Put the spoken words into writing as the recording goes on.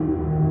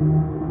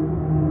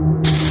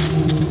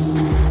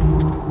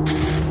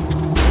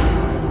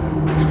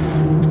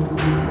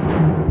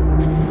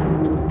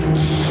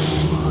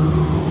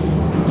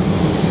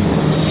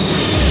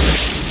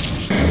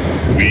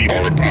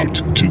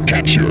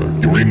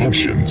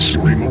emotions.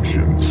 Your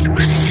emotions. Your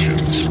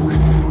emotions. Your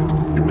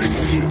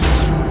emotions.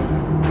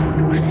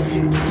 Your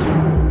emotions.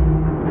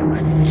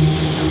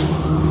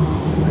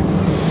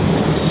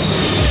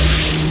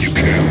 You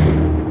can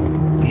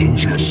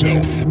lose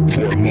yourself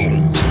for a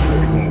moment.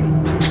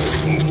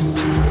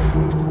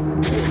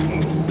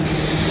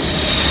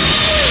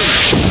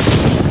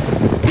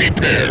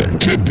 Prepare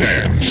to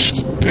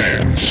dance,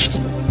 dance,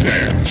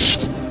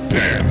 dance,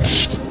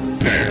 dance,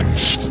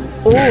 dance.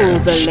 All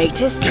the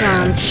latest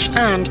trance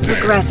and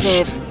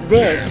progressive.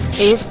 This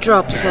is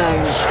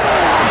DropZone.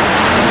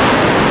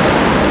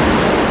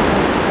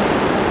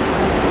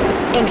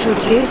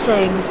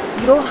 Introducing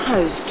your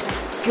host,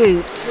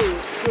 Goots.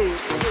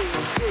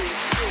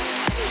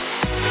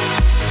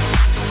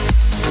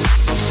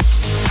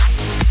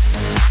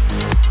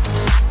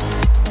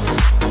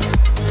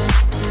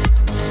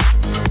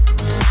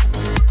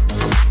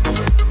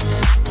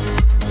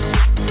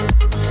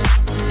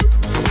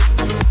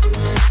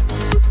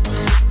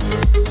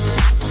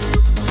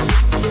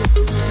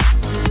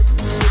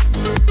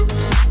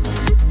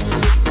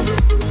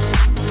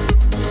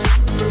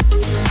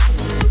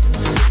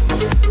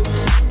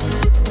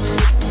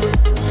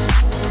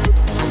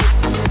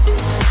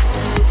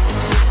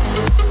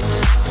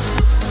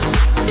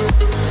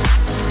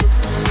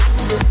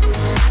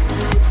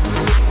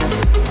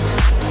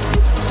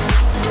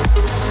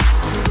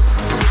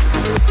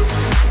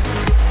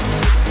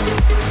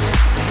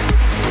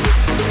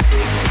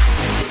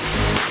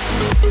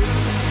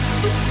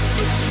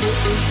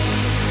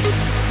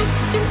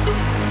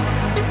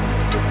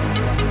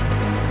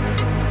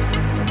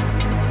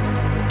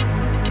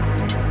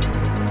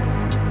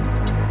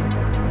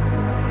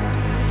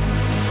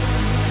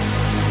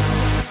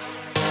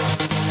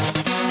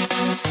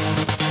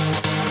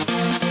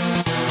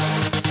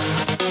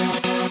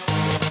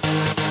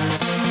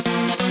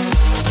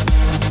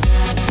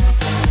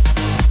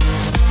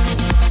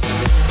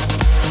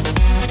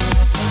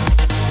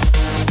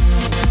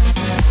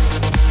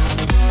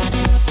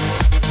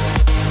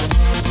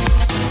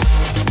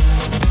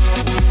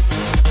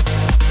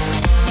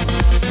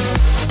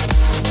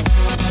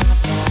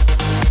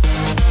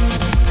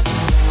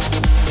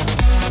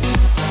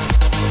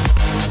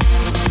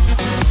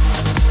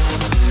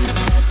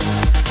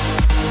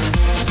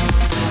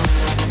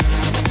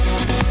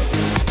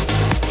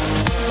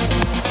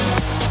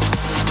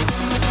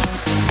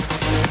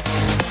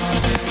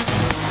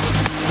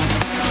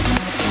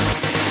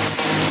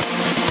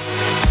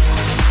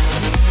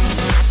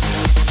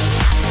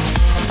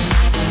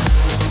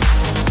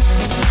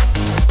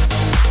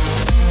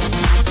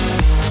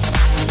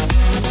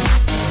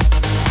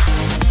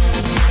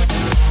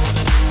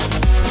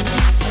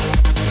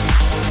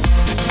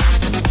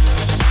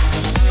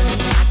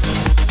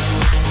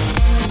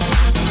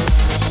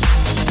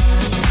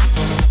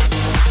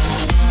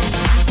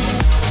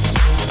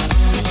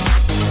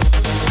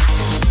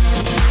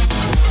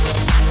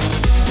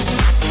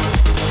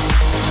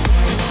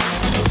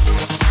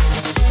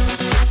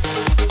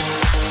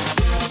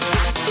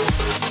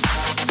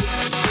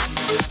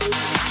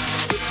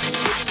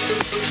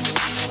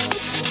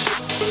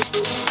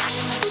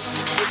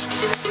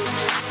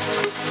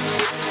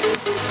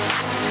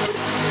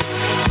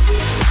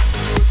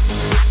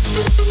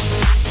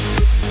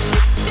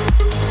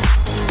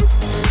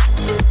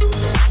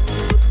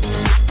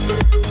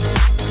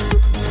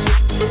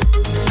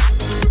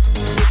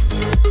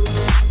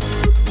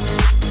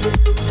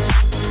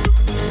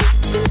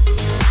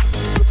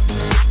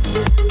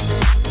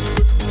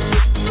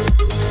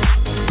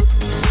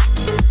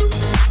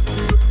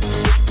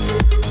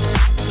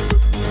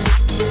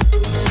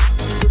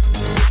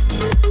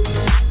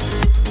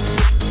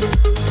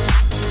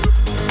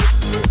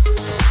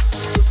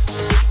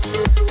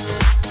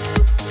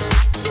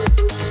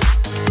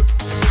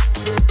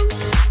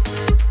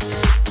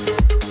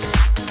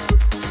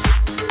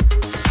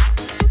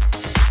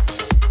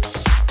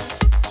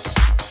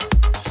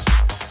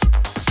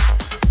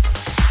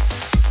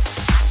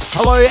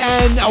 Hello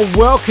and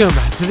welcome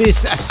to this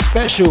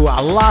special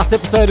last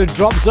episode of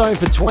DropZone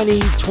for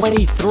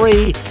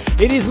 2023.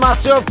 It is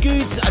myself,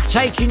 Goots,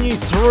 taking you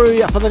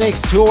through for the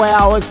next 2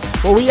 hours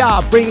where we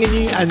are bringing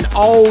you an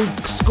old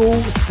school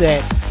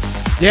set.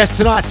 Yes,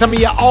 tonight some of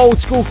your old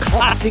school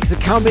classics are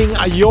coming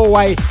your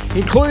way,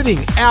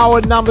 including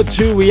hour number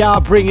 2. We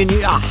are bringing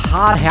you a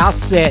hard house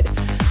set,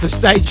 so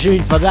stay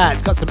tuned for that.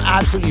 It's got some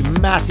absolutely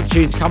massive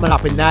tunes coming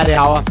up in that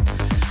hour.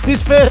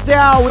 This first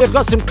hour, we've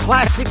got some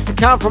classics to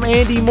come from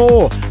Andy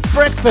Moore,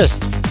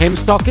 Breakfast,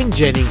 Hemstock and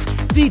Jenny,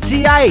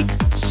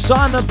 DT8,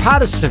 Simon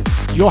Patterson,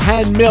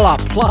 Johan Miller,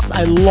 plus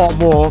a lot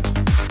more.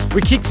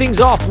 We kick things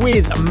off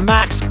with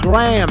Max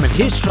Graham and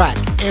his track,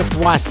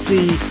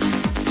 FYC.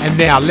 And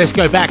now let's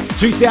go back to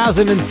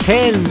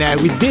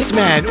 2010 with this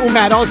man,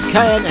 Umad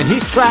Ozcan, and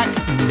his track,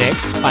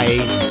 Next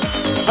Phase.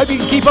 Hope you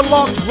can keep it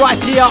locked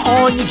right here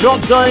on your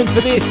DropZone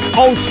for this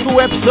old school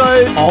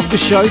episode of the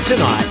show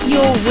tonight.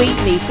 Your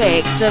weekly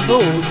fix of all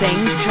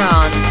things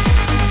trance.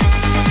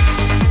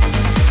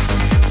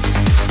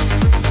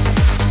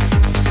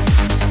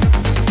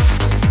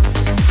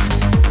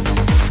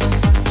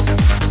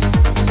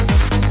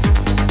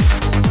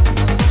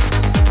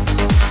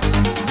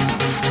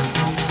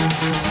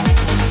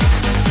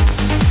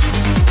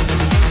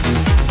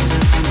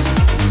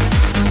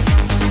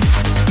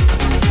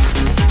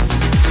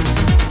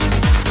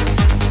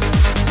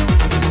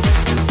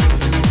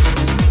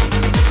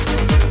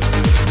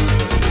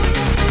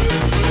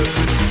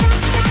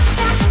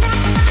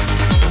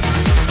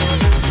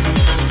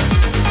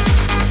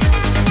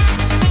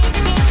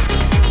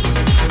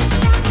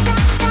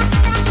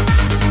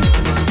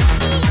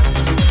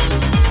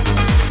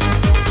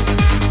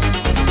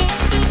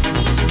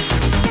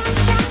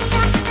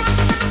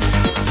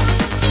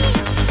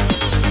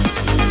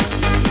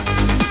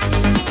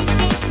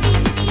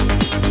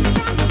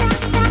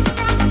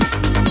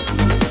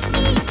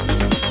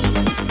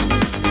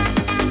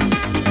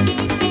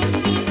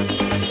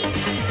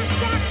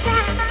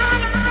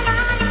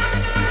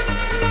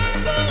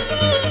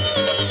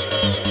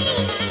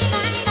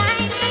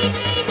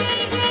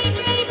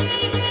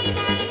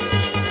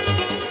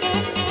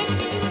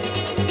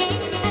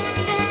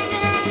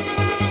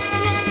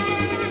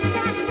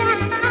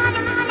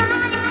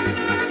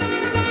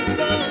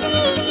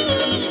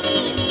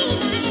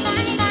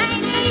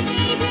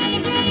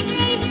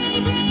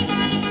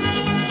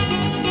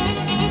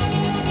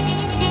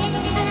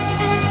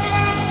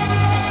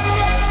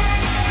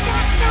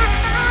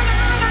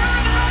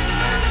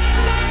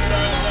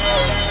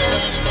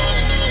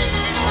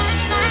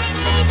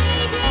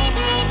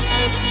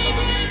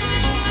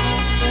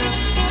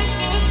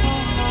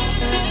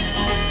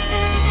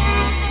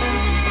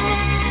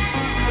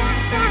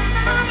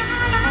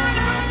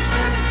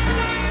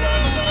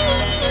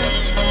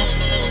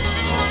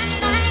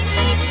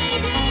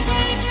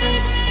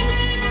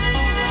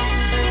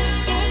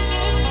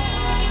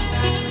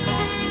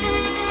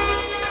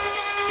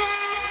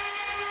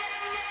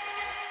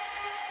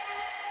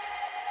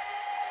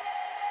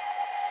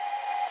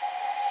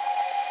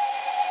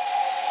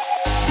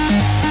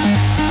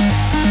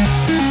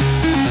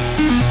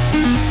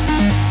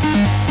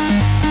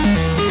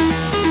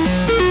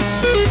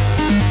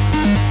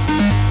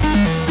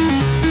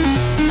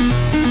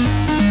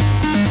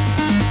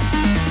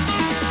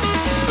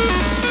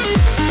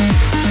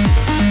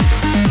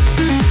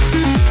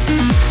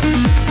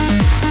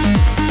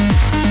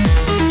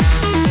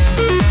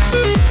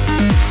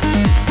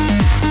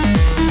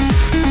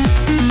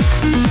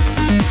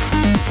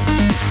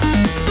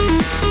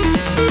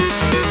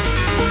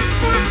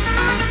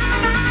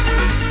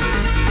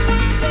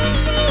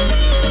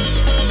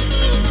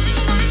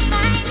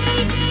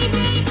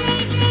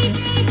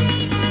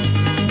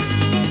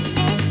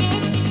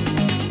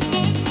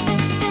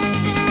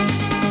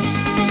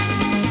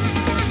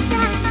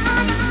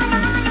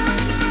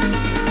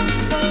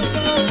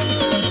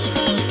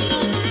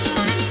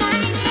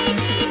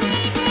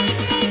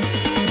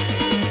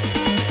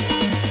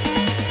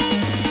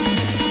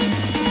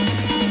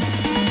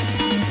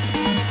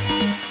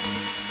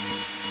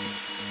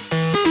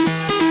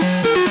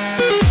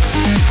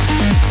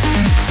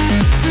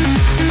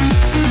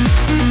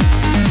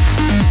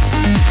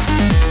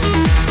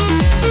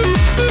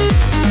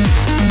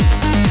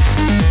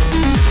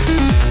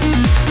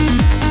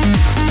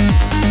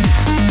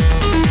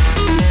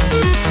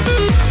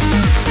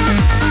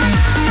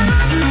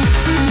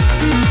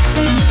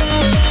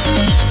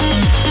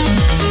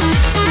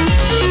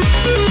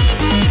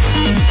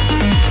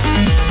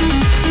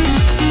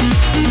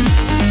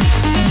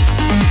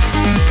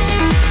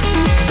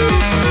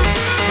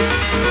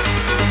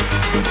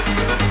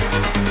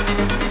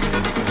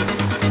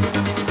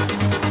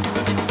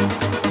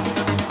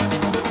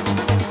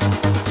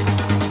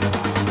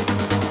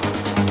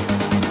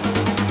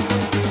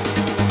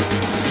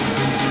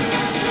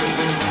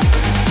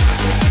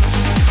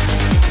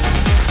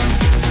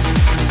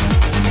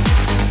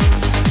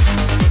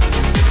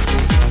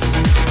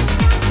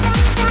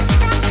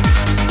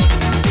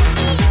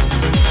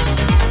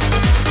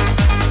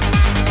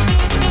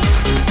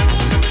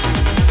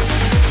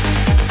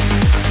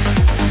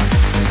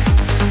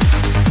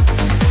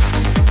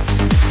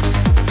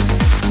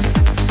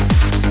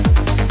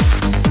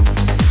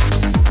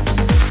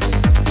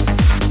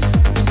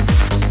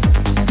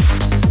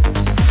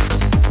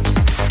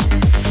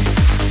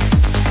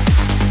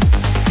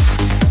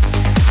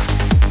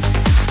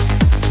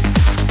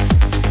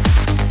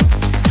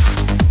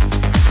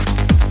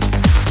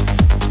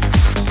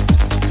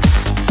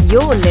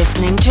 You're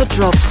listening to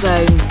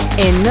DropZone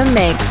in the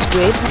mix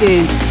with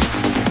Goots.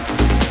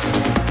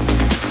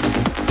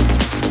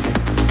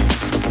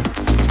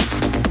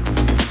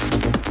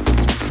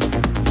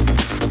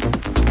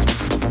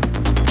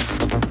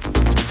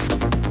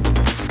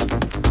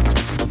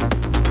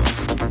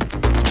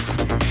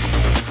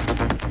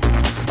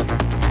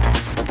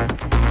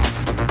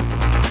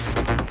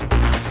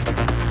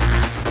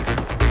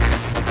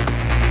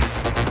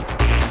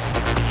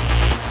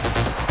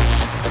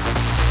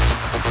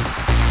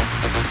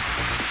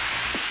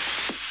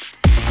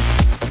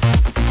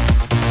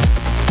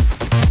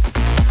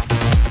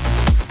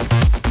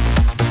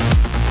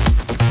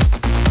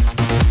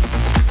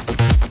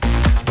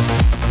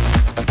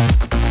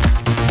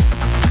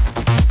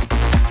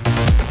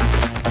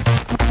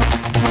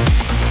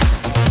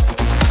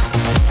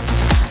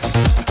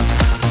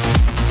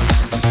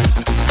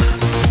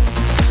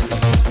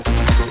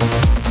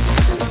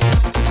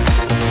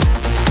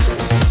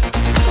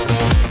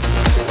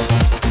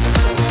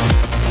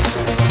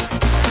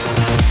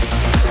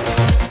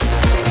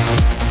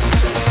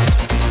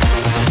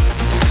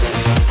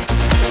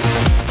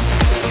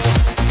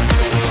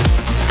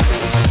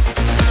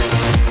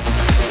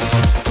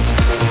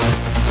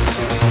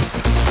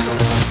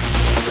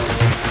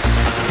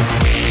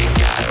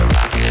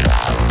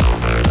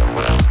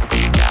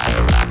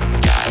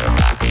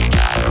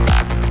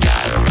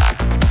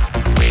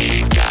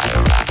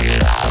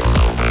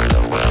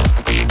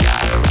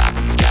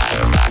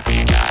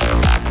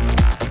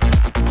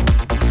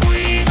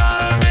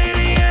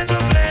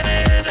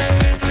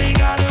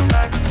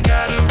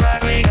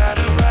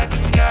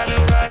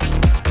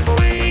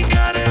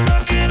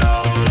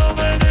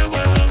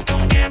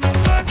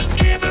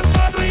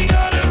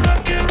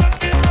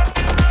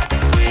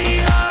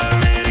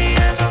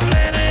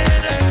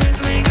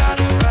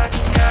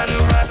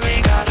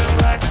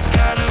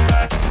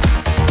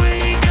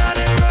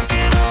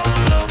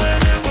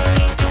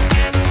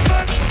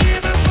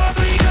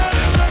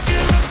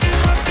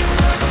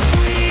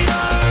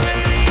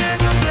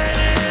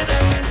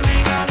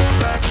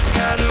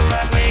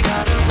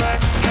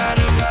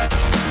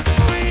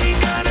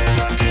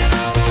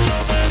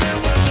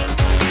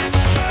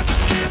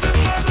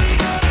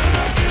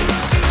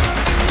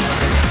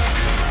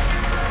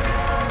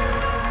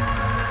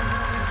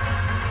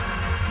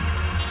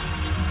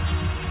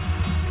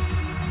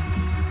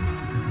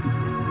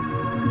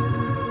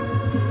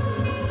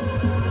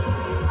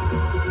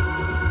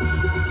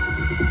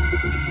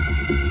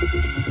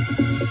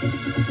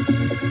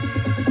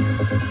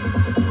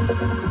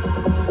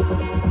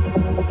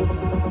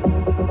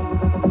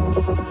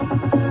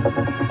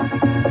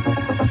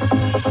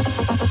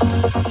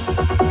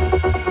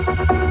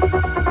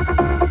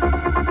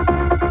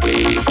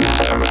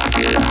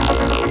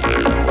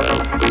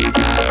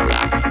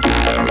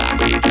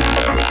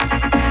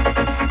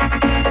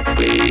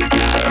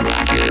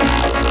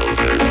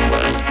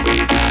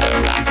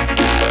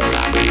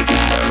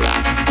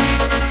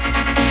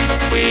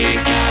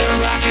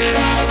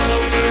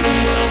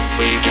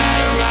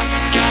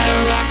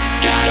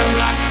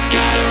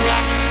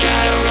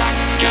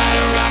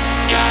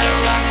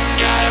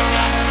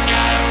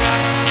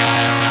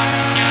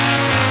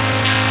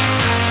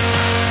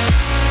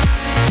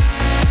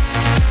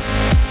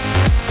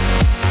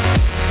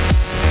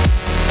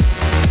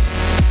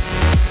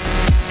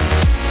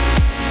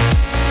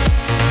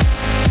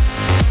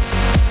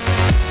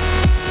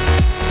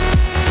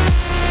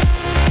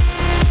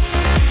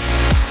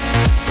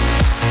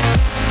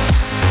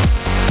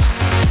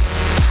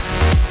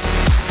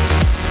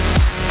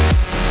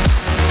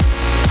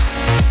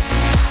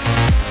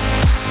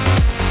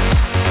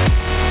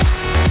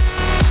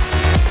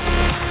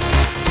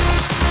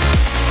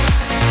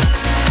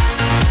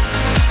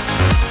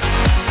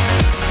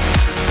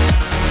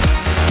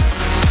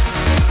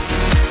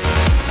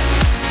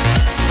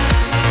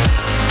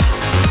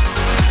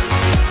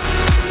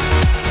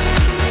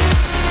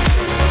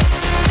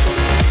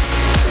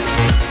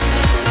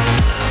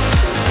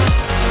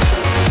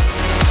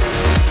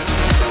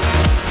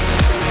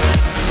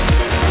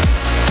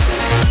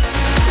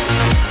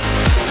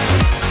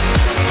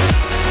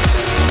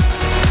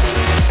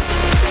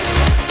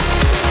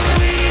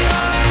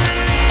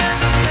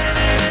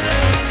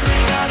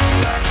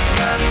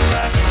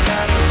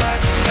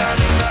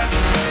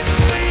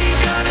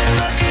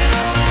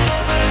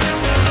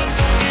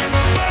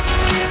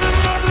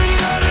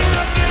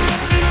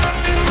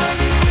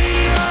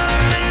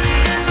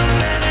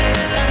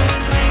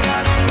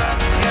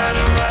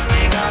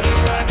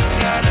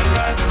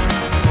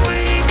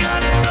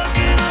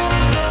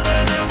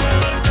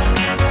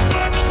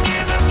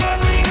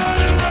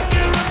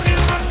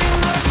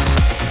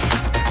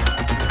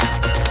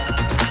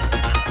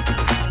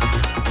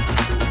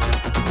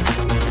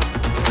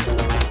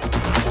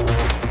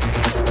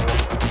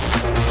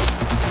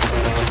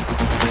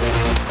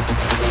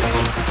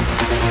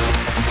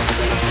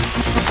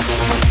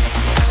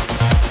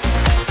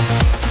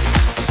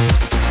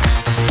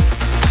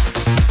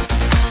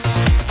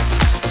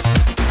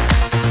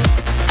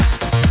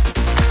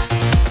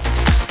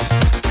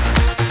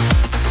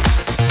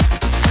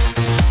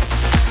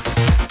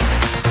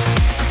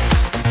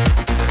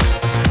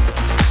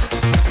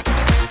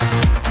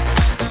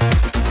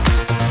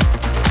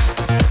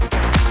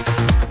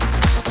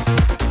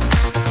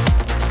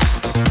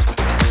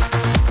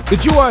 The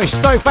duo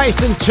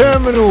Stoneface and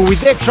Terminal with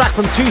their track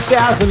from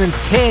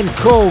 2010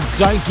 called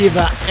Don't Give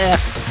a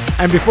F.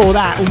 And before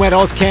that, Umwed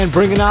Ozcan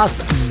bringing us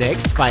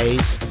Next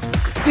Phase.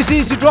 This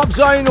is the Drop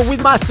Zone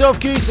with myself,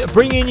 Goots,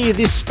 bringing you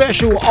this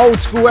special old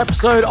school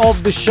episode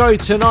of the show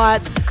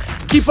tonight.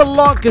 Keep it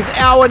locked because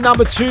hour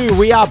number 2,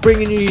 we are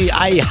bringing you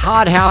a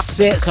hard house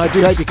set, so I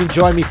do hope you can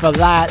join me for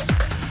that.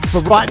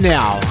 But right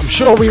now, I'm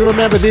sure we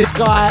remember this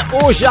guy,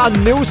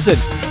 Orjan Nilsson.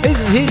 This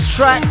is his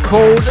track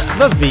called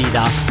The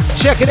Vida.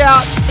 Check it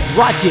out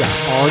right here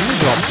on the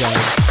Drop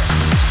Zone.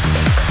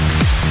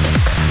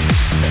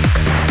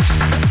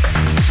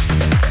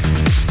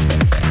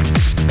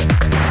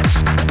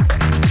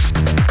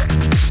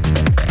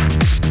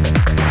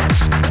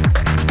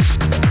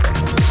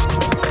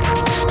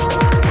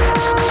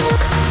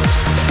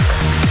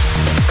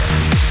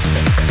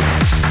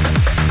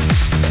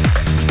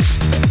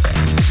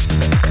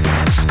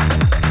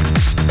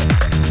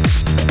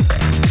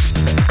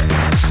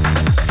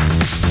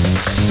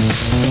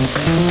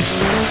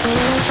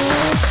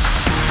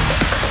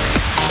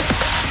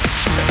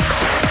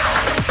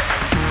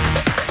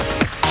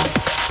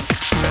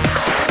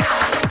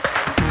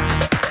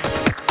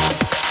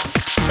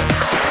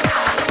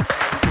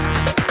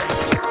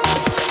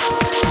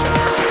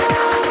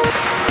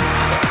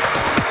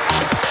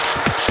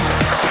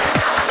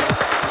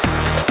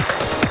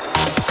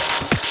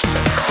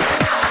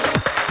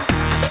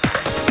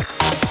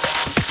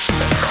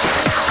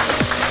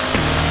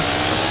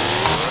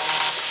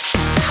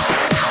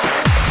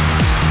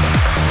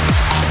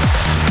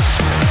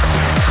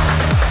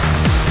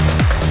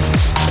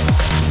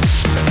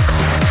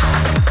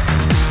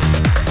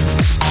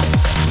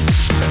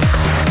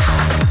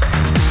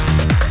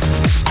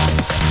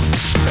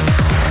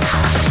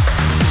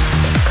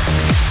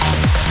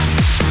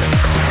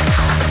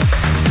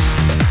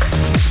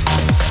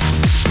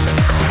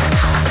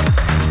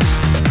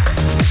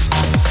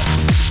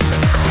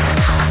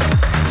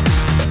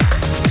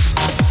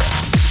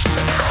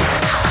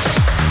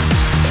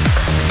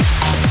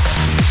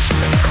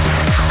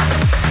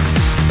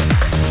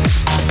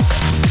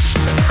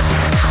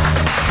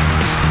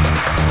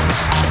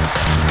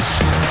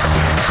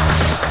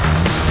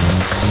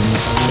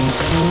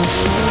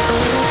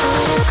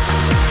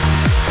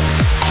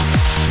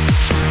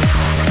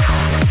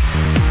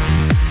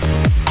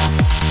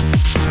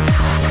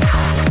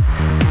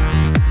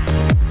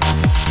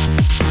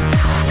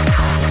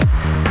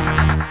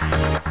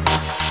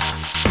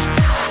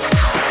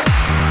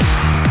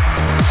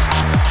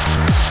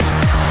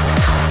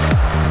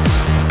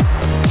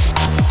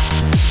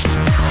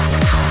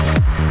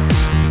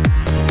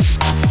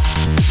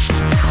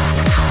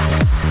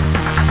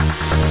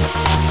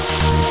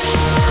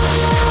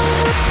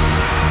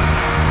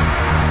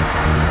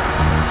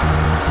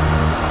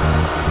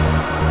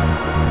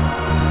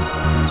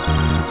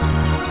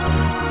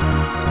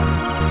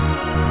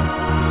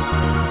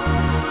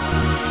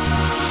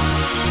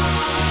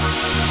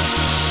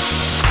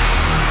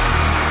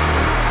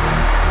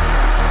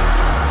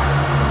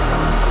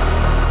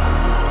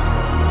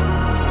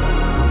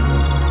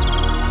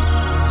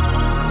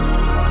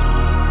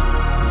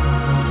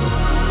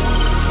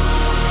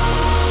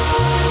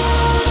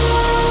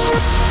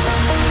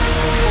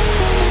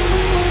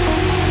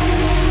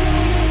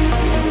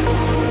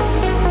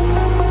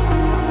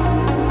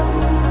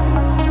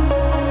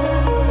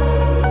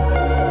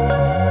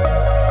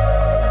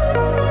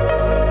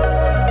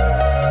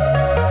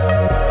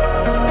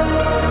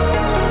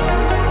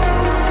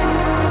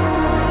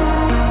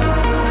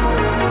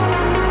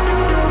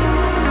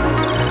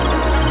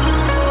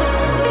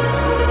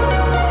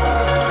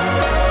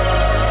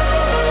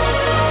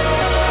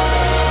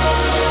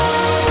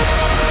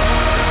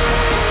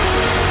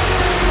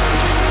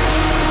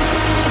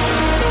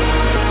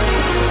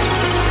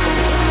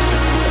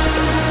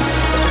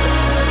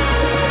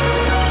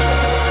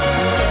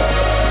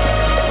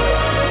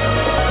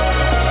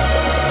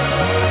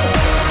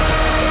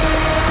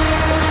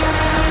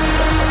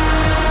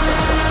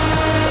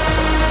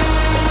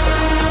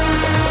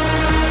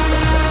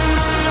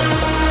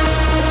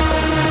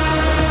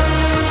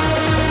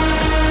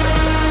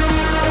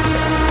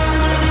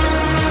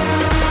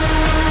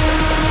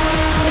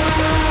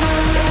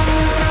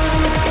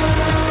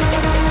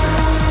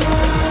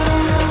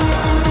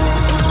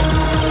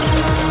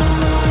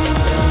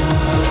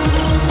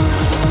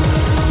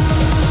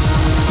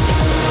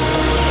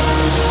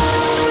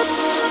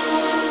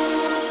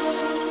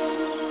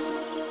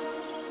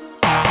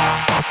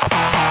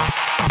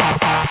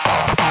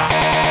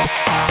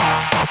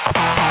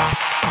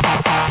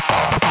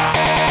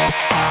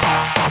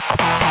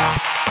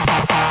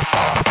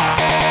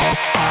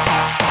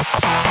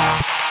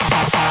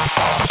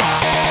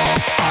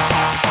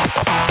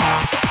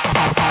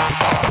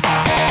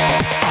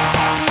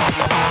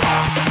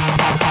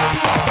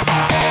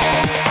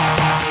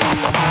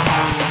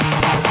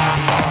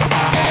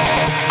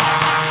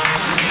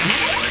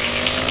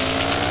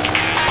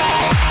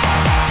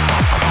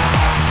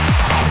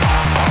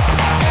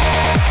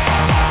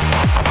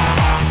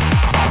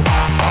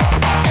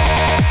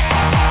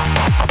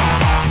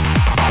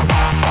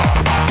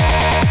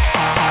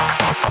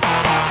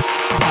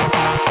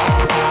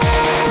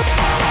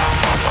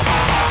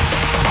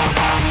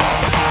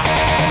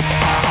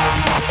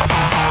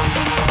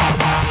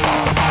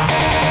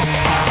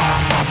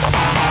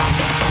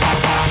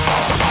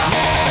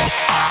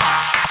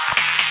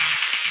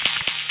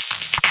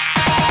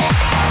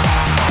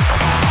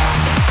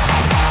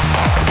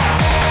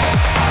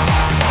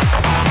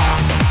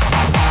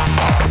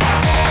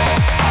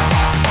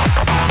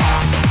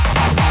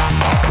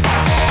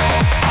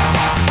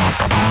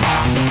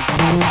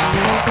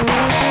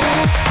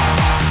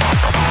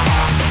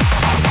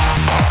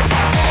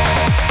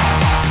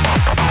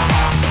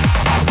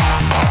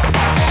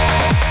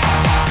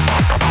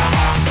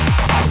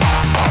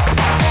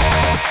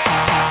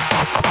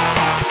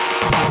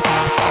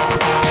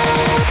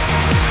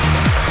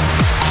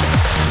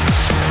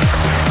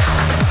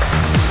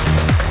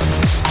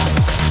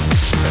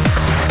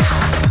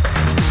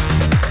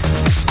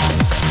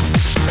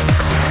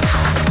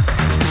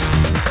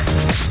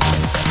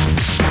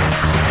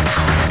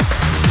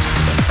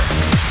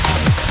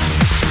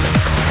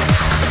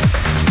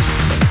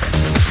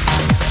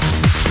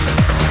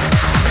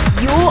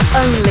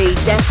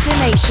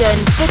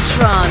 destination for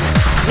trance.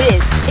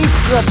 This is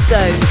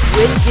DropZone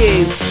with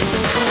Goots.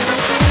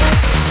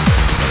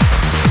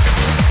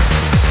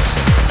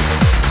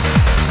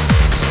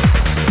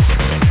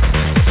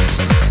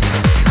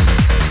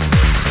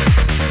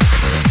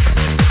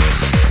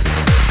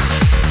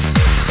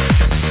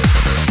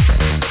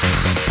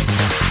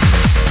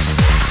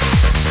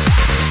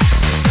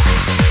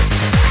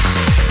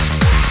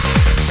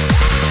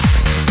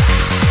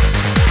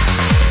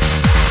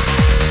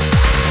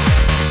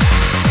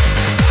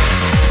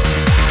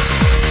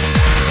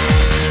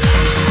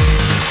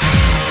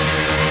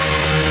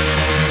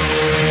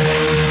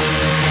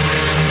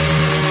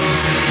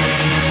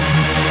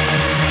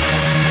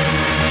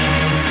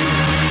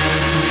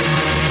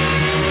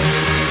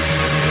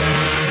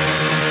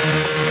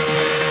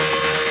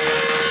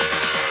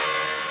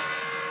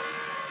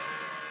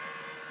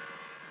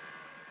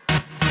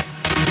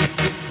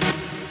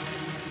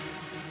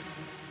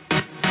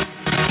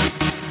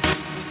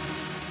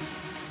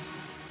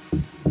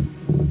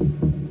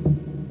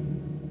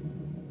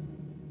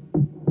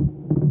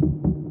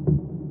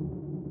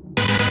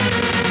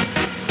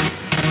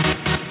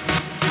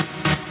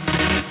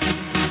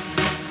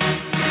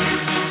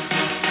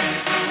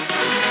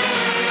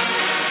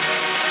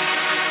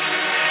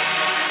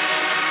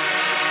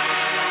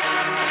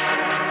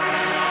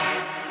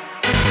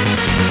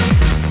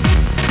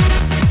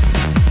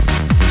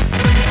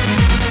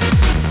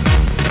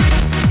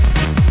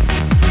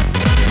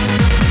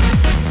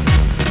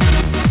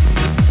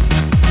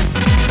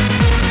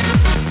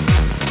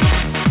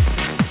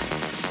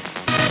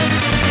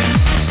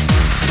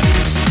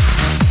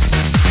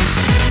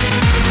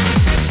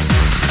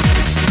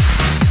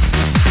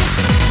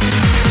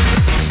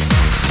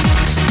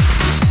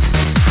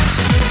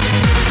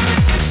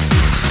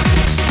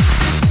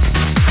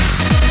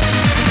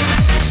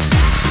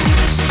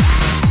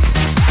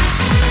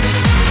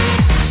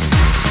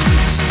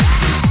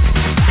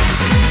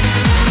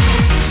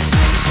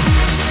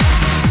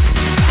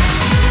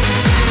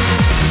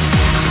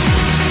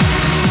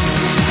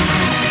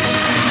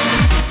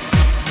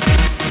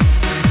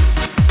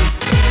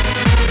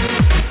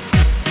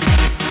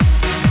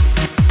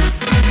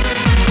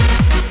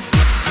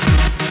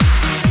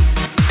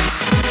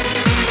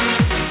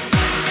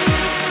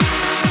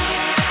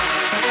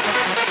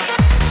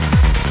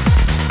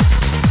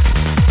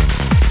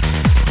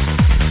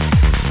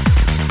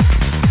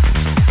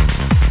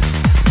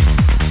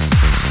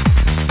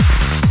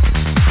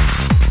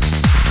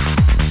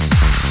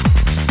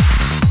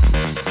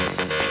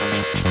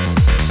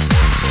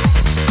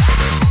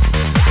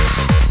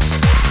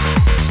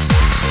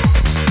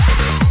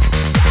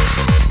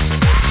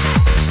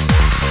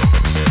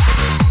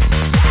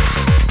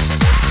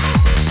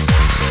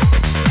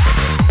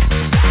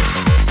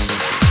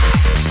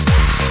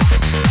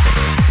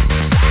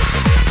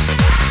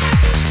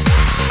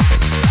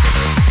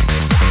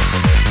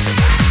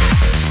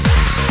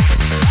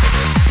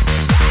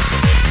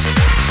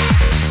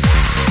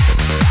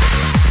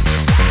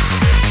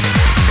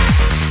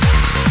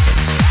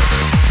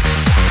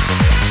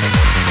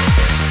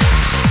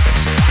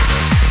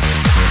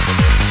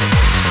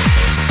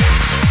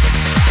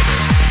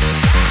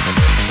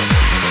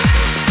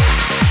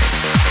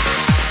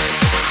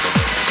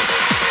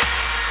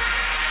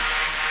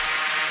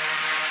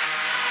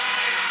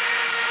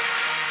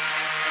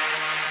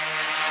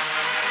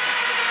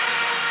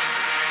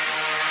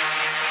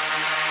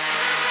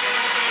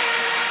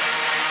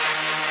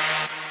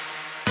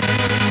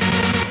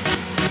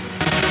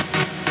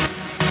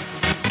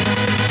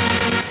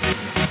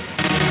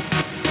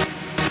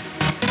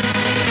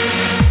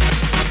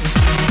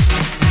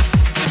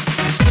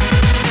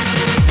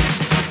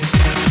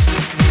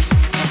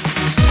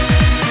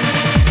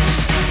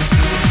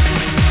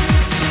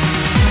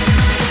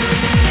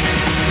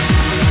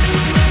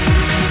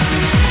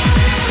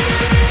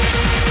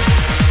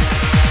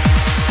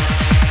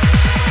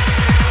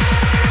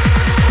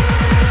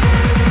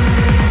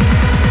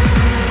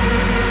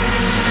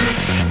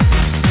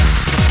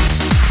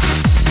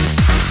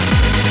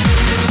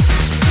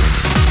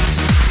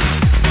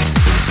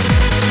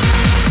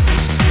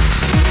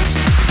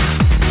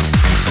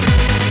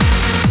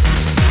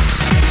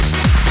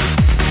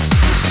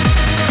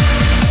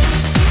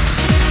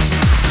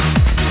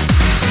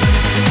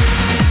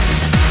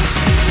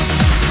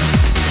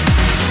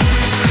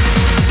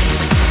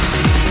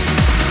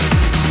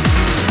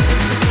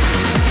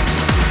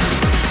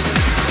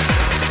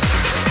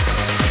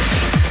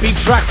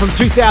 Track from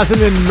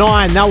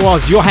 2009, that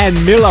was Johan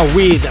Miller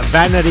with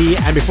Vanity,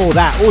 and before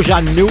that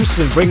Orjan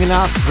Nilsson bringing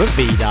us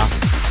Vida.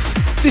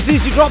 This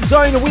is your Drop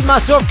Zone with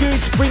myself,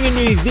 Goots, bringing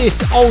you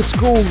this old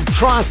school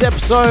trance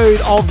episode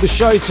of the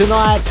show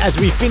tonight as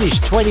we finish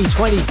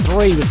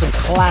 2023 with some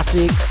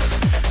classics.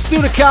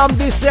 Still to come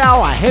this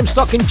hour,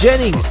 Hemstock and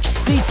Jennings,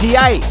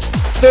 DT8,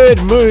 Third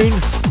Moon.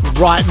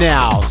 Right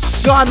now,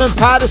 Simon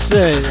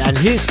Patterson and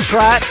his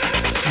track,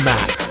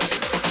 Smack.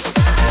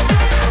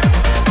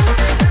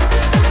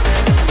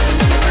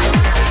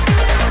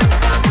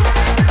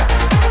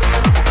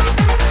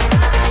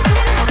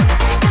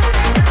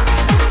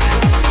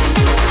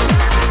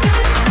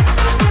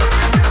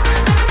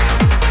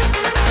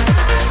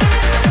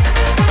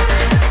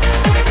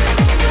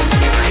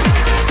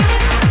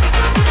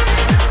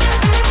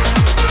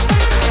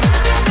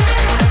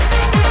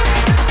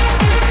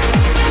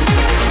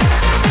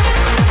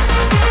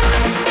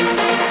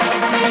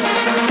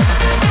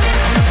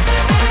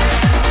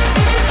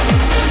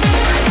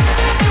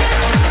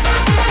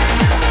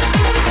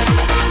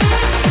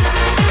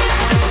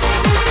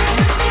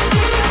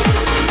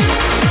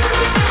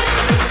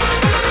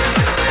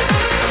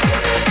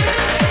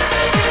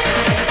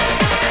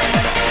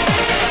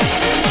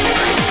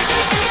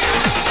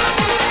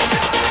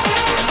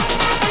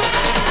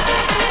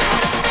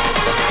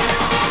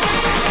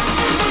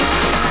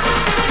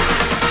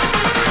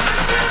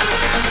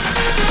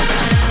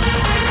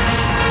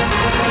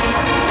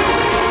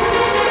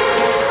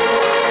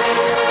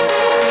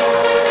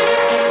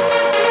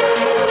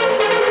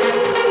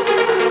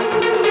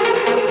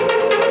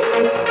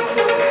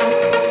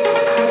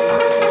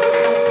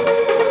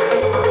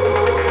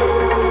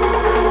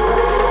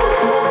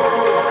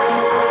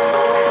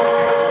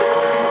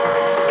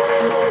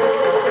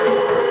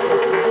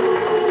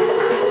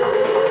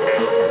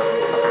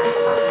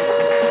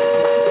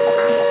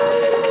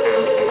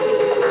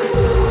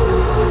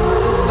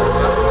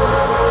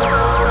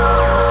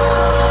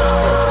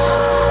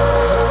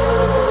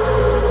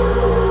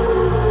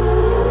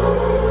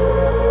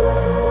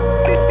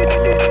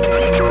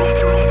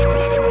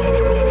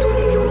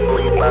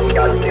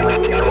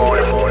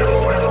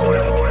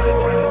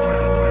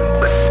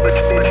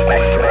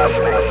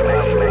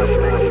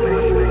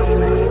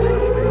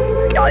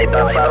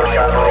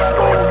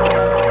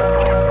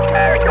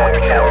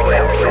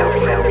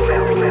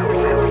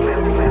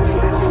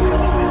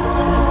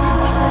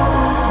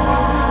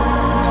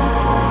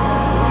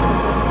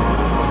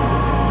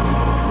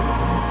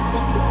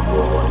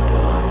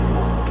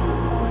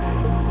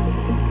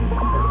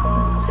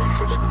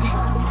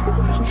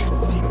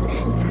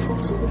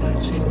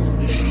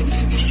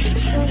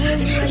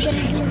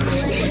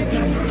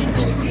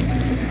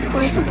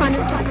 Once upon a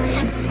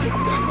time.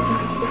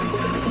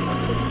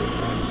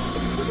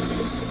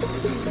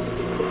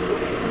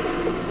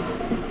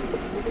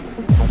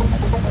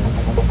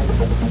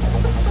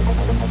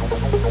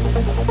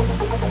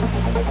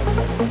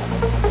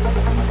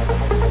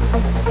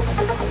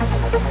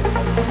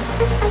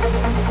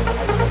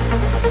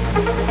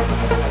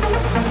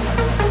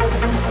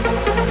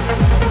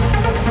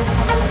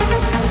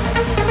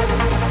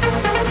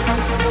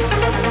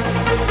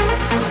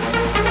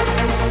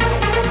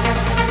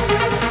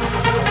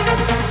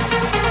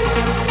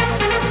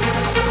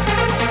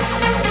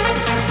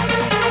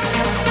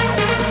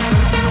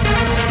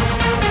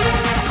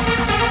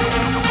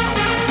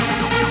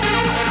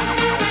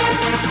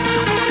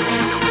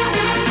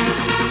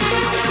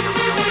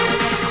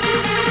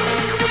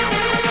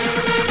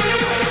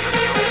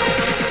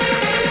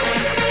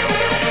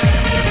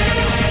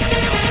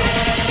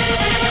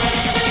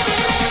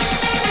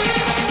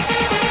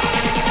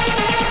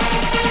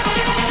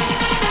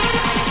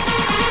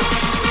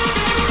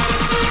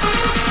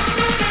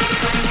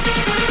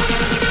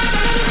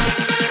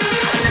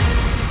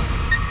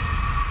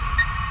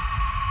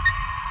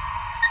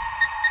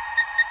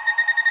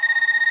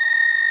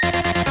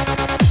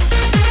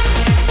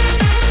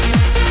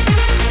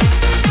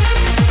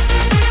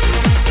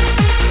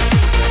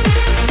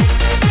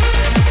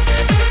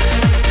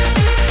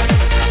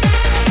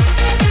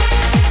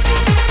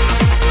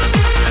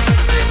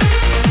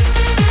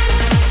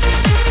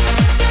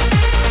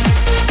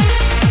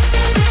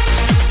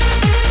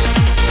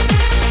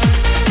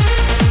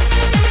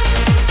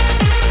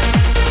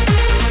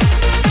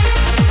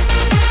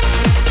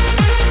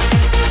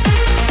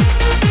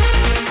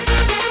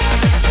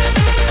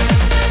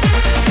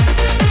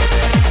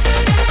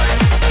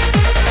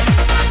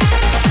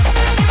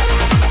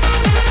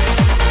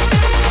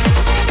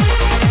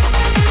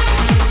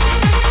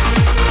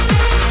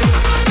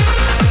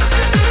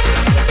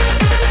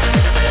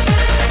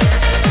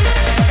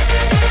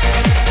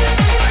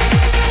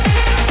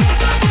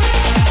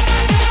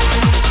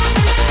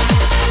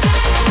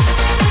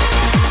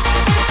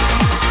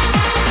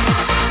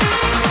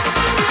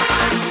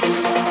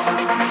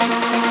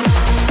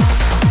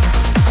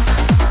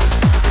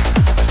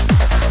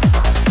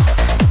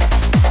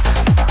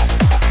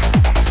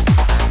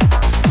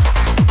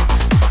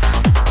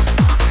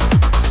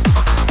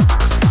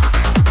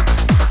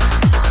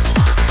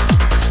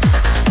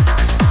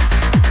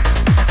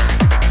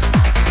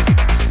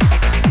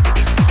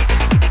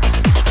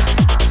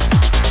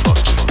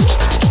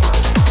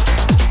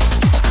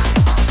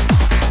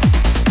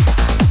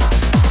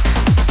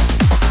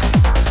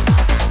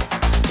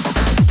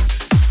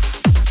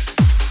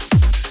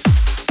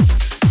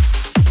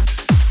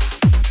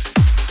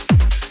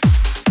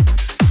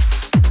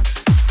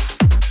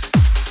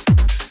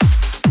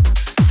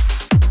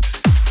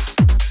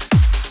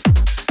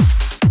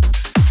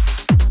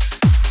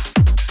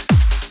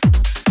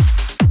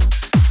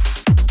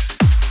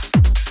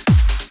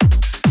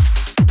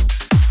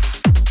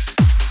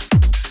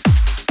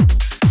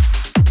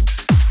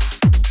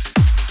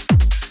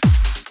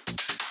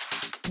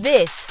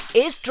 This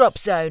is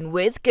DropZone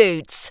with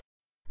Goots.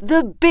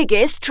 The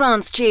biggest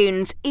trance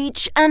tunes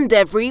each and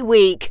every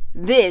week.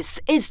 This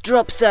is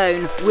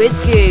DropZone with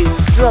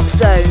Goots.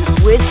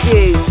 DropZone with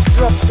Goots.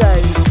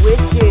 DropZone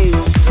with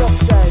Goots.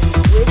 DropZone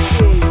with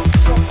Goots.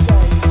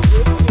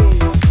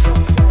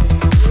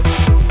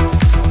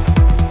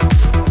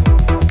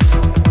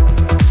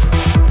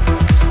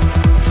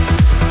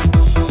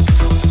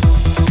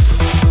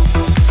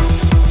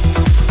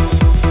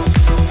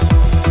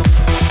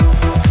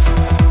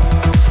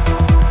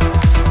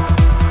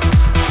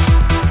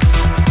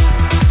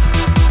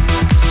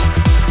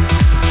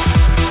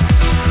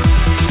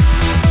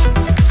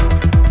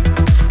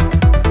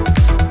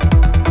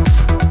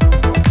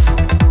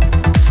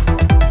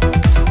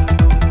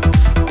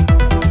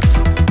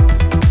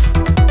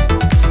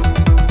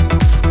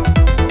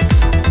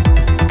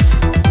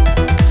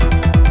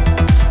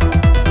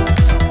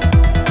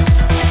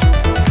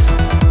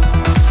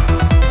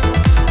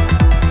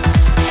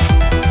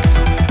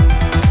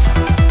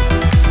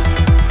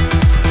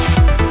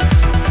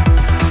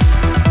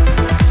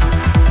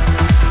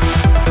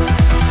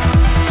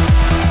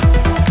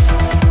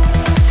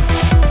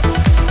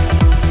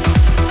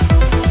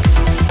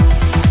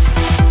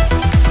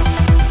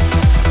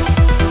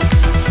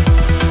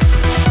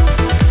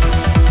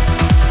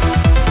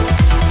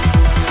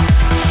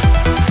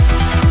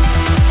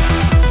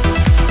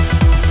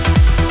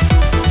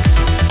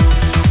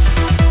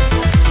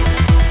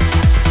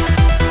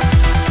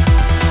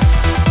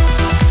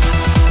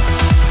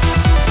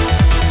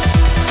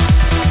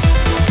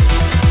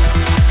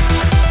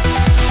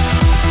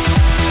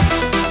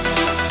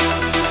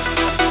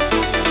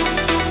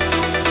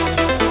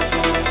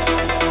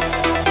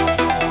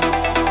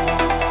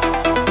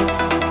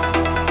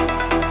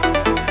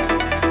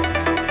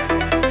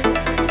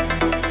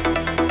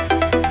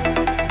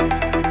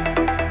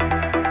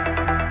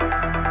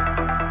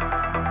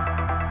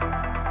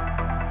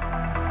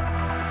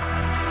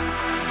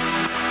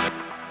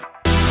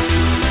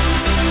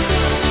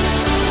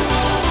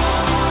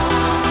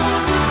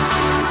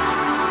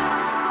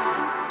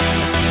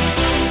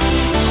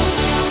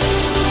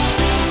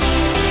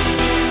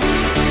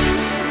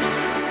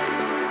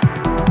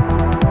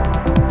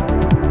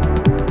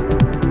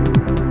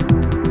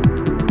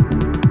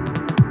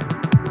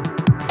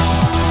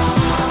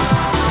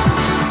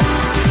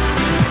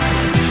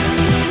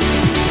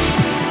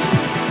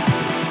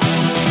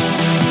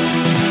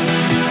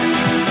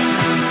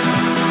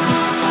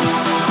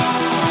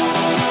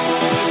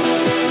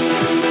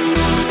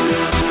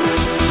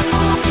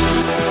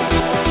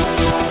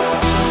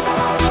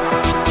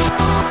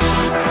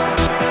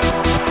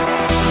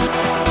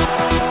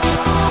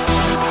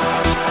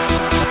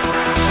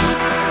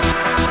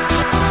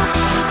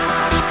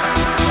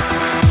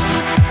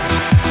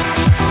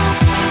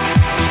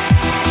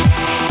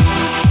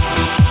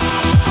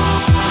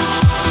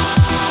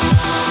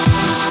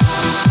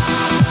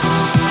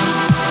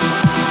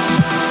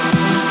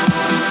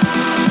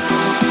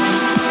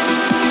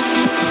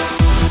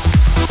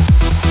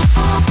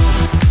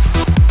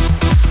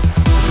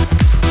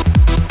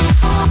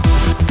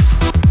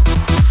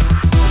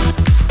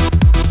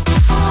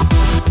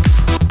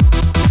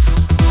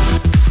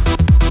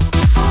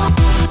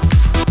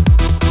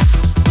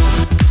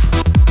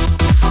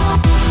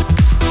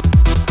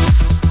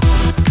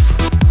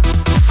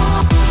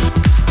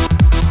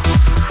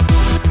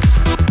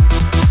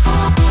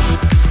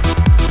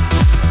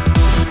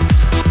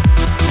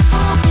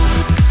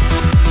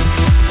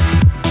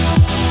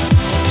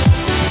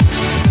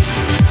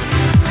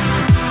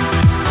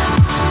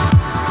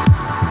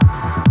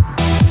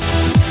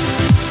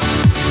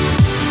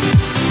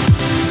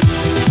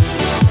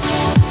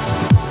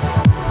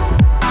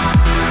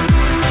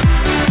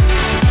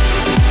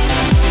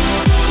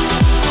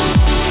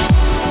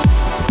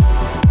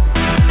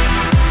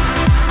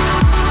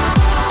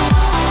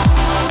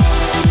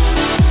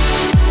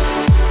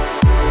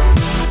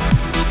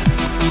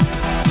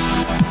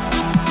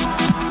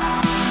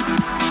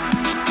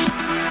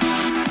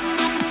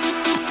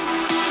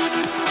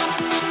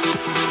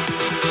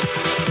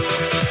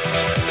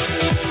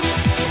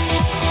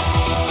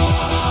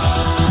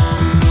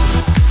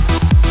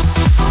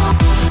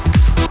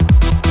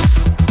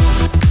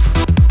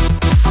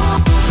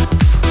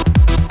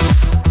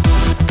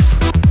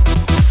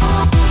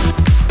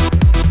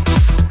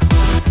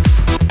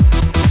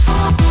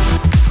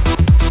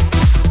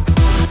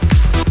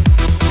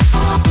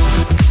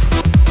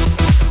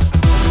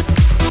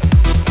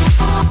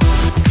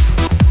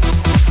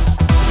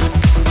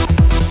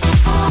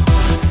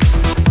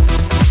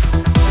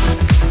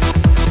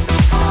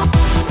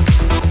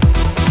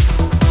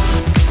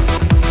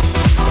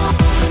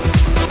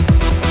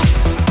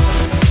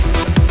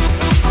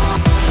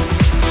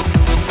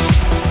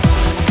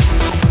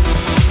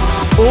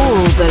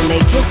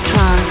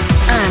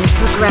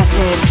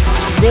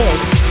 progressive.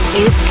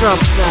 This is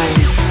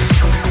DropZone.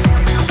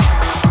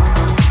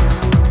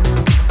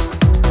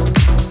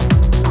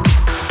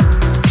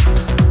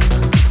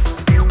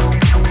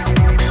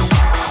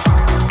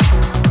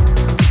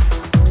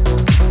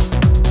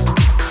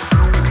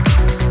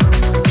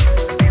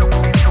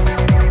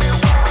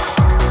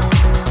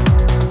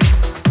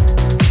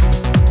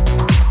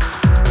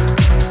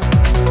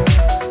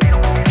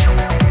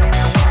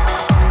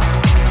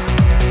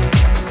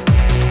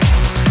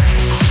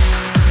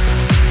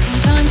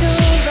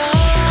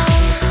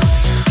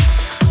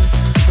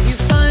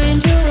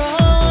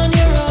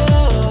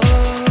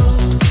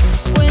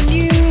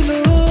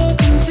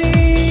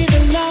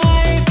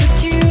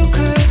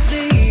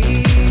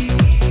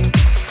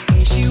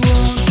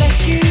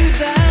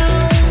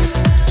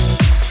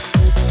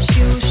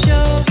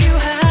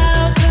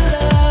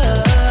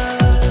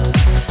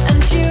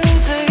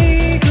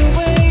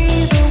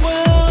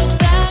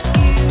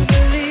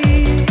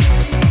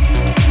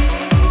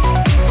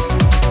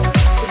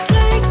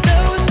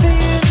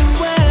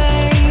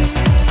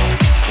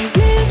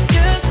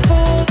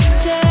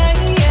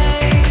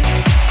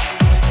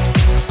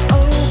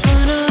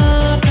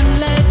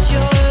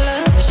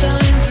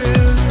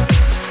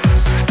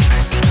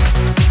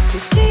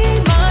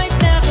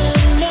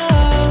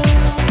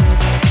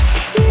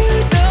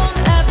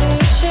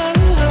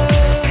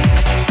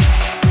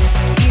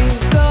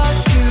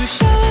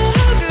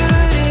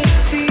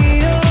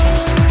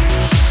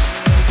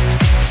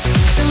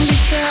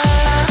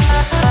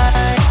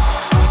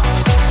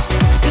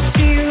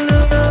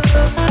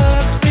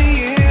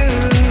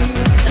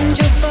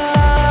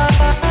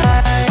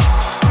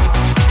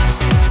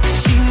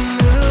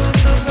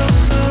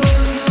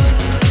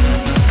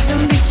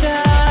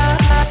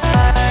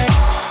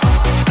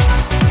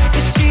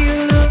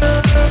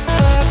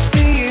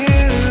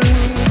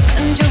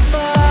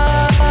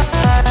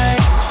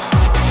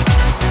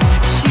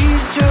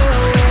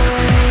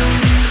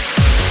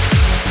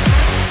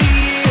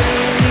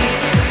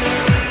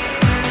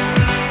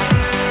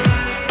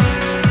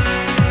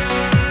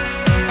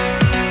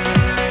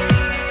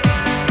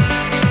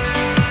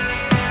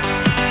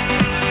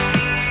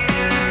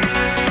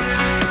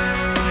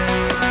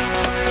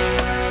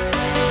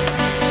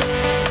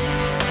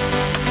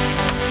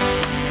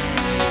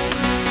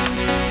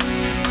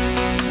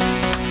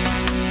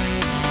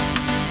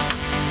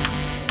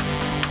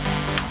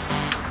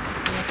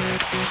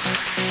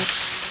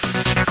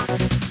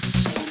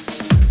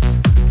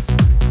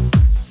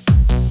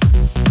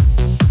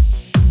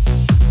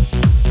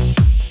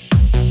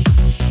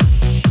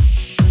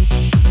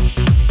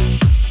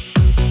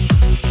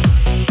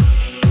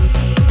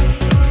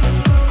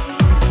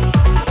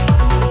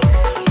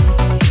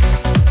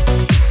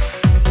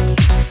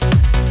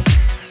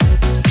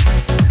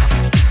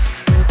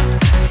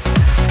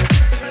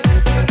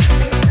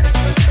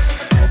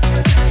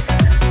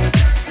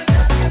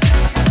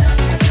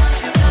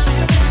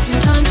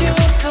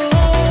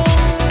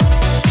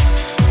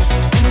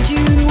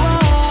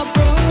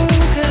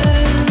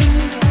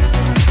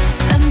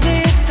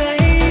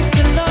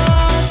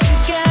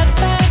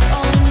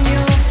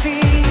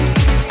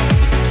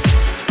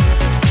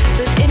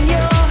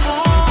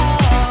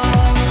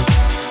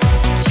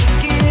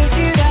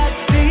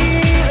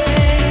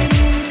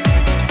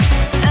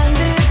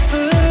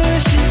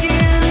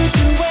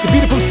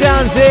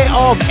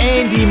 Of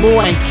Andy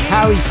Moore and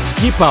Carrie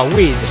Skipper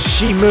with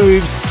She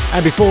Moves,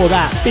 and before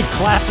that, big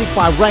classic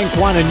by Rank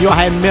 1 and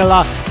Johan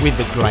Miller with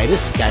The Great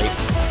Escape.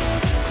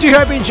 Do you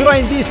hope you're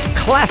enjoying this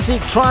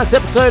classic trance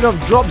episode of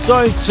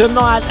DropZone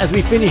tonight as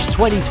we finish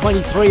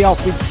 2023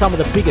 off with some of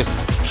the biggest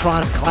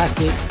trance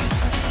classics.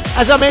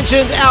 As I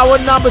mentioned, hour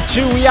number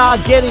 2, we are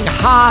getting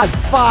hard,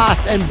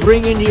 fast, and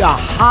bringing you a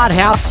hard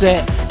house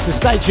set, so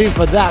stay tuned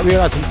for that. We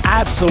have some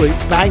absolute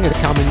bangers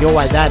coming your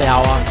way that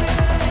hour.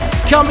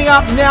 Coming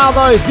up now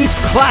though, this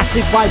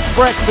classic by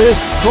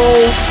Breakfast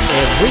called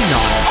Every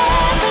Night.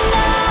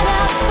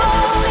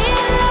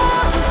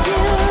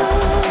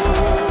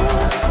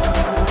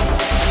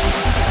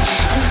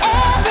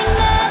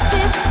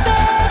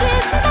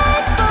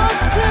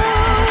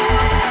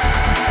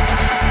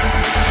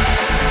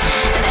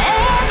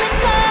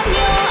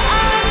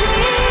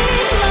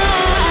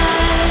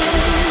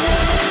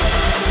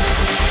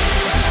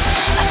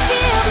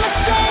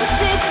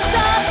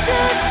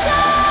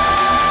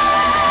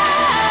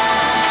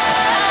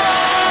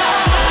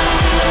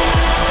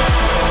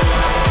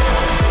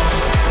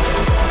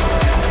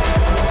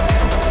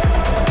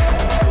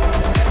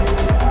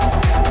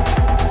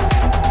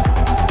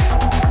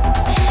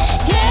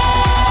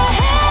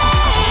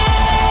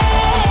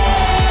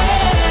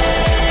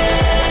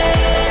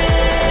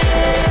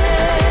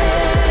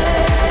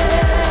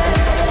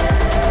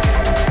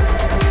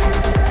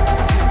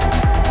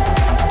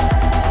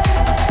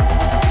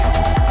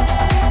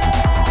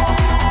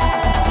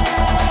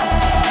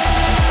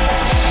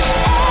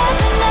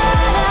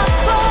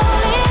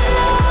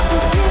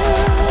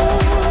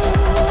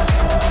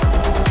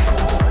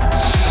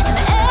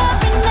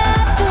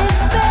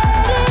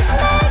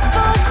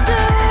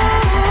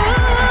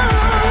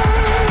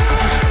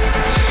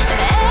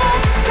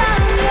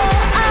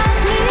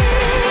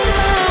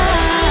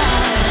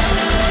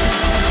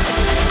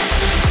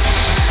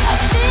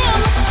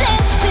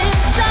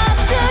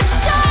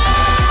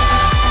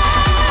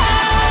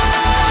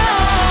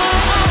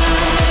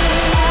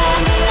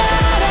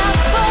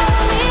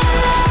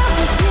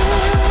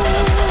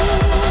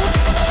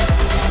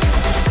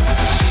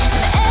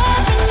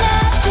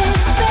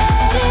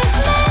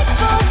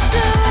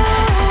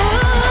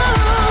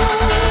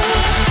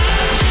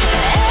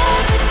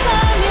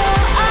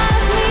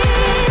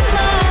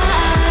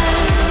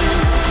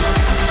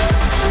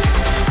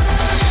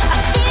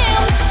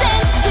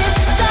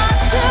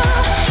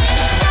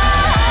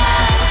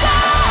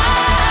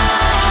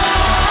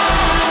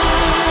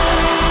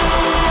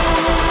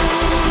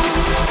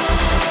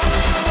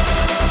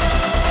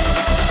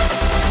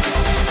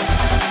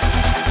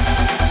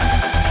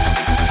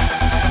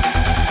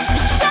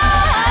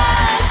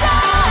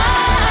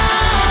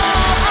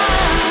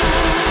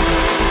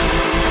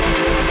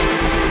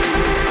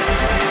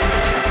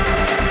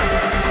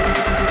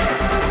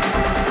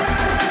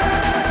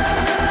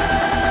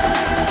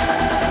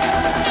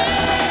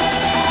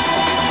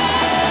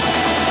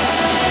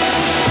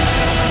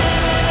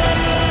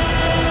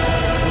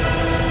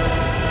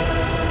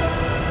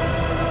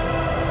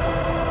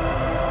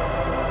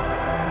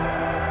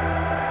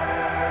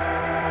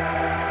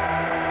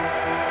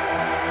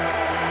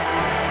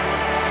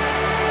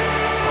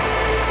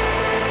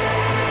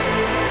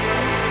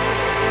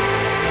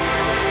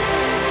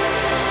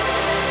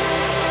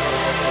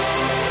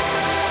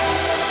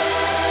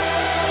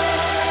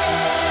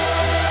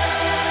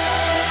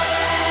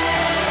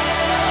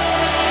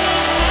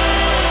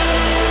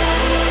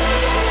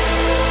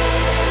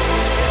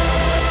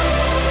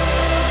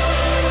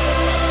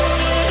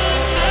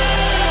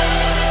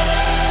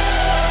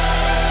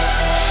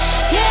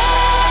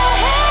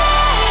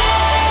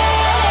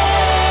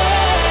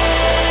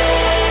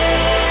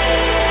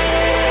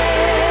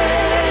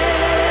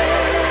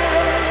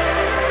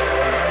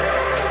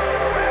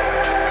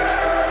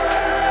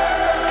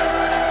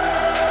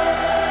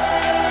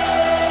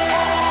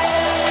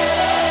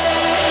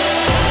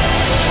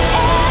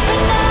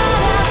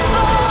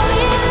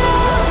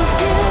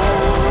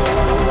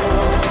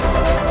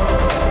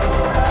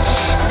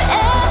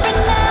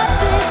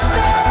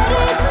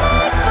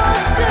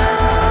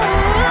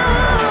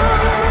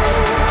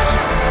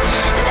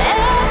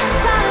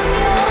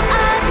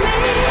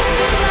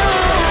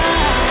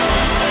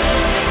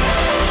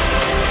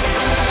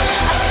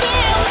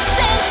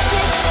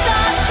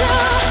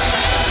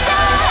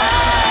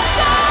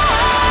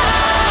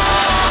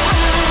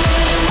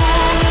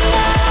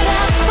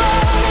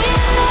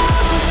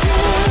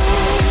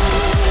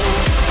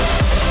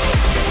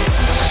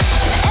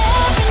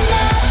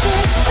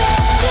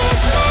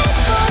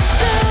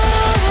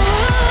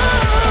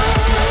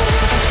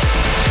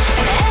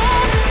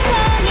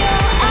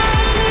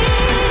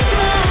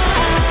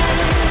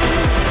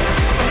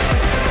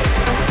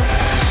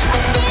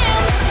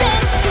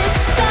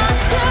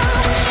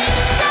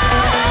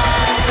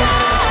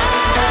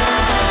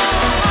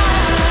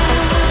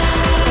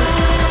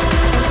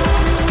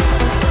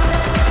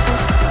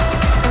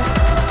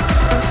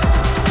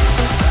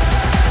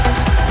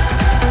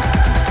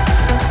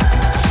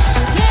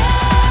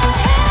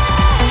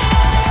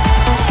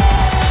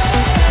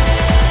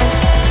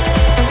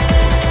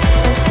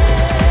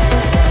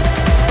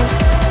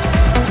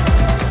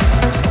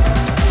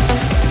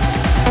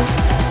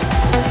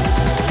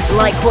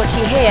 what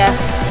you hear?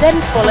 Then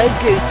follow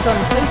Goots on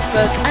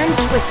Facebook and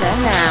Twitter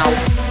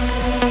now.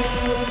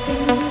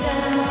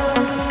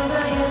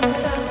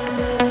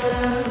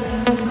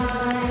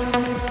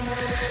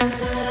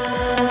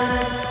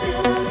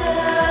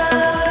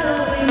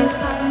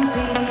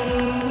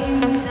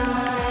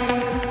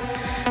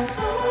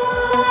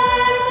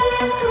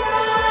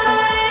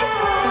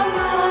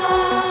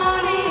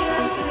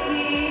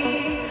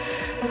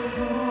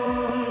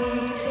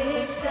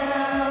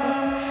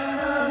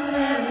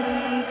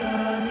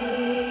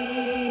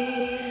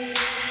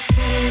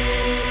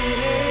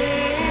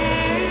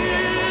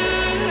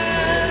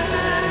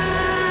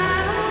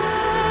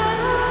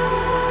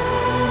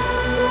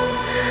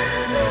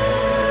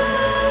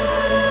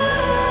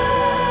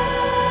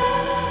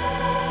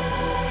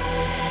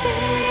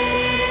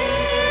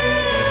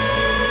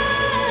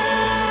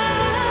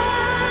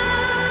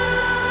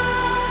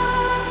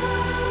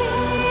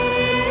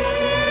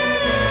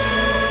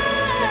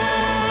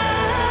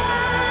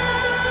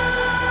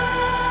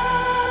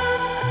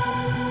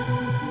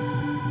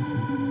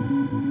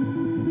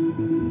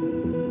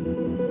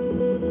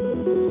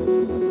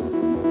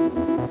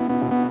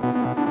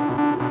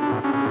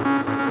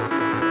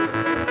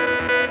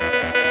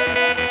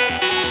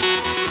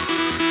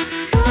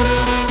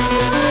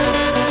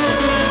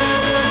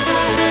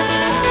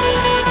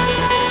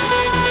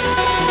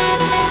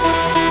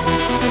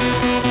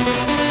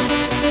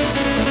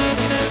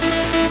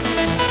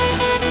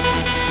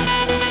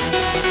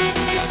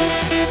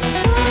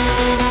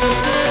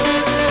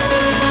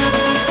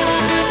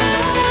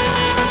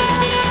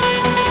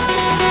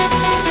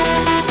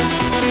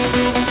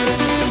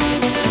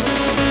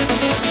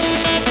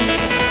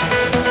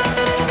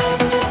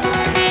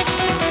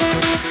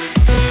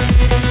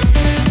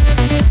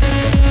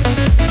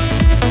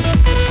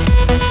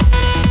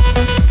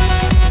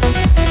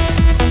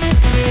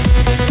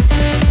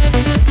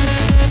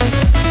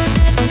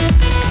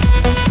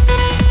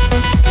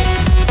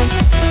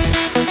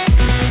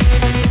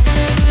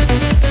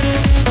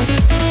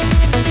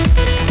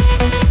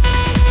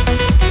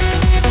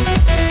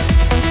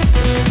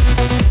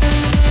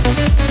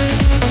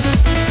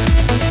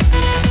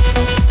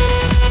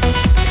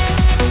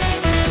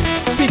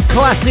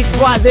 Classic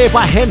right there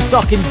by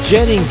Hemstock and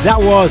Jennings. That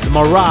was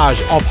Mirage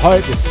of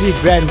Hope, the Sid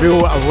Van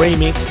Riel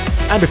remix.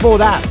 And before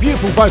that,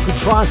 beautiful vocal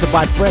trance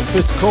by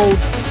Breakfast called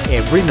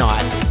Every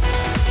Night.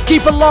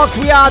 Keep it locked,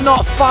 we are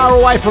not far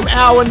away from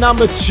hour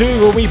number 2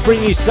 where we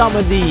bring you some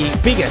of the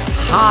biggest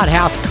hard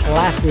house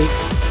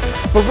classics.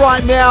 But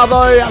right now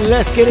though,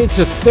 let's get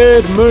into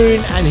Third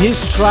Moon and his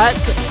track,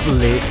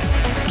 Bliss.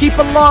 Keep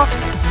it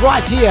locked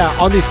right here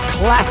on this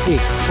classic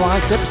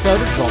trance episode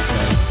of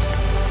DropZone.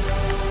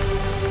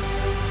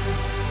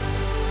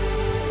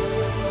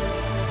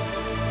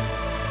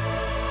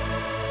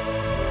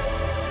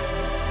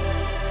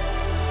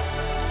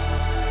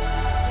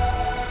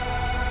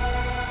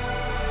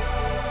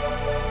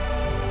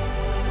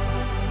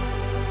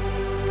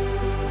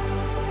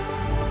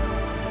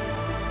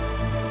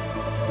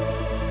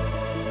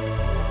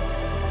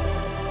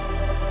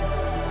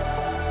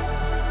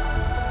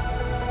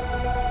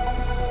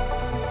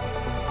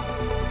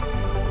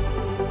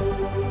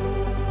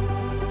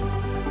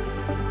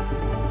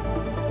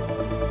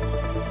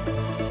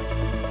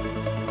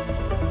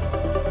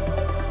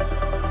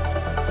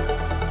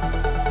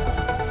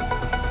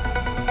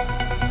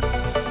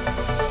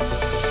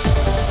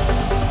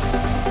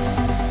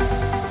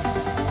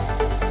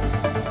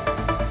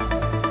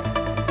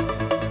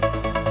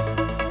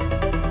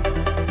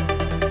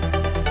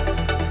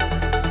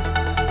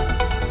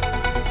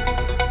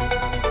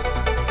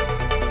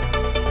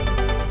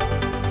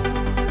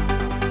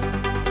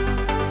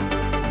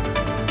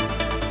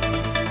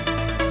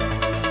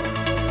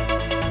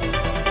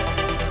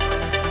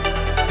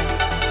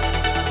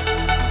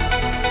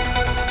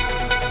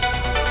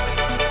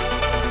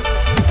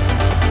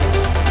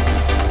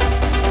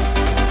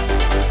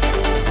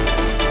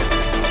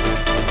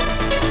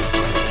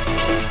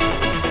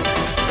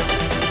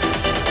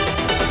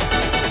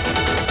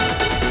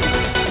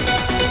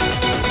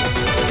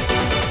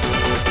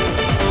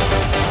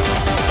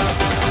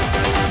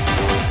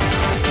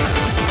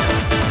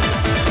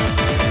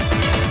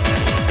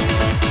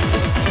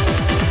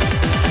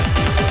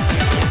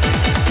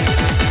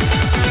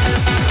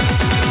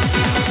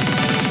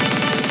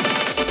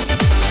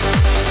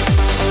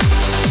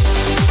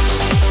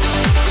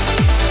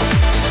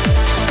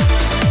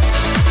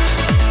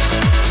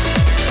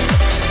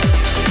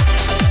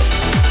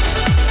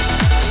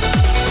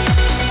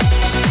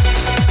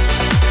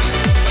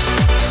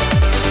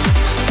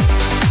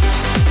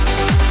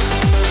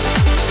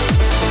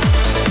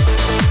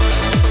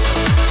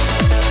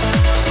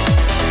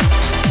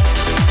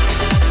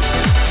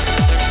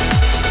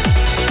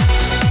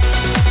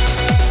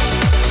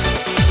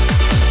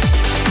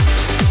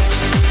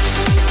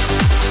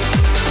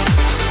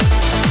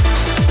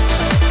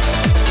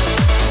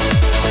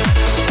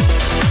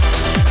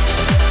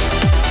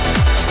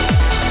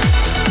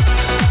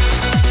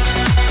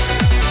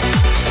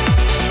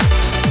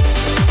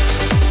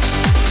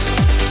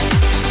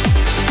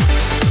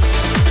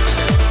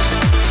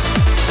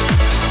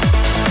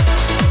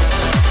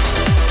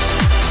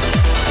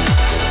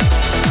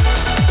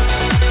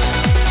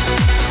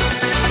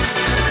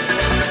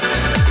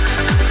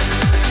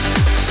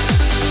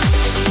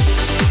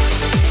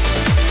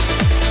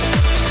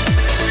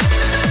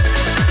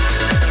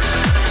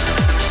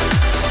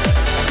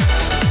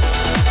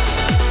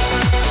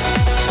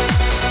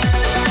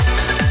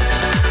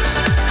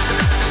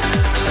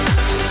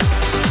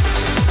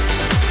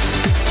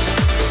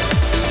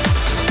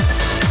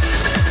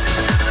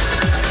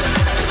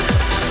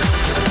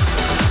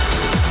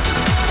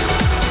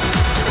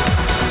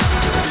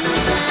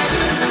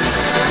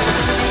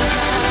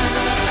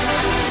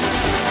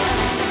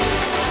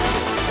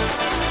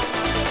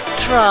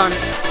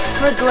 trance,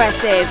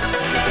 progressive,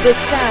 the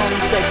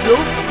sounds that your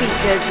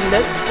speakers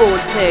look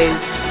forward to.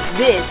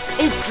 This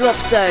is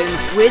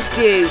DropZone with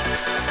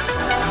Goots.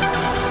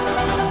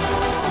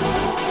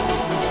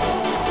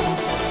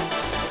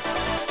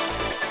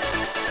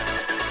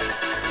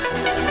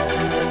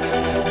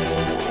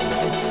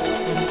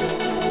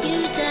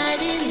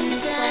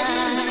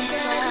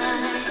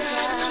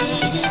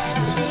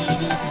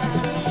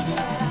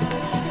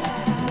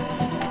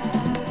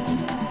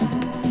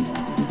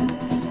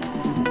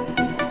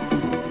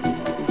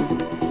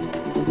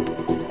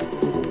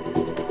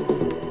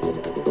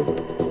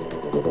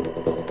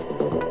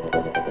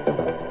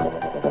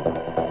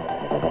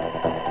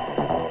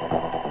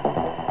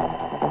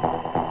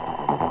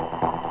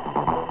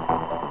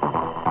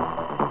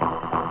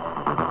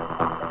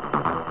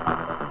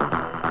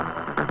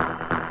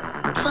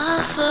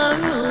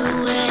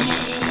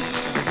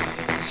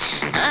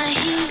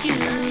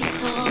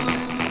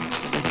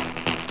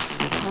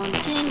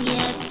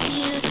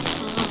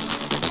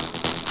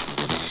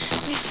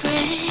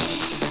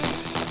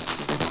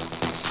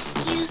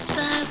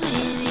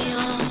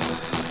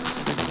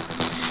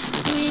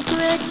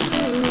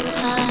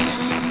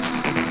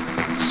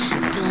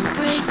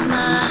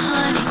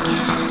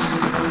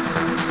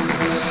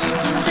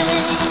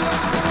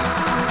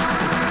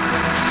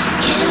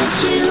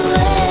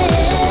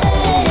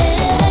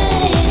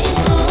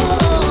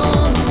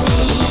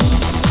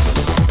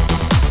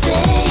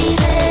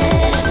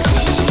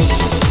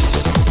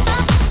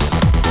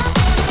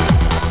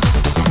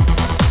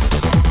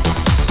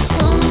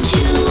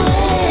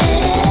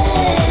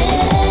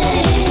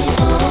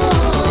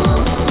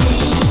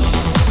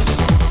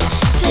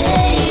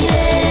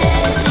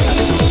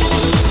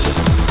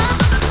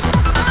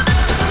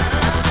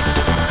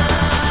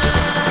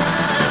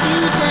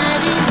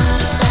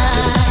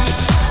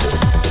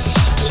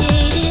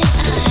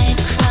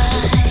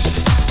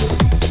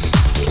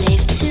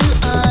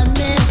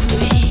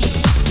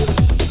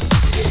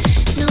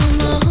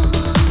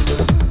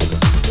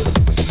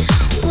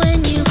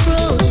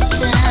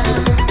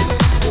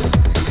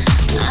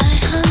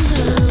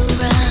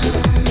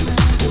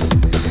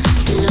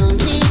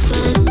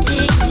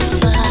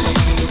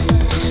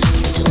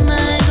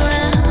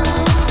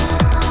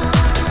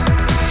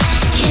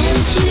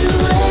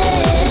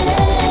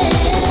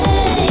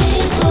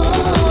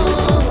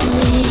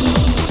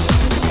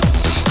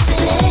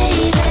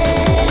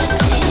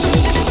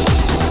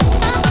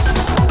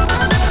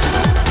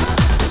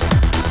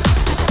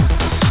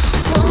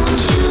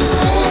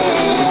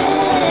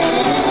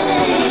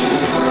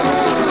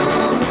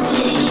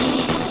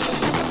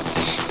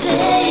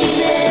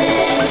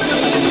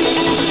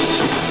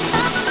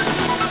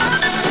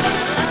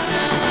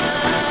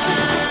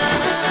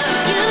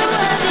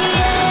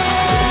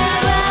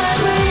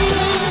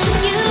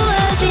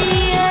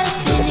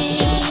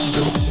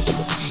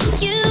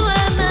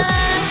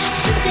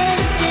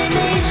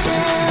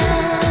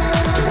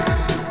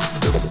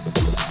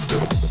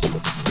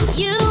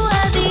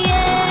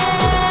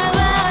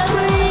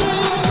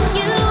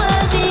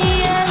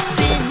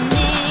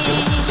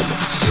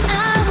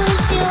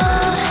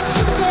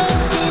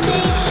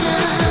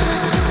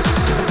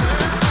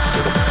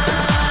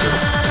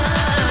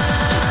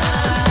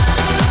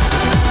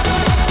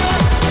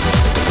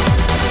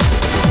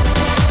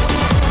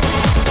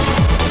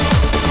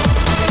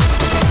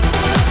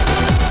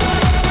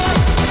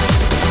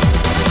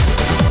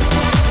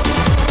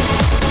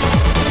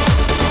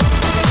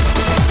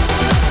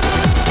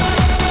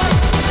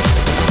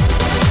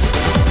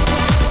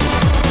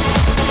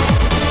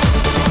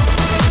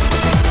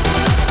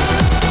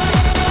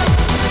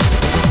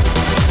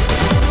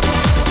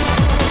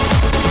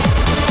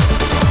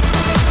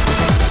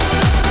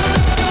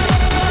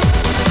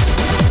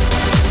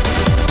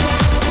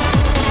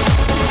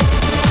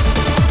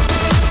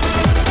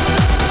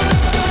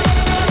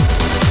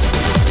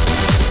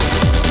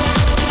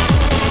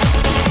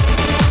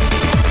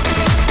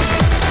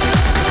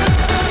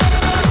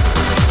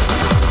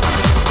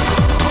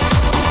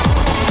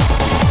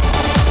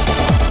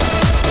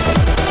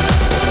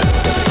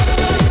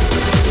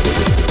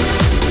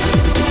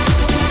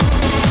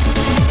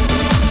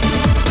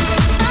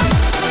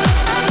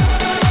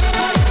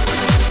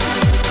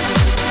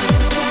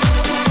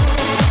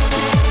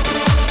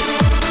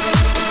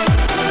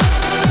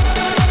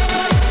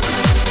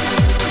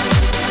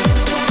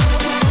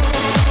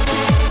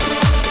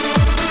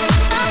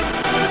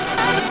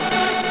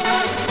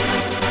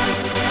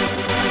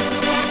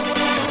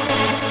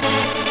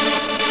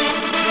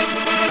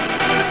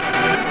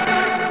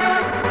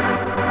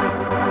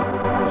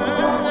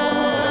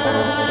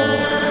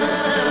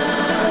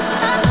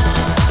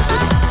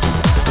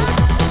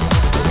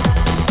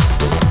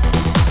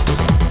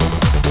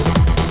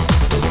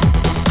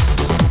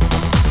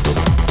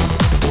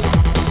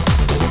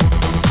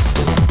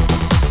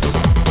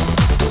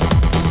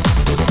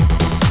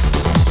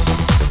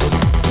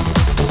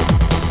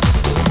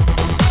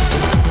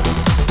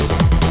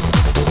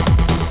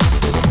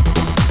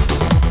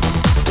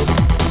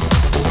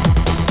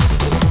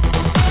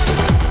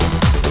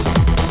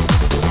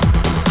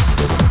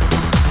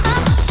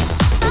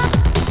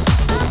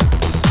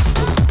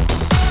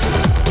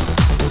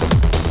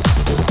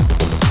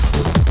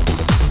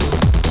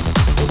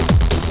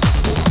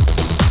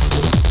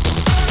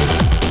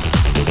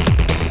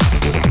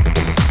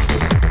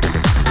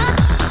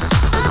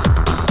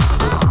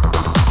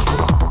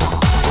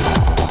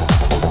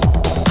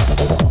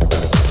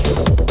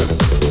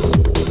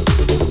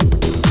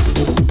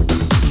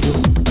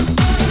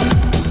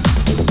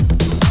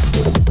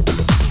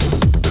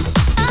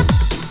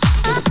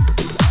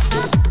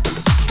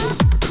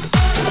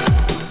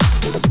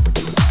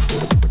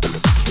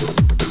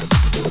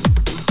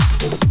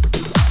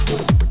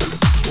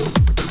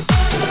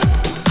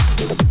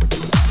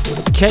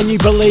 Can you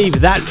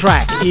believe that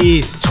track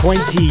is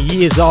 20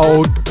 years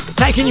old?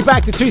 Taking you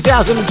back to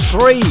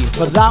 2003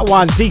 for that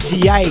one,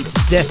 DT8's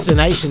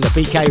Destination, the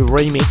BK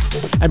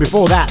remix. And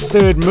before that,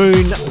 Third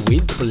Moon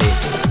with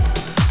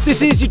Bliss.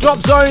 This is your Drop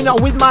Zone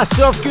with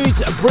myself,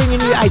 Goots, bringing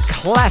you a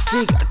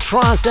classic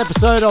trance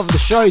episode of the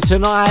show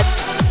tonight.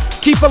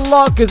 Keep it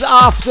locked, because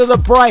after the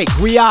break,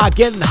 we are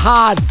getting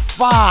hard,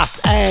 fast,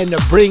 and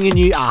bringing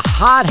you a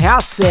hard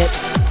house set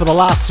for the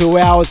last 2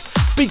 hours.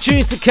 Big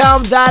tunes to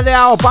come that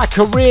hour by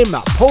Karim,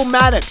 Paul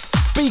Maddox,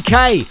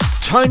 BK,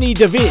 Tony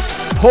DeVitt,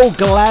 Paul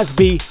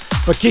Glasby.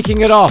 For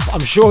kicking it off,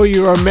 I'm sure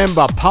you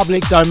remember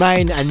Public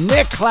Domain and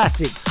their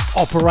classic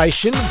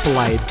Operation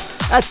Blade.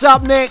 That's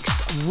up next,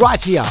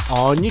 right here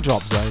on your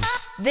Drop Zone.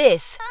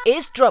 This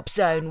is Drop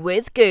Zone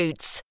with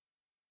Goots,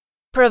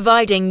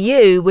 providing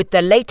you with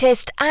the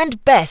latest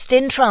and best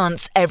in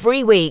trance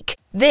every week.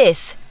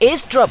 This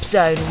is Drop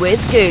Zone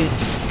with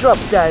Goots. Drop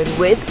Zone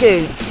with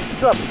Goots.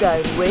 Drop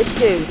Zone with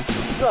Goots.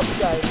 Drop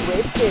Zone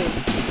with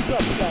Goots.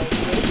 Drop Zone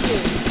with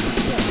Goots.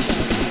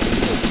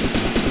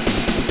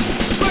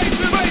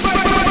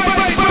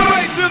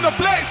 Race in the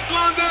place,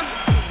 London.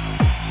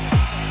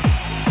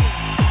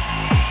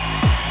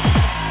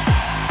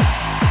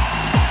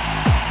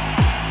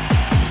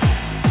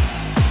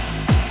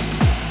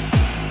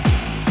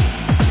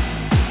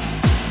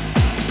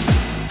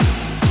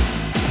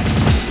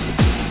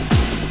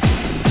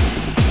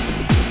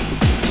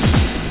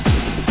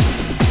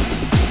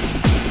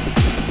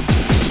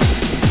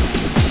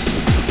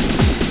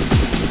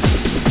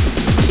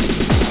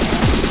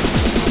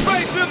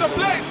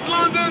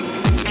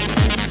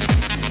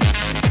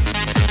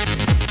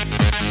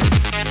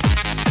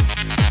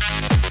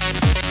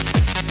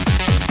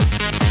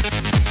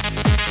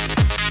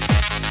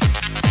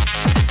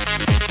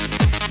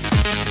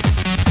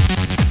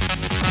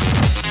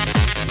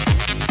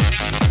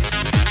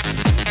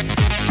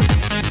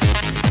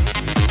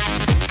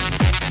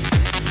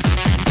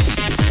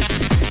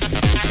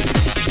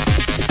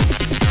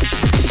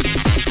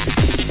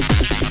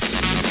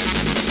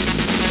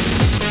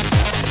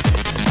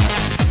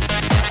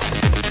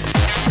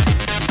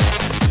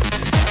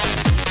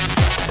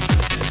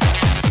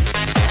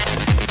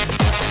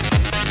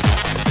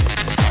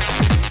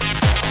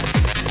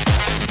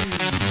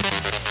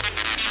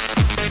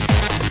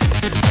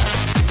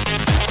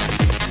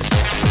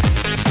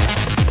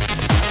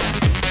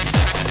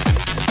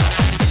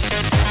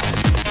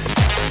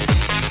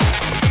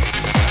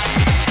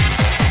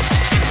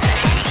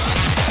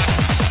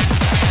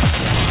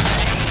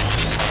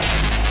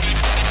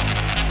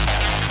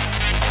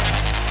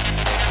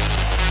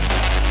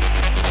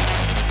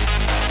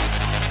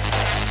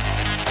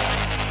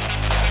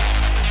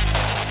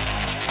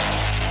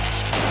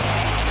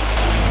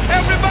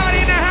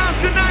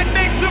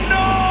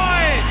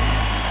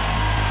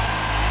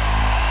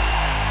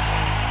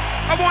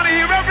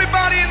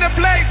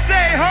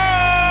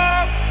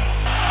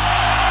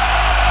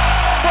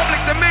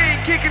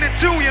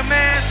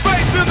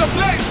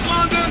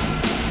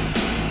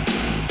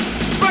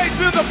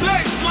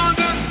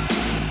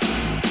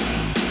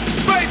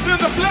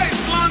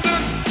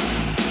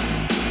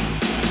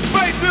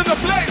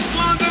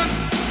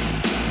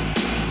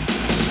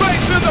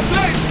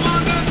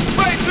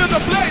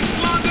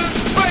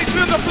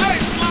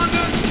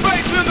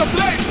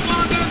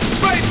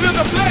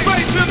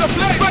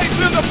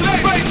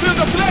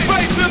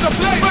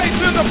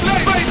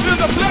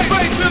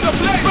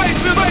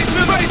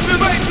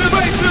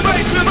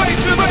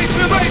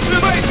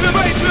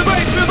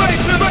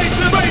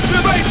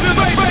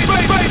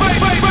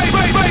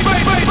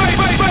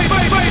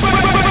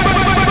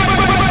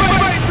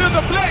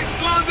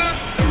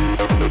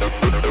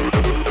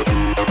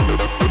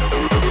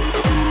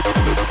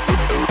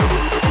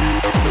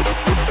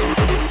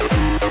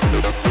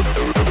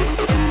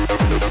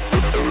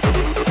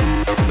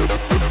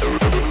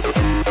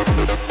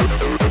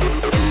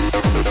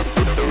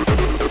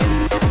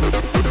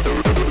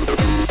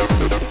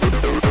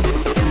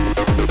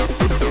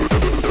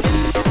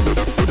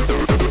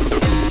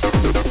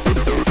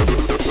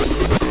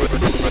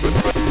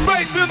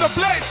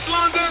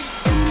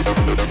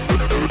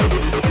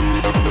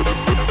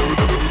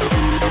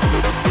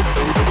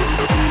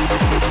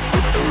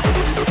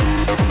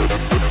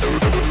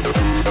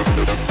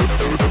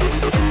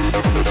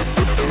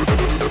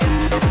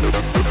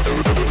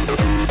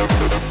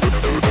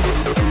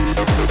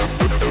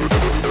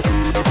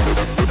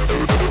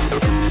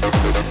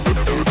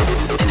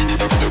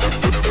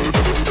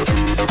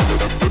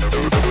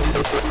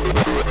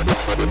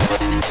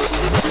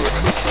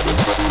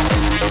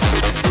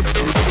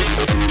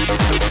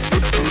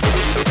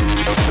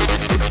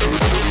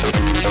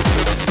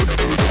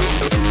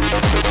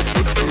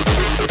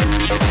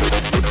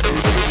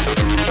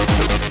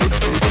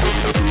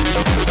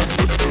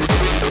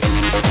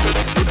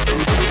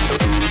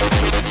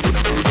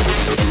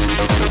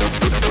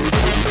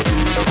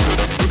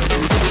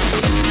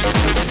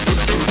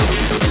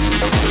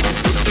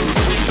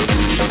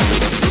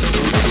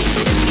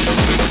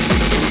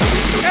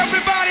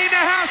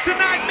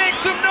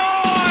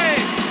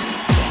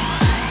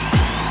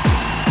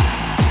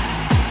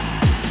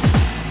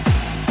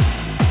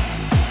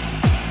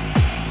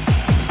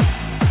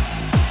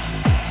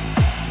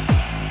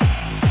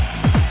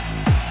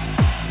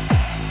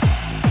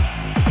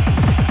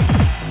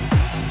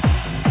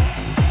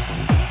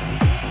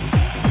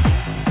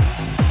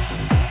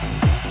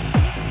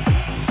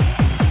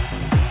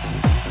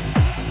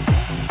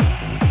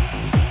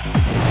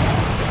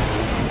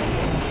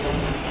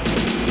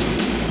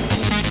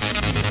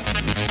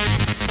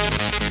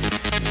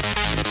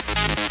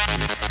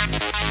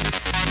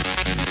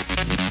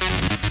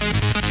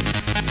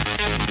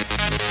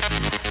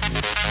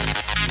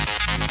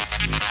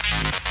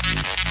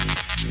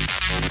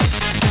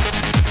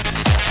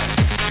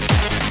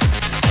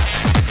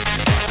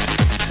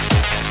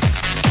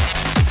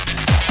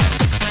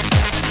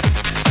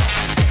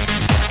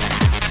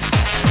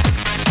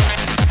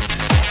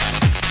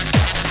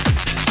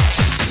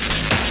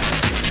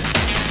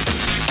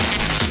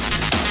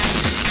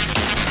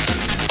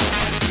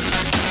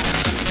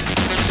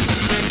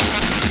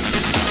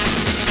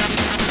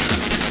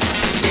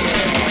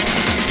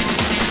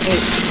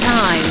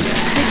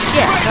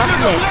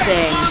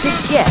 uplifting, to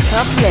get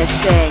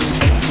uplifting,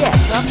 to get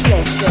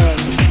uplifting,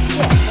 to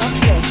get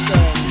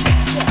uplifting.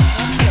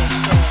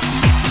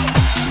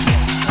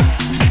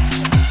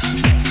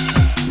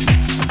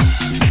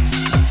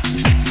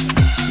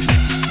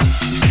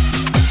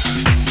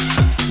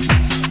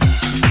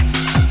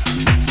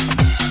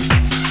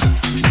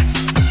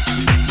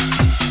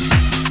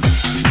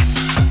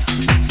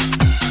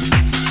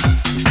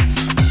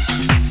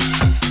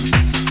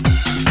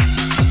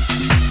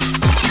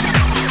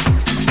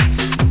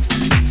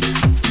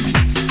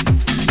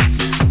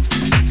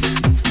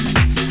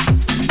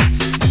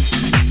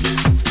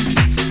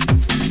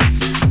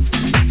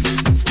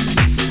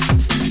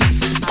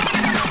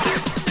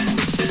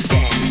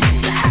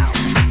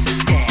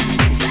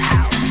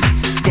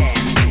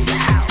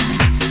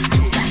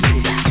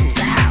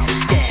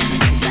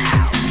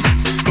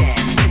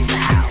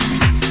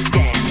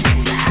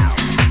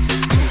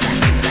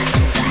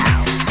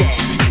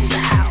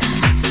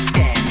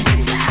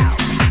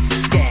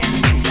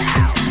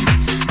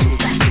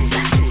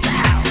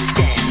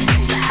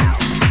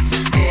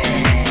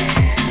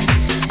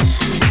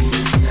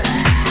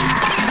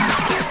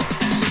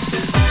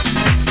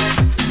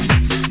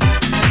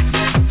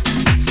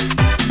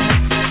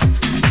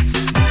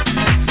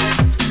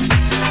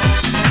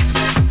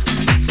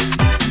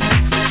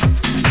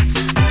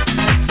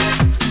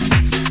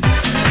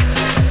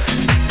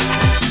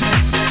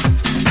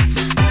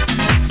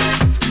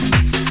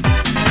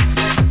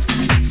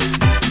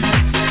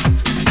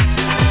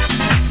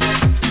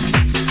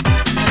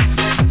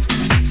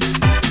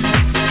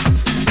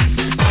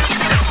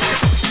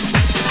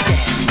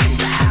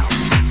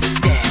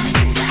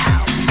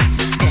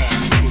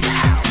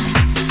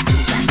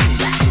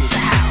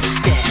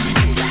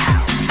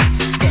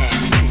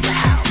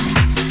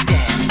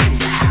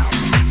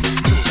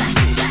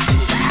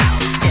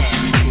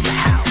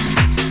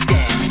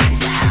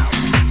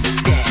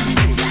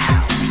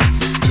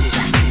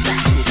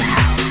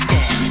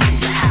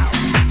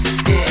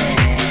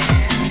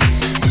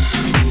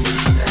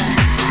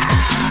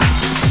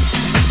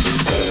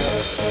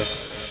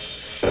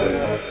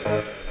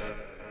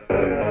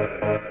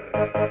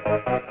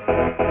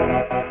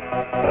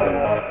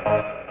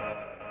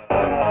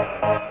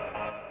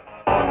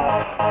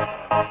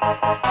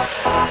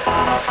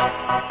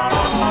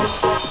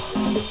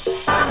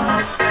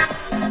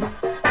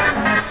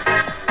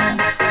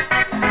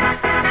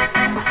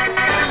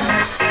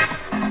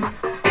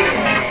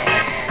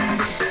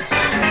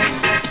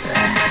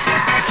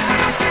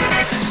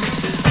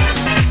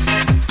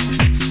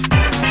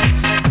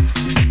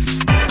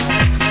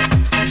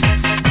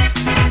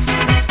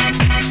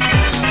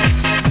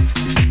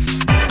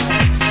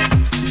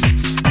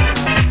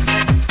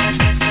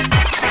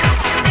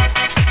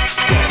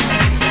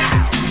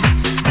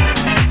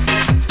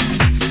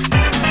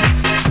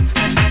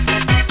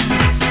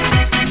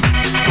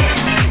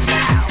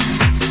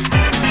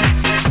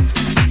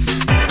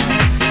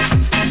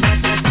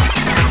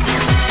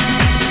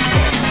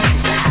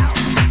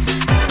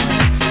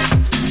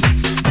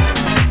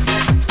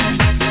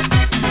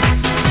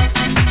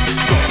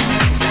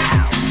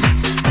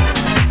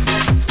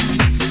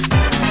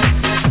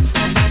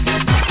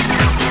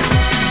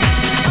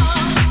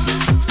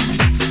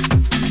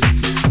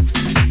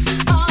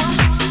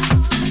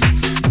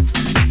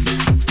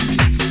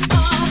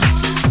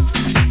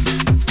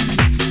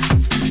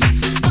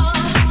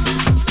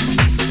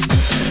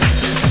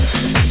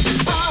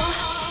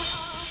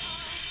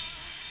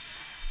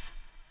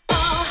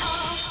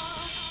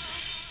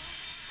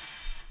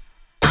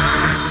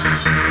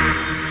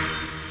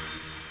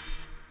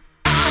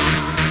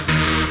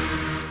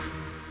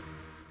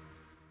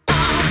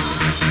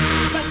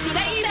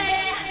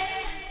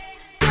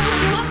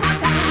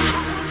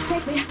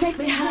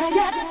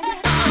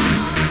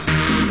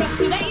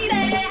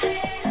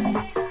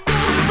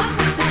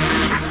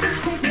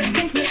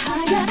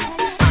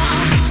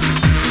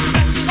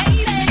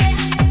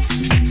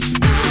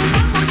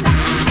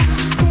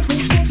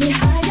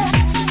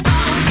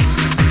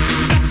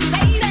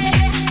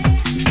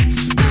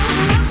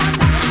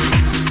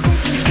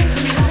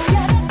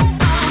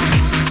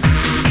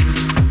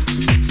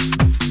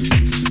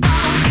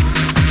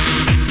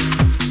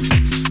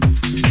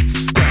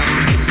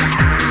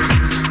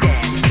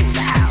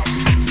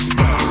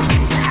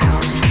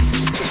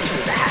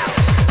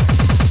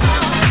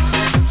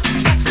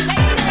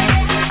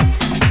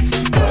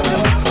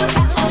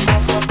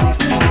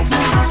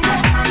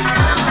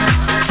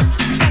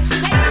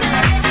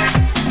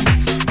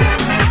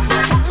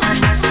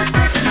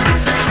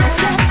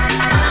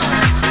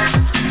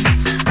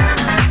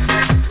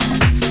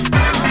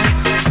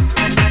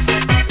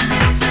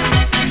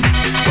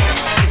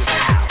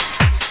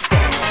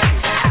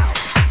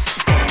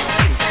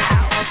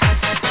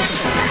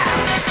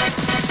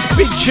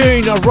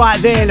 Tune right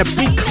there, and a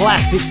big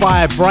classic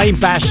by Brain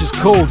Bashers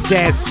called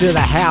Dance to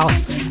the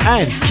House.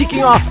 And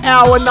kicking off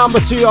hour number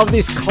 2 of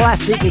this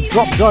classic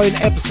Drop Zone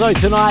episode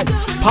tonight,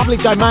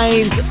 Public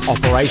Domain's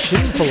Operation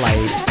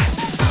Blade.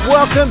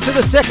 Welcome to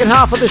the second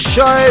half of the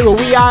show where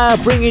we are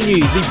bringing you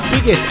the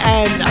biggest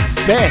and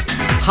best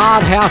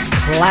hard house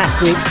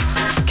classics.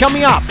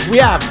 Coming up, we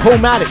have Paul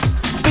Maddox,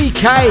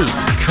 BK,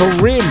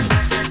 Karim,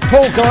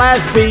 Paul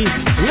Gillespie,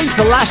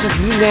 Lisa Lashes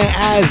is in there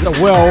as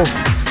well.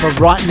 But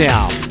right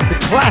now, the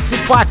classic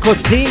by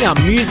Cortina,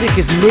 Music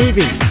is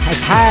Moving, has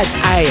had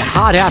a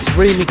hard house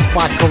remix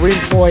by Karim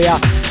for you.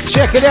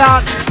 Check it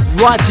out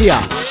right here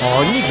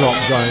on your Drop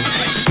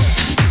Zone.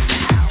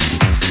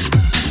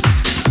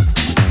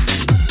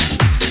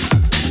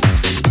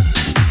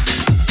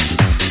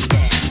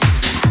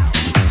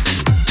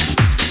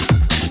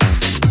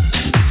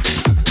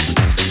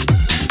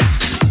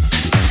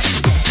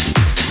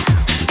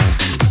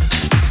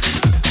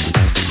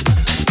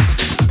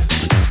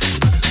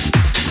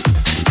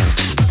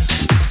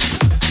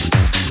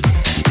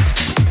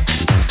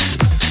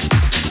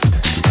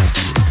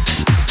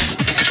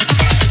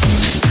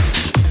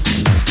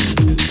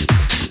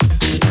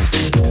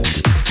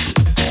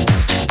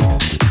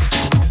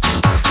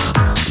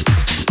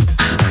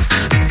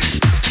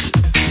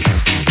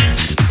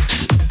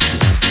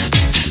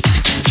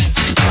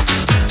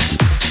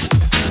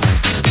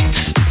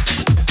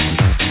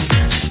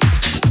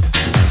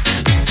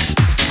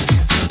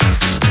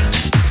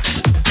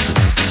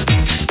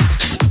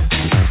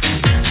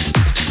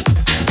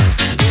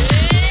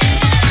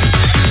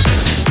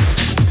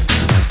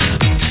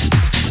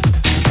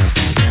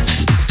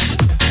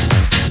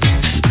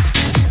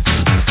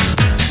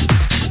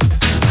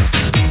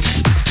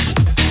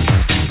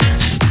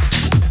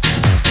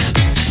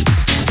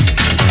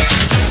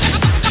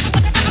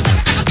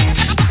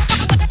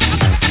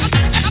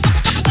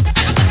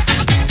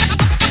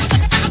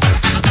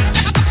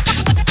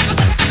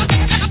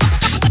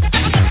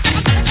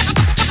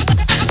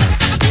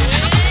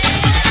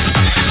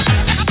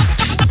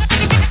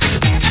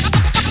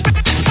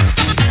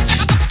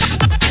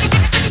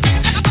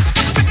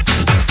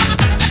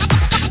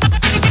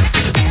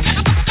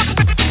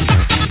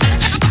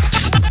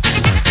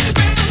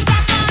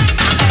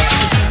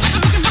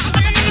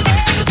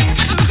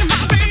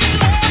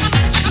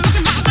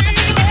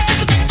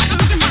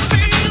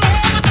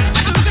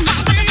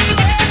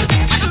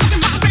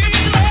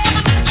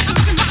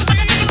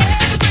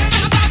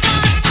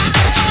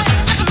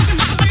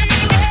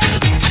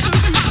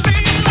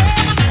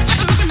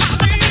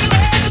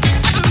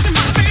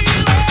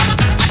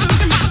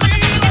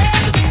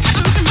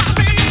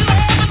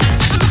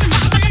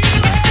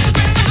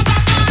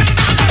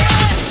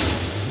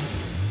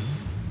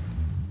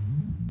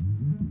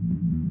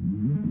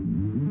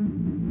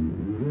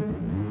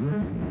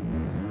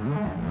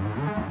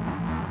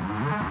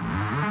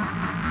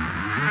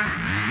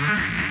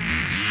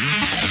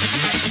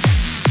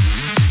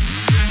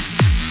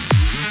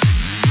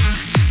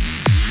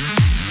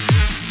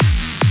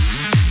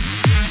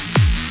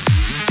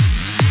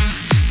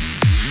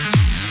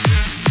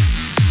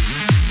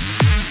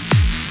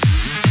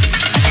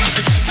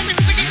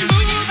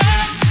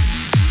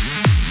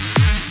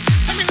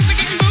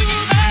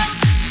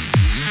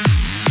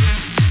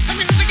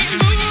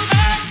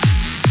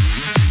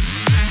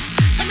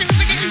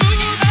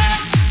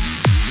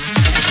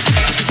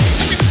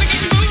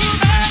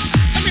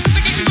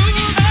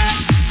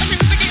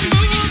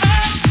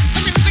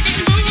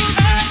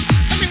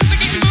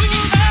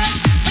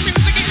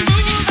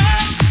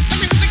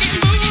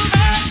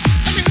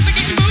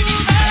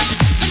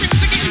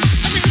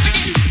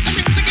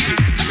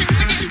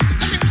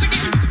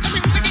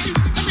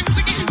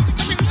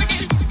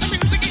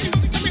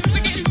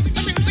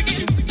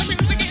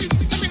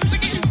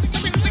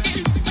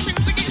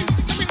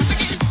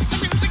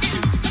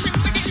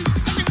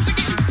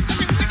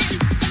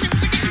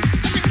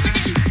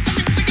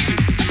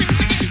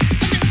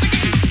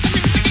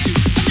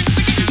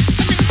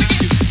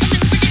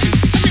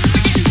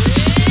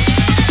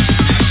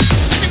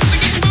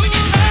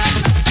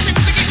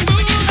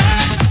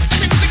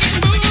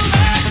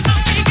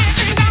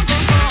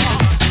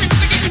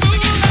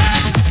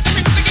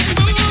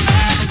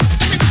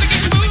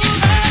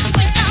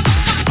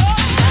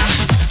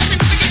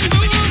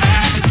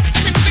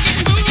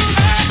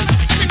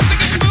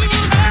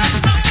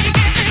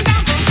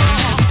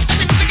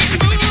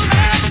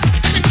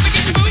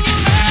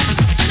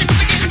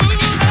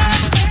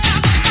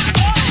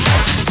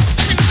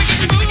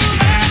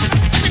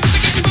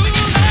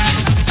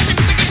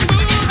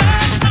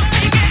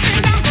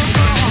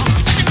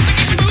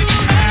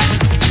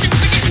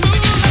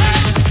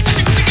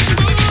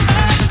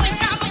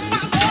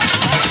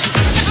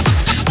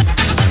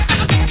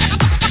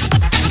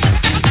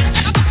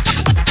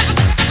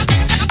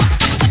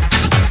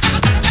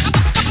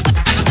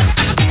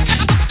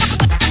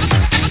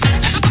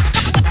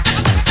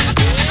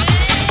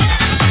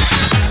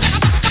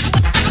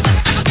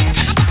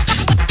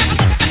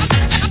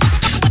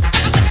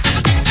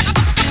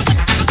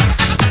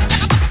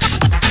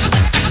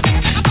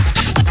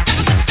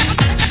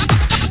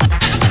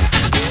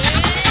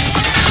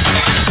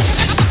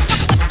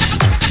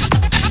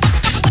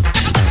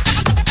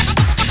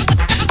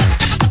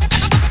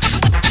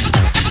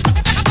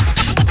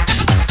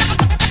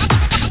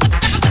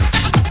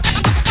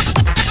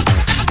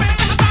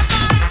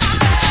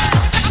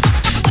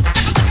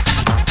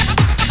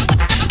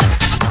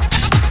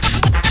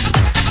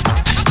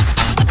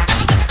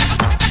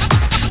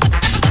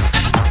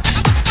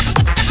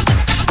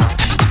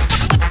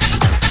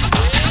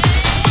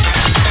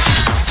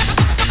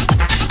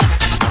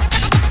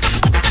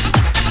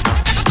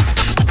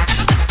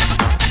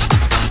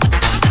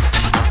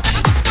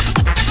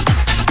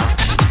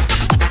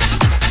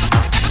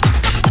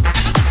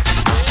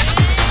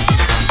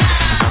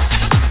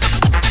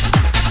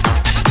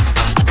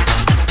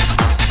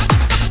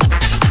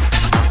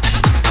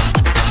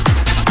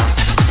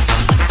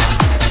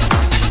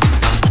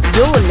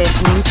 You're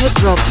listening to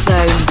Drop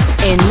Zone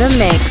in the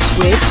mix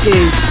with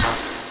Goots.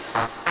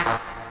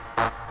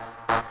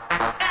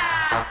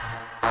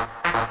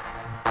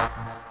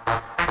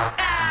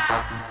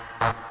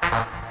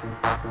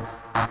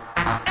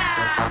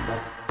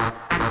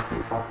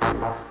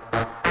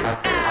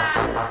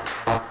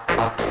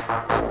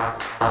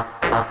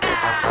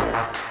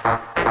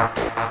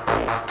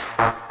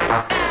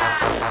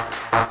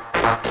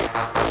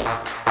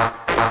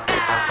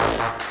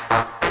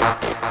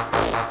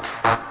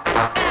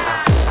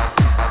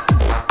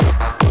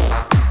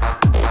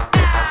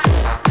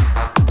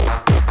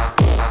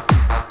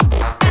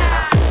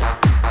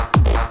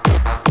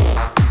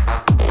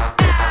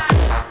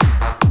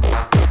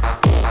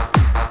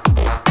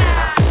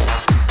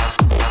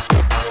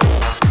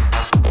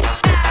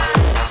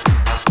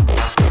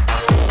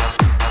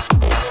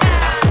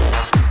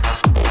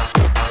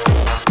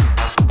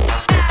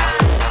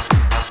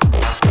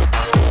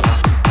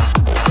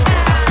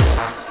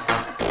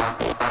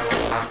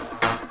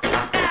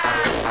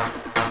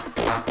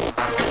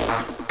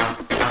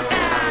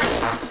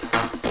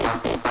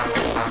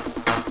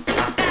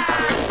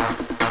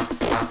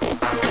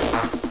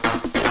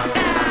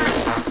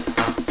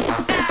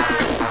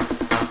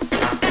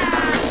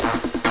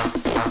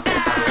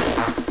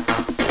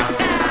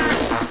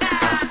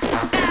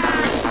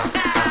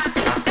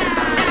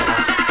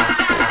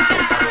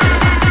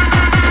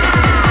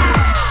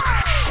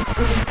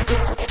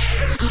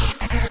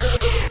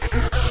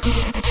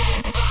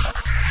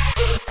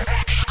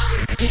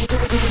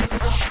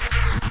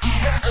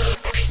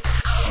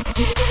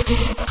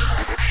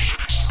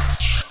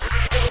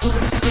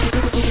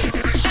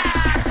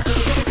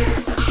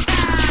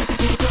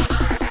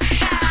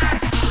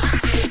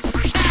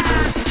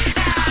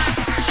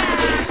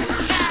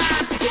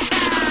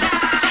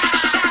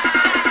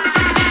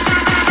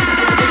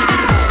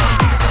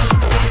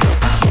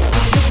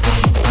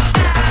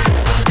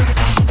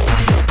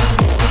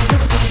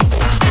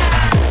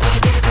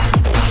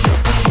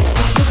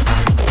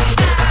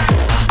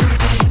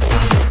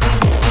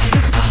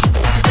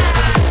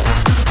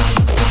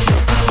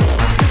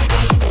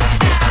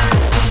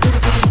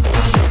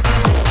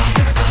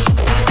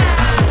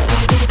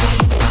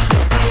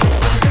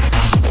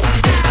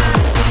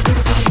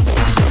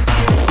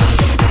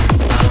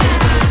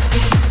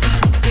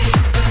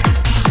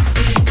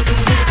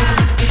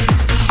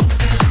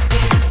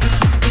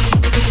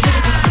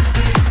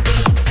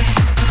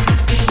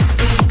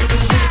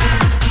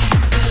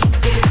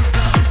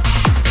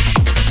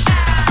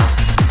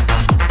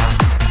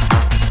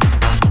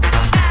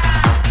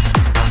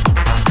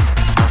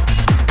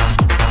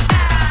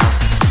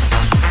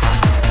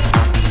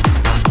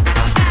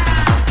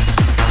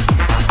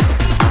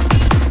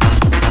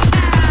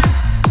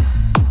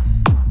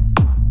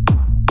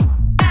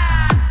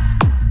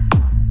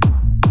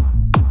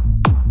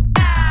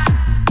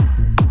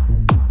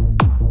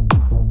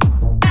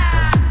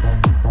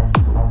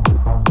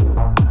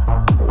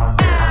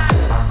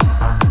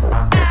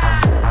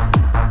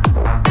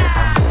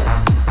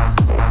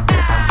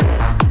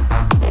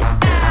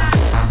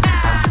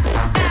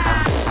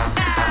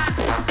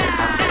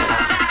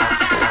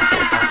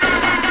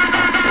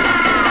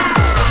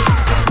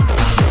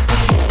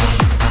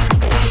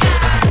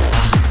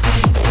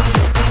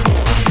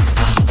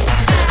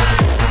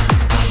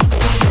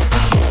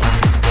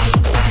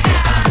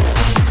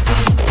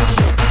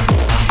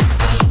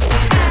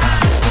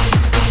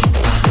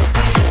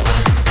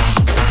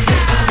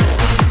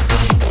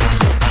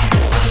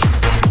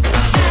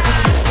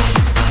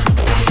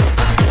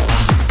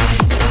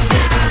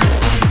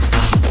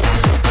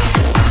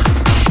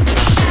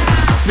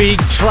 Big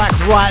track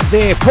right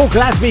there. Paul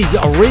Glasby's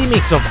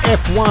remix of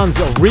F1's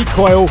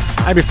Recoil,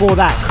 and before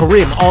that,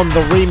 Karim on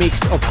the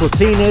remix of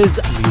Cortina's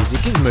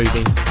Music is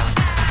Moving.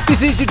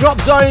 This is your Drop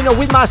Zone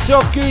with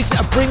myself, Goots,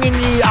 bringing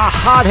you a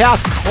hard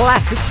house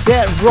classic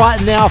set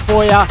right now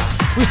for you.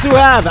 We still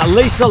have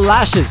Lisa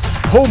Lashes,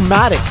 Paul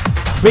Maddox,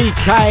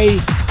 BK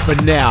for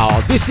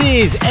now. This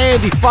is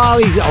Andy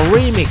Farley's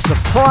remix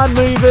of Prime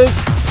Movers,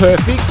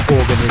 Perfect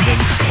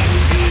Organism.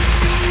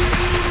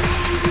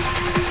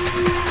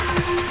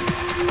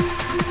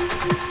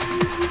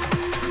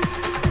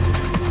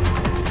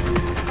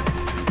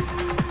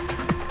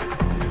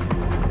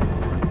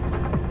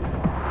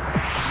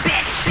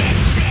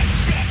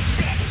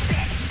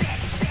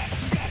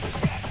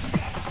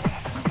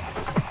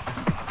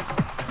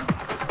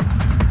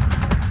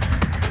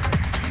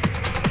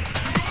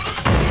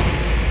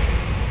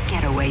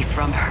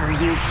 From her,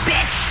 you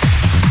bitch!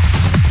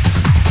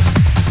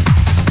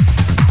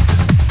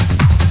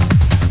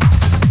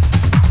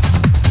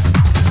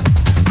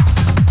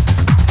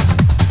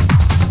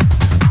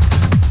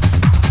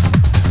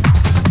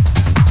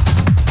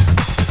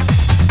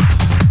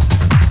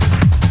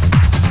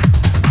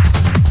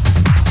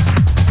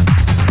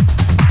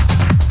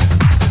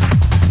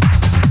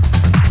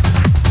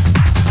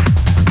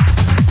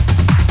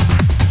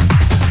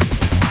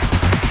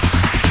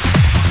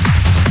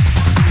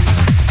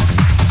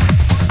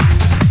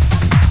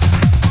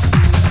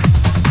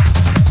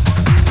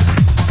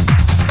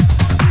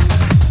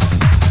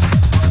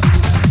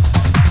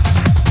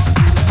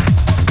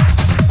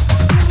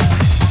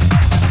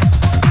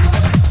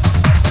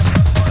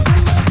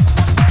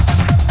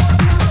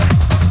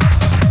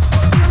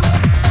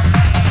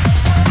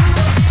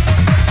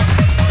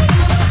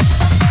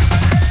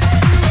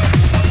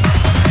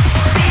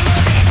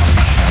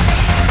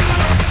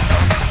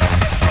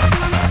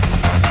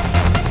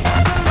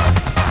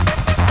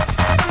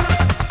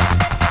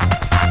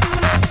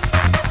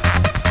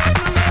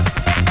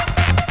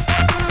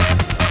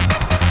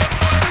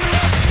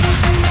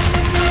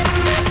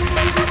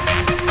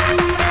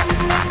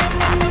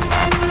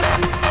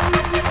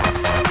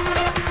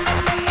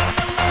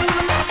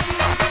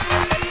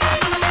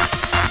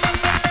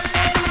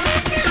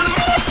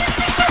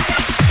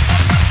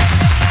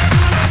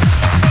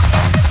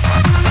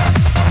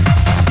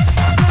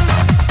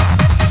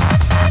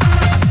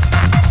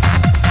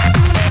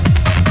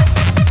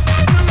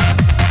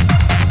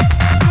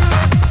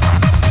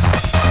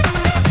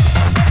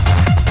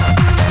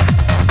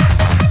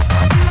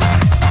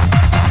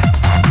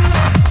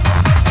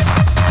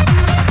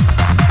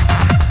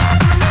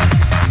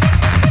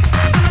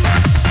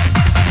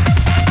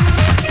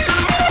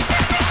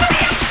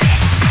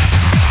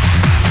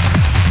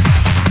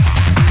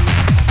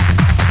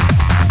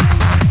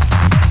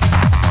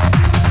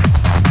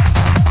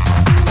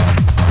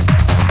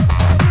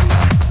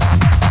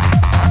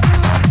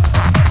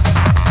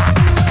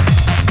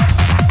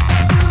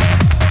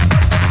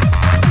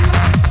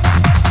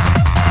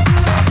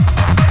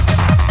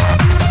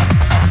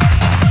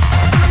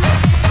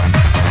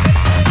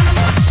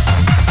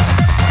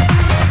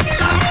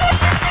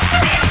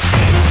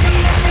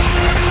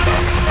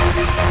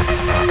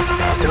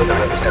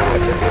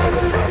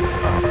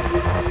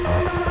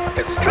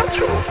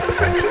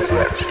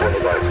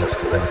 happens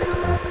to it.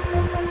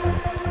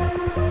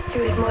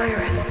 You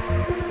admire it.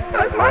 I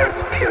admire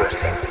its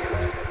purity.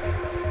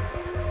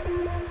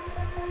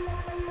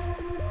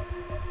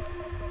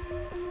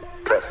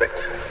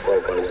 Perfect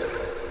organism.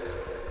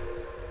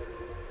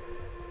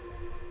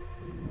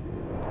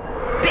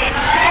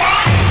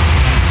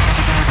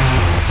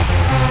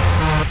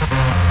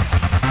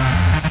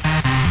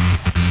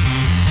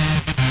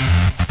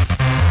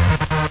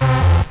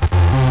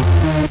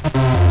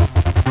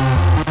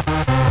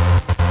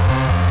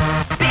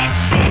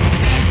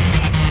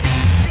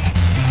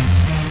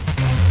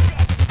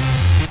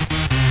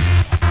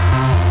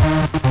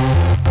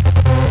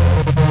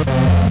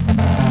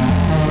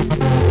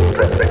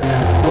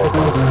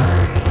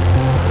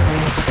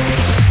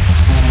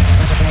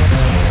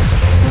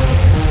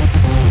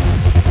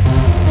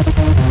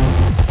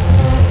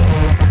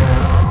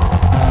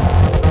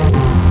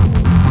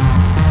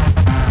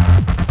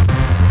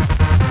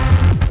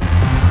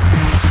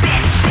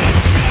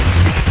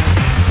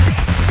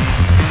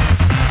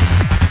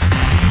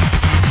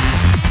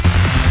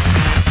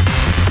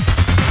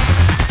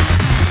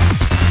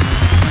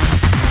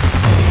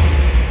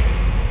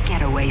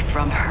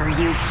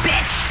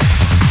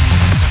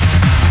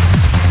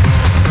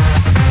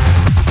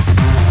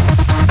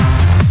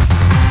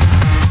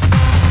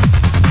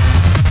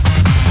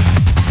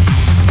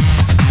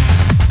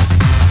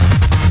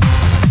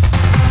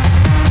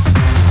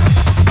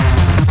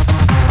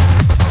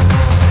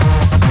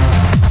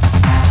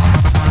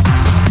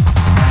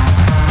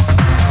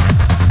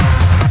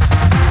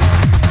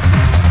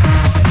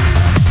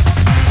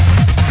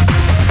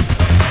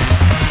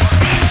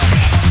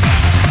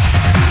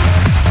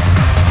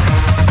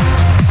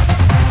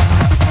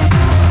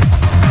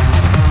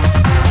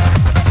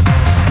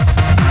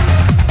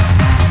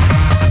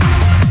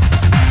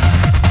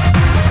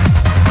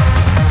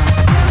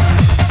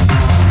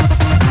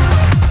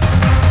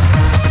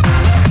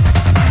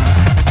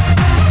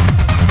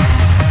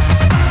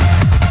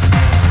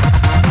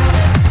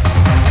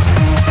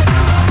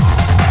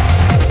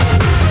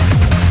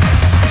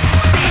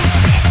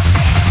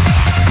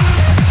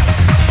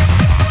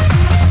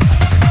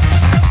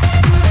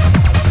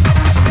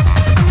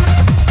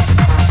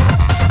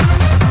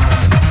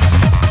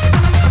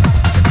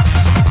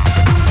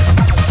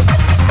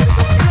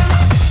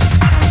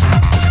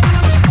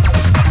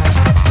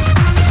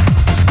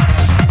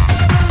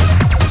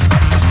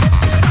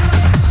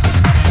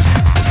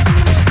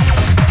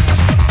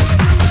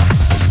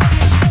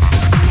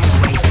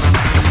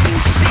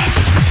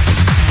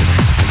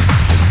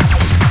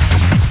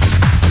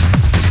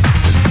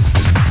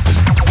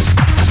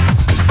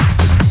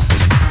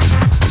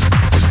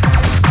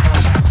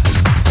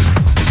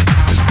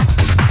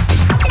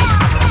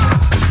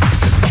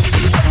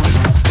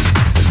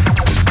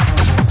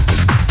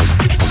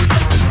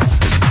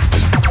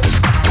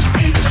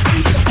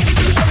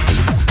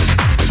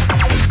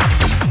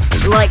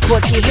 Like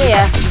what you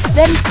hear?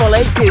 Then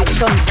follow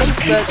Goots on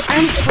Facebook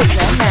and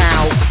Twitter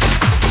now.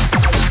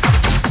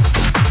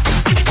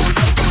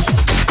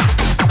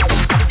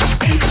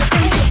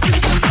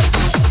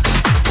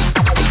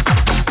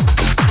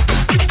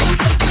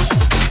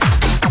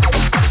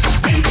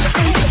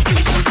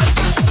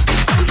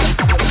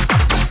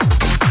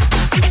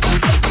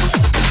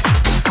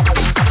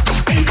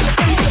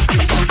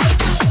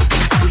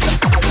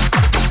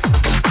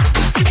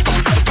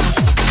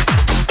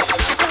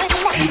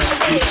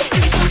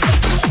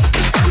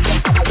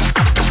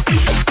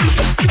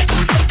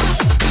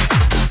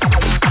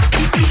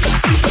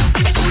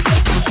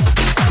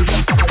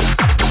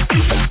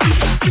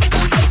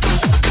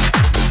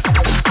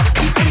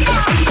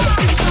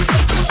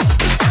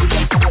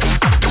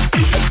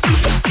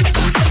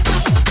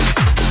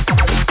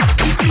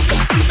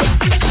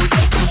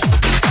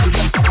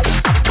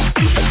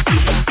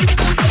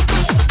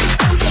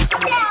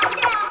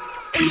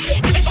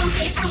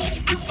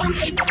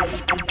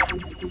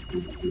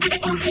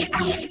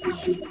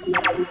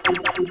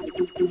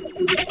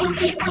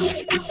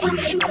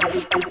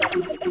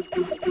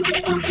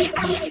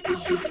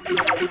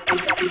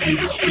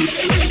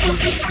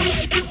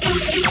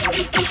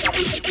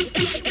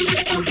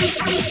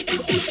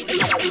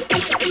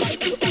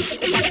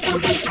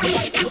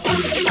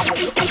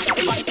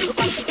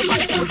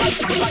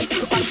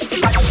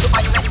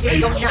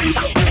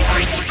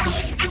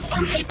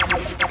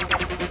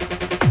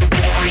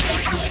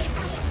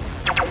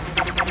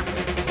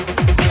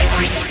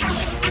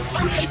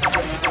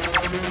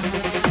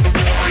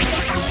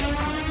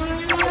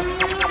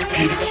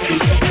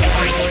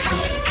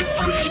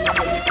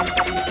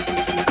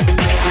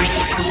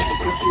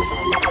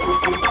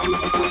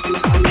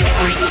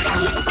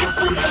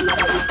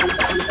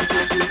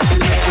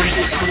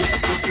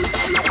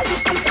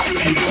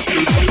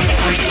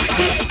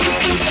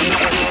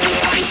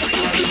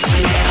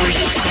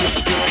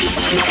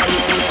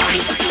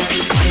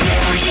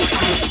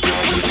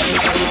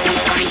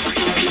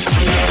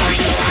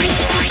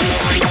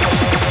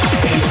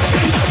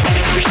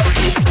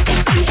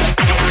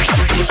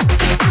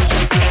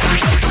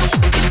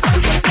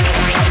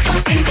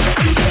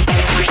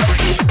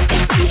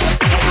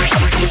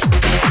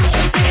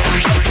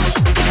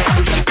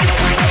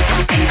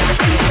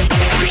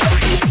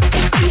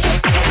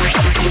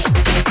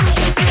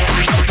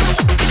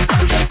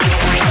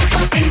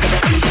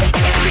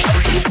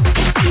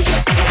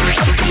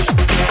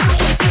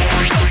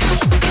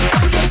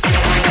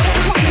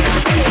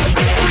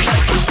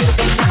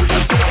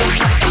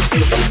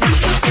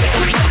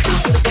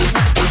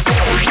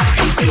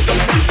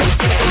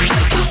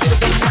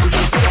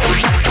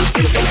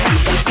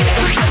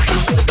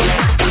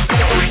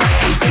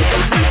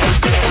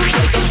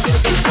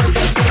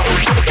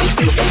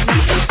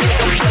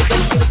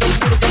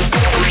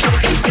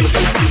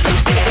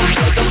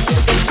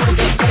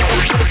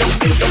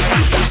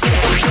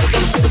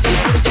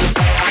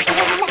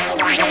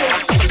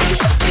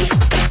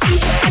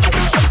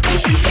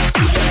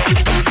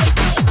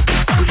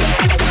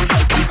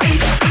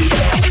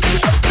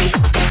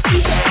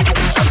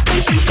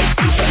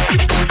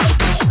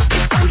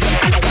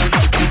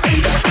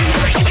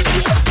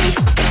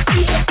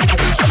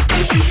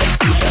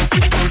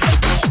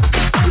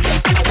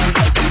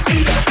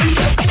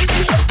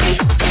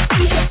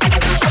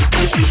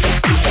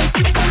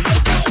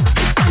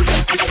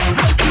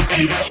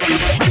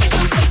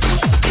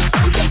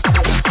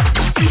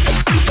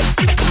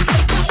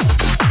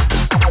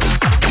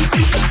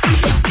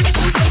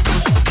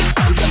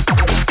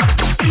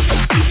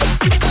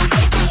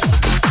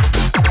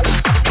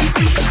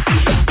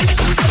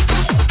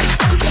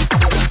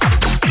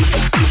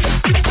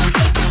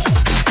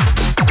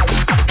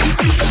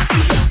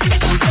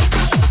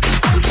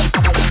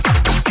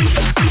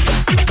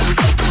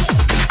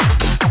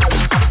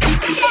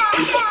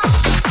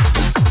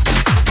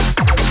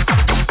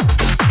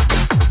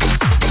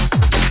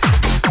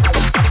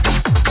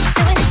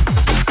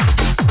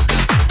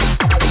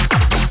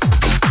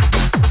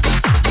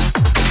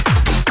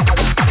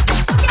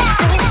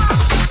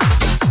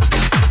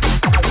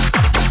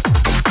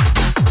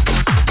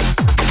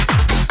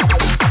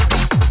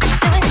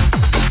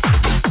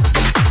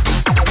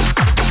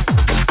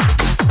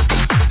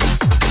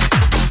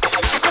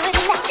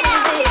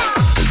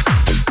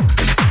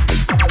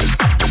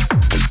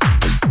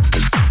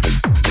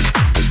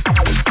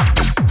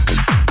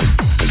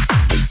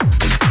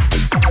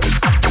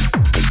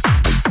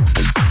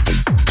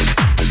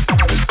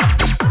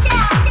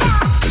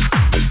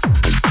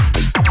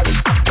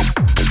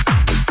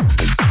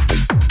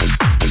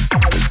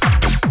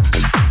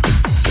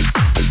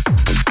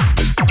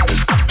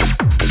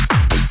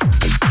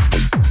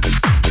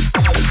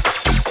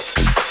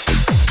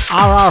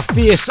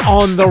 Fierce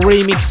on the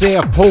remix there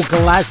of Paul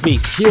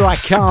Gillespie's Here I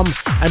Come,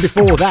 and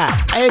before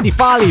that, Andy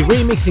Farley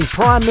remixing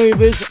Prime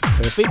Movers'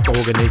 Perfect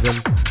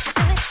Organism.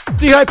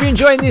 Do hope you're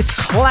enjoying this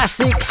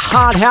classic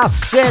hard house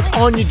set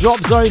on your Drop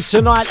Zone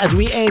tonight as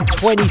we end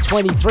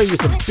 2023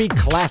 with some big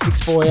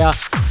classics for you.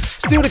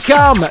 Still to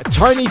come,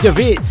 Tony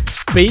DeVitt,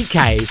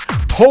 BK,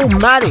 Paul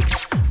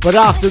Maddox, but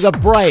after the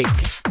break,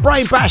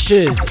 Brain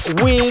Bashers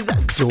with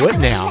Do It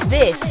Now.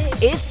 This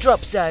is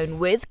Drop Zone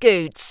with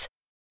Goots.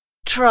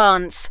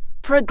 Trance,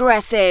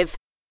 progressive,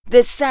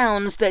 the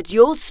sounds that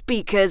your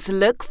speakers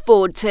look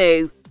forward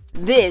to.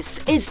 This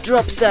is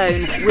Drop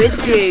Zone with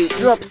Goots.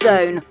 Drop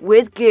Zone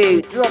with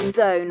Goots. Drop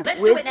Zone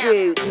with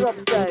Goots. Drop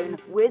Zone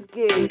with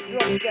Goots.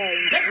 Drop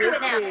Zone. Let's do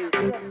it now.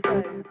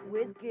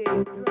 With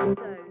Goots.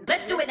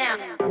 Let's do it now.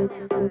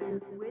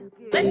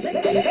 Let's do it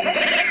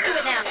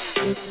now.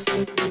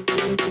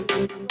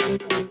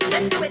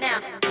 Let's do it now.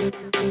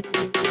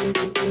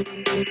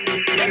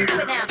 Let's do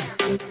it now.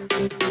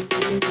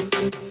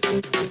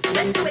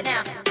 Let's do it now. Let's do it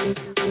now.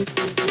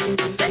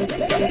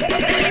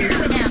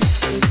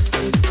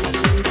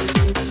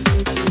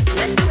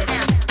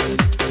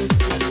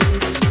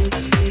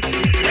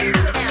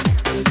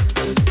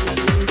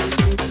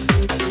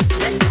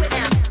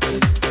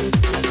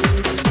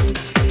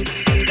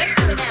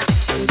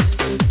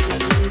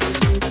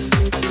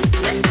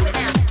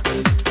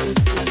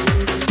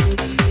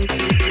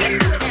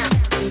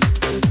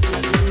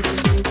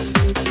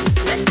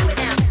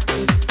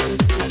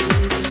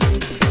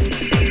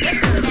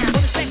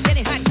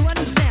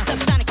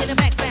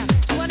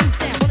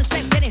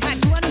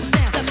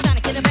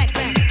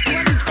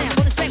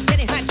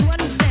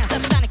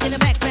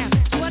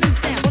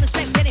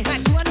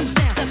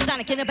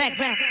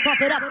 Background,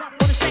 pump it up, on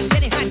the strength,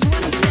 getting hot to a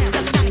new sound,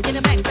 subsonic in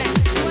the background,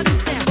 to a new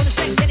sound, on the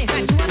strength, getting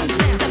hot to a new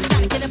sound,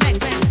 subsonic in the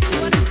background,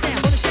 to a new sound,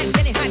 on the strength,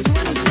 getting hot to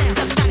a new sound,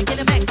 subsonic in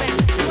the background,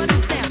 to a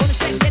new sound, on the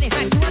strength, getting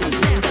hot to a new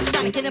sound,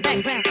 subsonic in the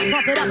background,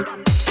 pump it up.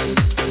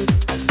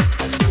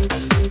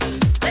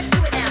 Let's do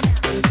it now.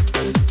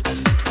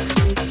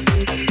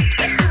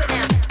 Let's do it now. Let's do it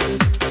now.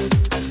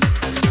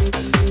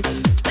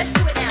 Let's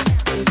do it now.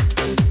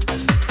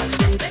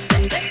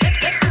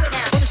 On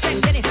the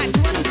strength, getting hot to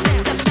a new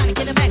sound, subsonic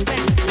in the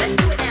background. Let's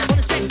do it now. On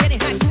the strength, getting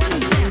hot to a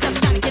new sound,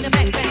 subsonic in the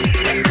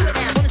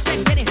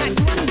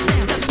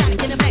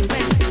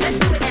background. Let's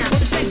do it now. On the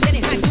strength,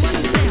 getting hot to a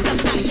new sound,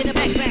 subsonic in the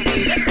background.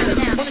 Let's do it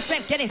now. On the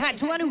strength, getting hot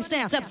to a new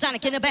sound, subsonic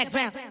in the background.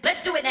 Let's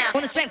do it now.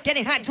 On the strength, getting hot to a new sound, subsonic in the background. Let's do it now. On the strength,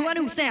 getting hot to a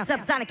new sound,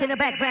 subsonic in the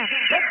background.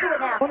 Let's do it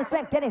now. On the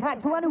strength, getting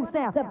hot to a new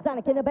sound,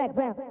 subsonic in the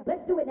background.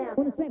 Let's do it now.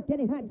 On the strength,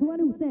 getting hot to a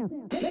new sound.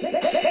 Let's do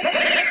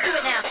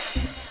it now.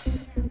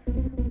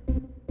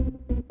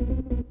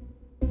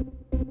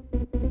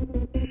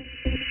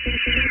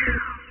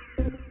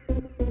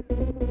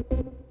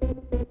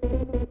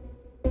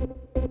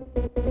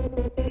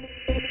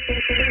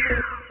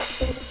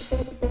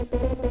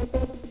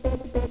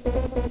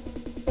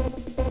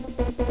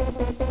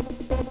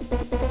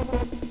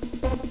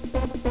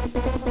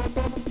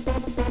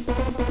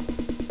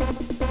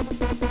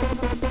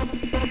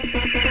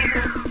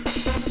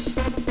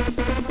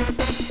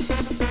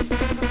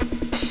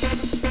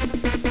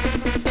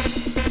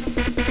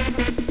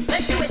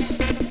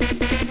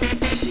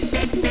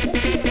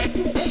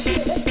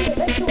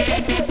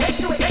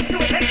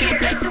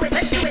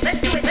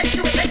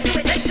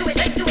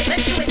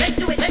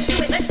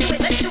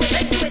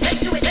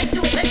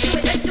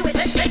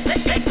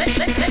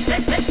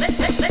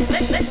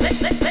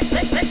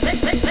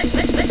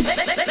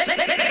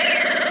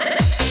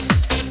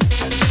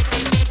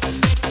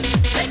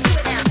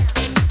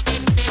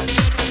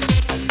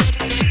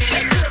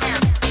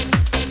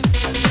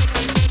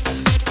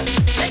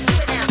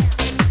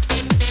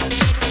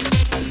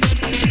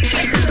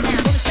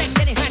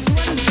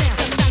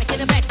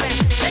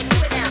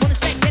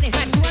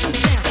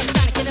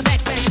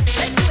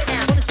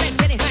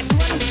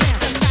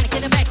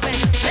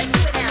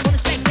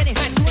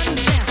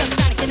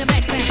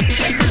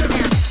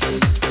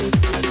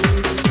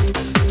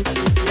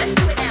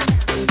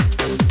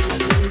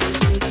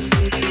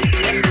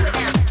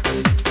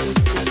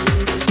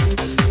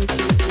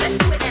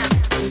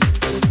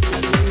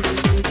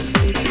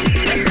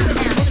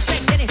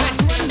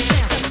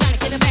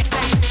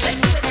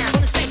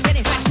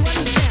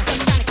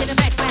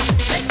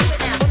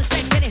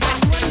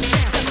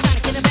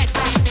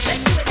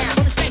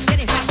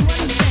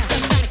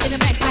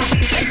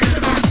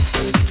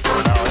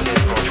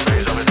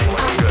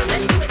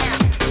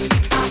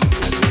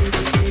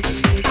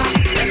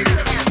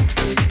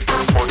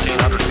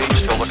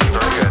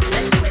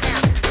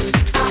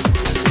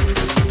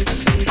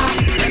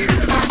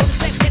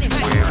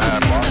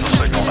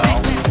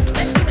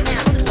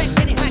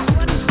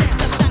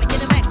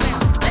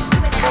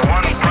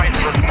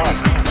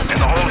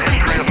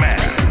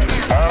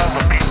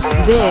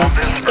 This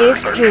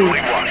is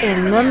Goots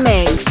in the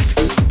Mix.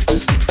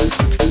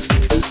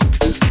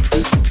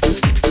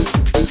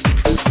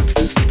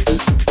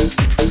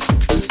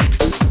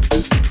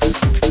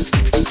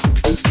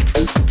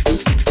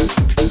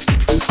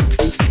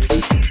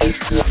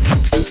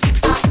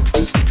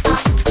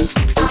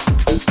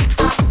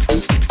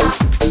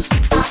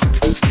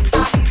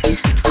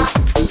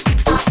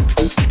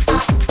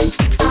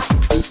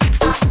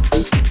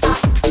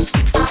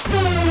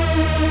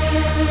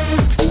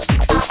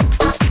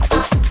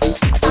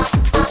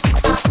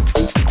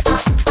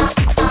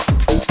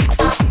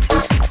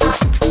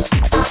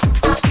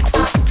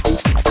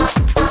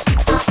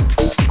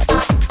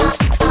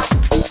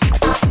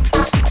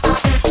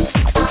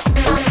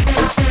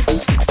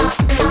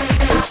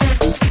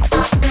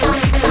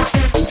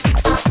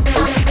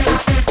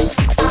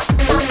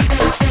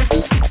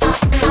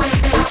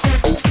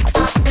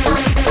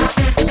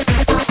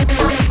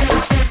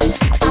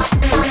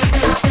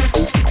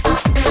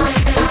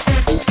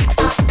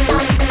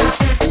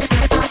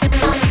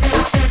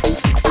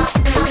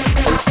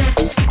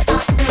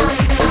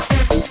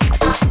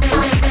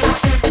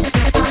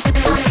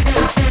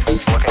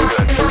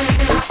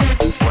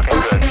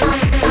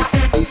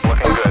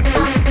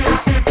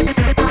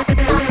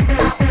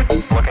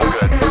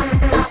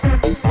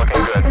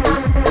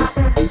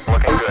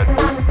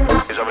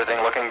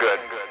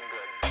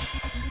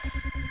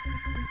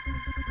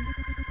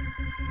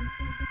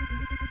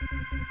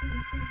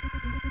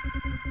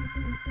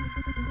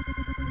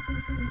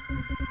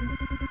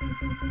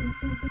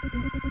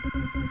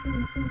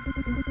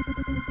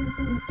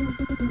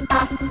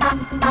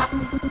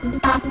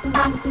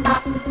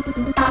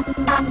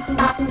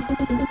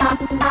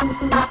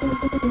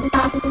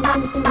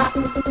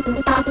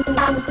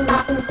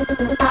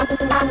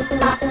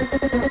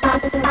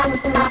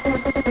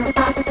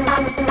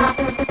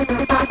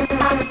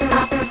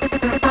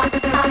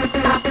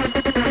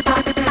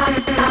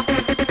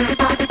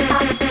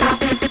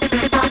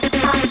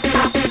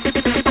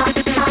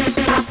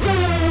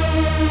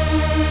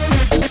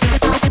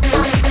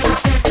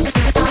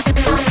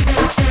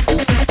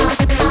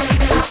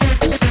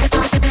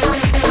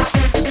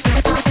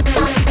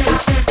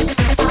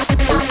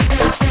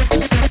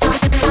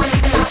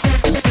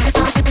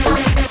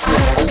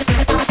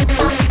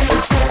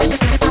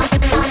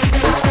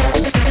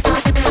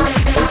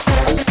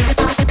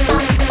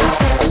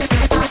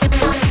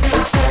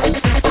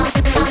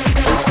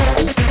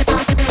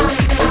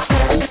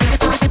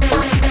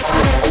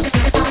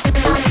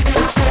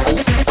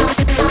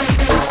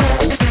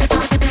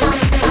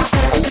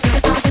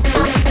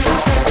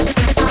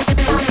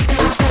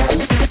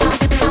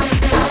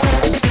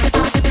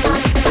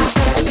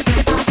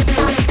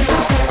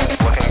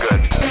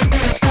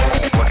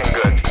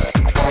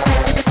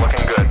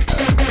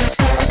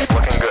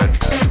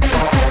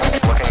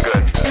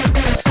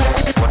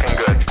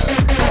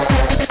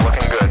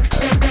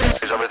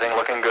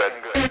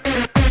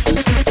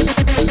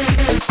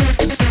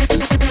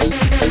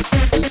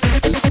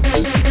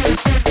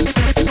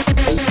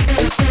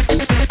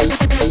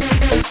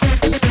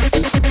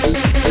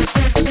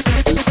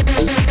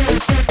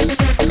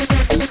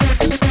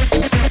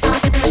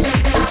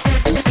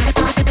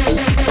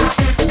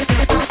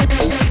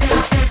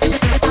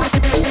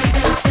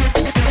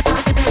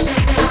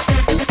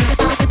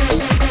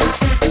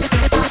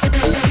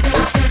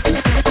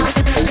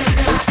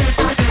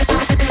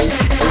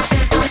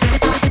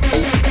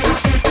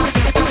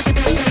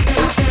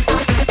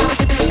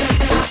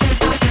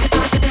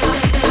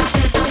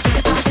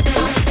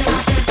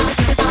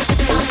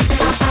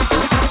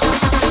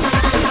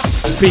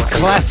 Big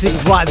classic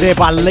right there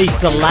by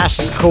Lisa Lash.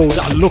 It's called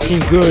Looking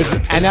Good.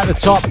 And at the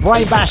top,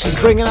 Brain Bash is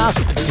bringing us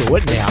Do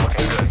It Now.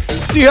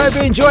 Do you hope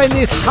you're enjoying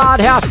this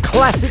hard house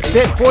classic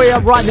set for you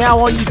right now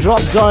on your Drop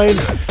Zone?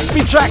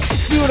 Big tracks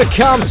still to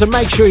come, so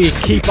make sure you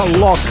keep it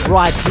locked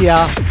right here.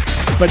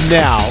 But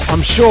now,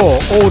 I'm sure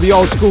all the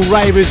old school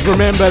ravers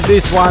remember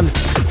this one.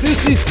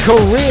 This is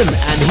Karim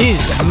and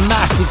his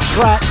massive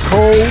track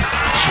called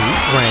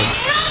Cheap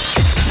Rent.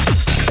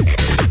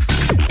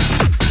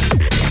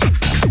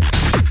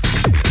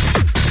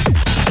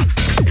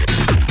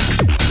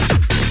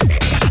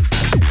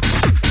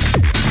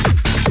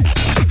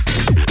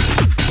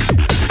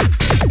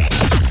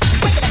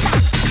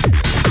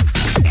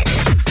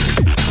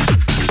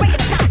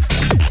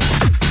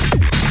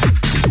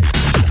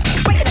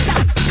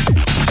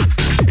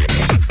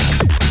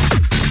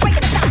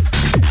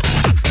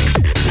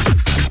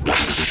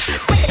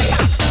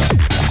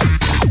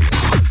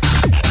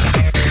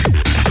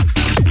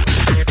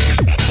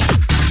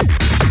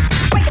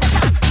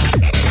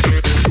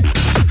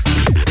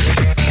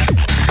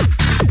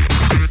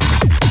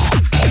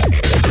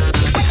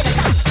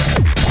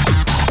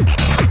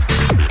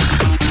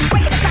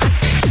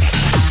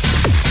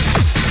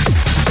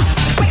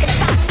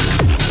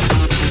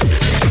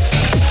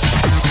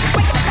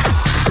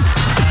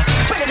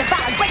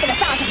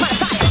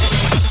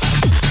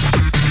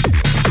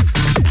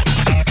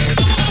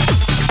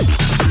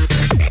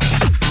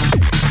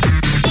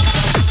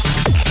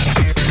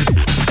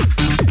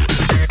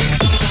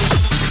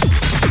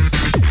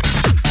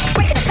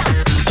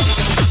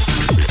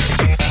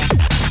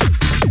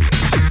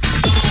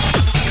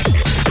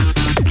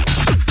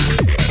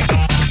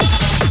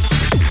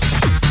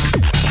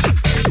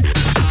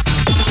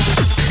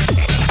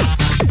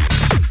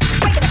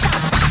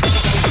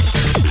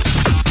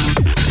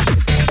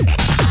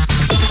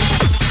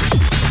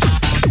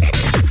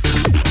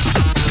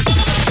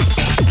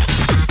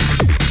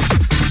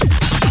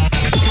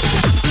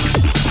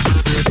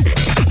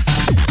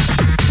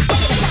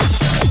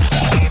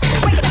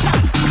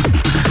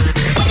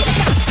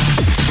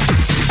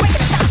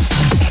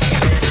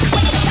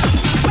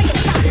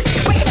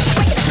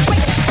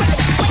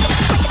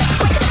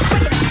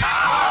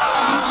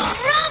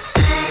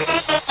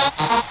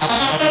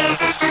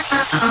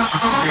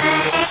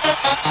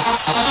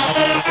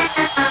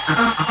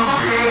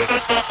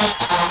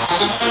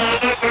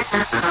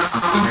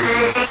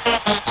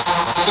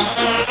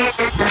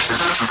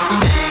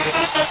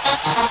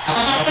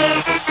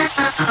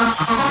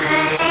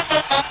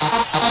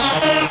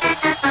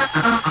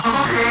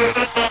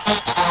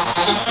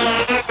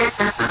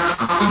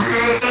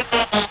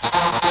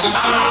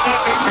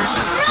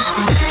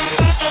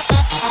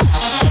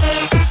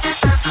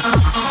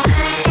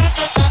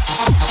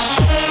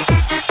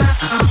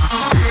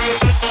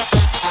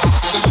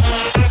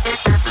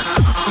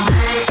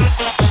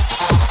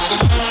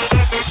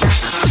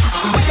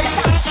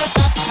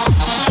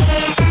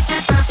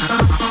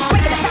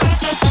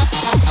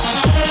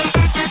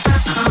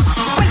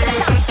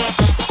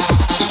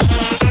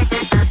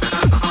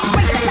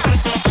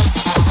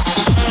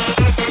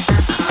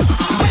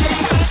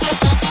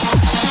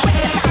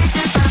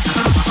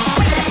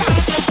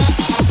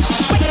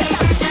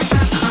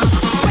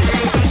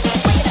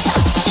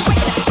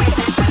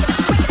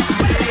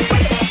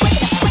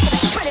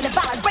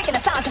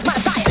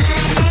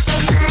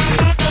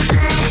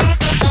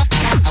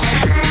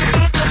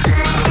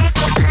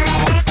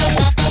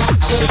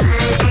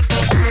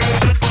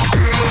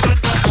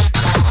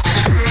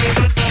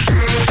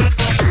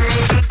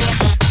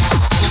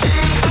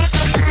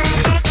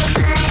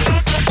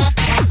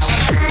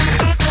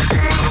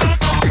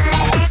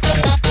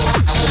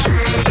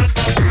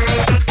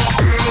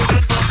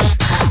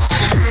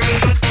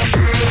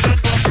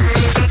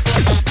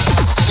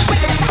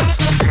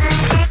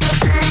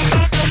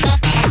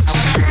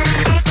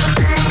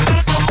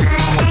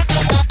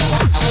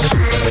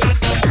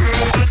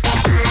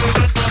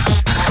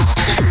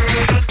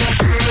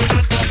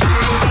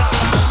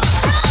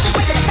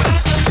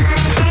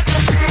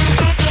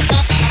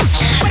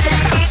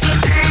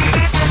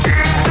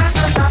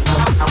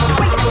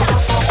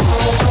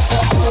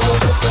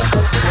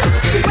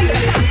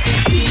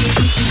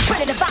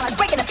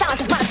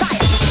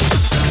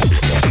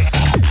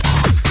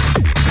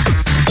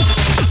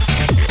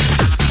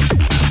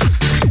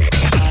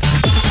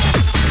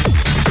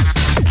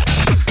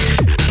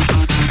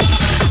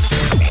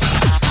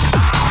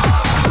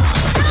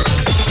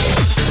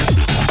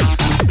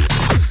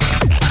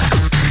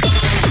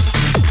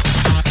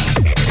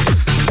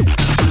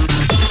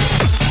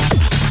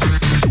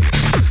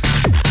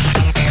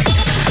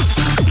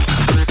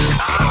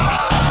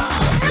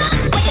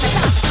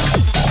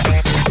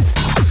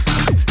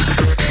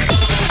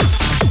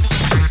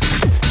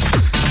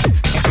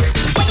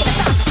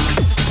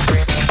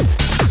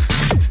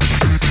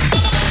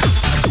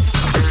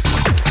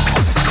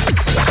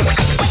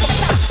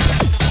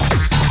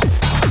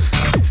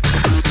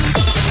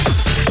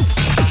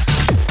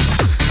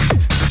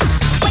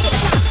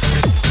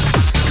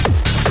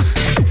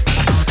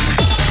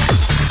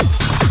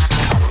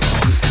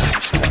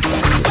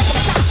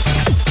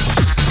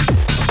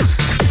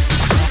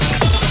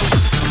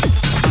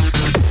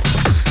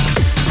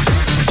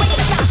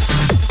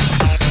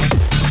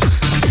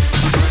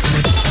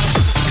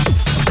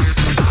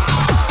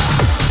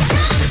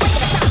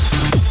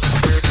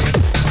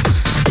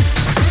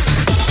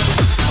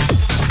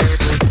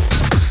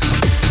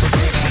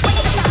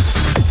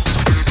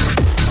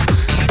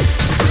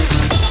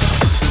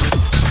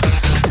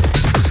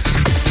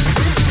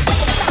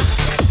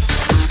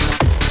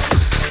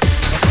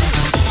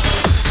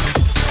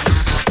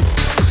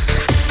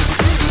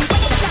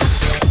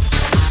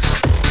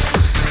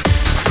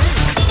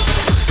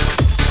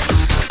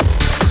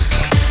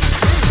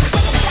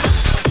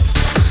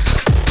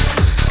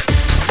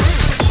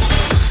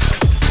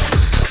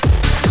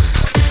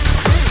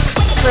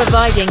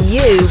 providing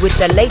you with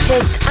the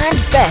latest and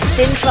best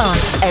in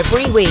trance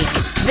every week.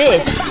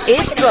 This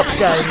is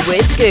DropZone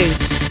with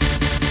Goots.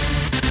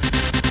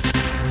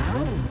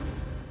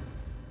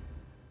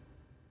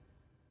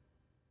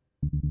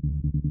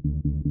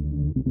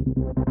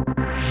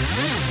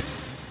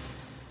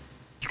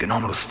 You can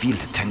almost feel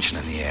the tension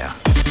in the air.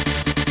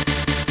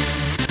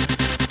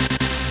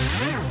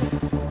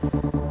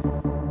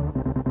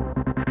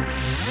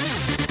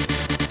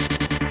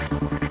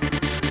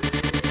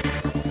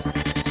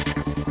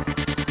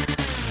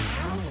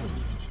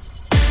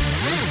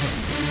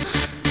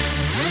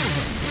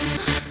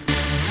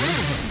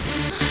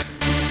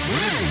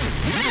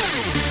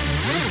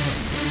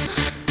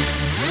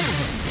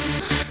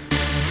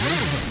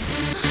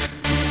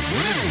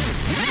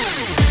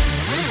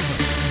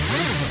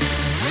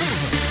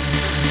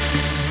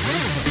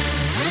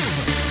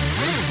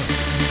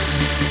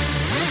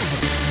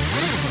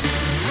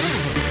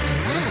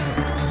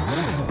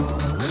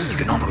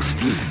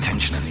 Feel the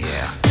tension in the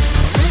air.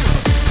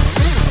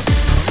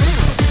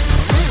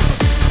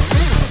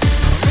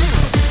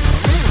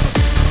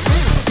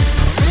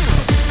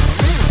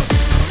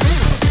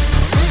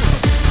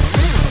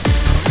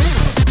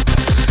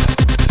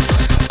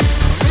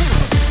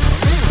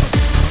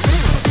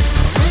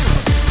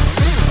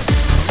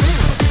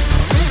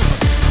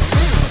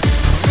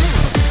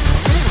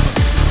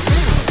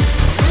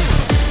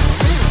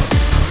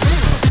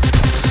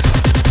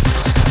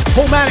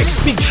 Paulmatic's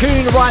big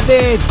tune right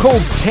there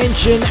called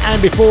Tension,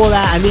 and before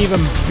that an even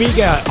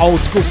bigger old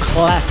school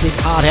classic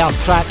hard house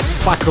track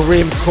by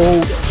Karim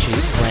called Cheap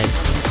Rent.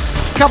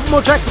 A couple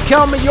more tracks to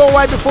come your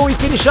way before we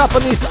finish up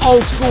on this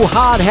old school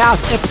hard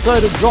house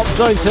episode of Drop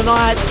Zone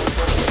tonight.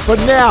 But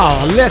now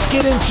let's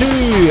get into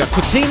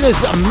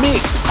Quatina's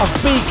mix of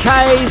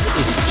BK's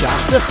It's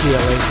Just a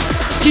Feeling.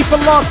 Keep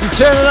it locked and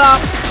turn it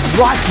up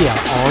right here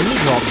on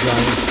Drop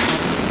Zone.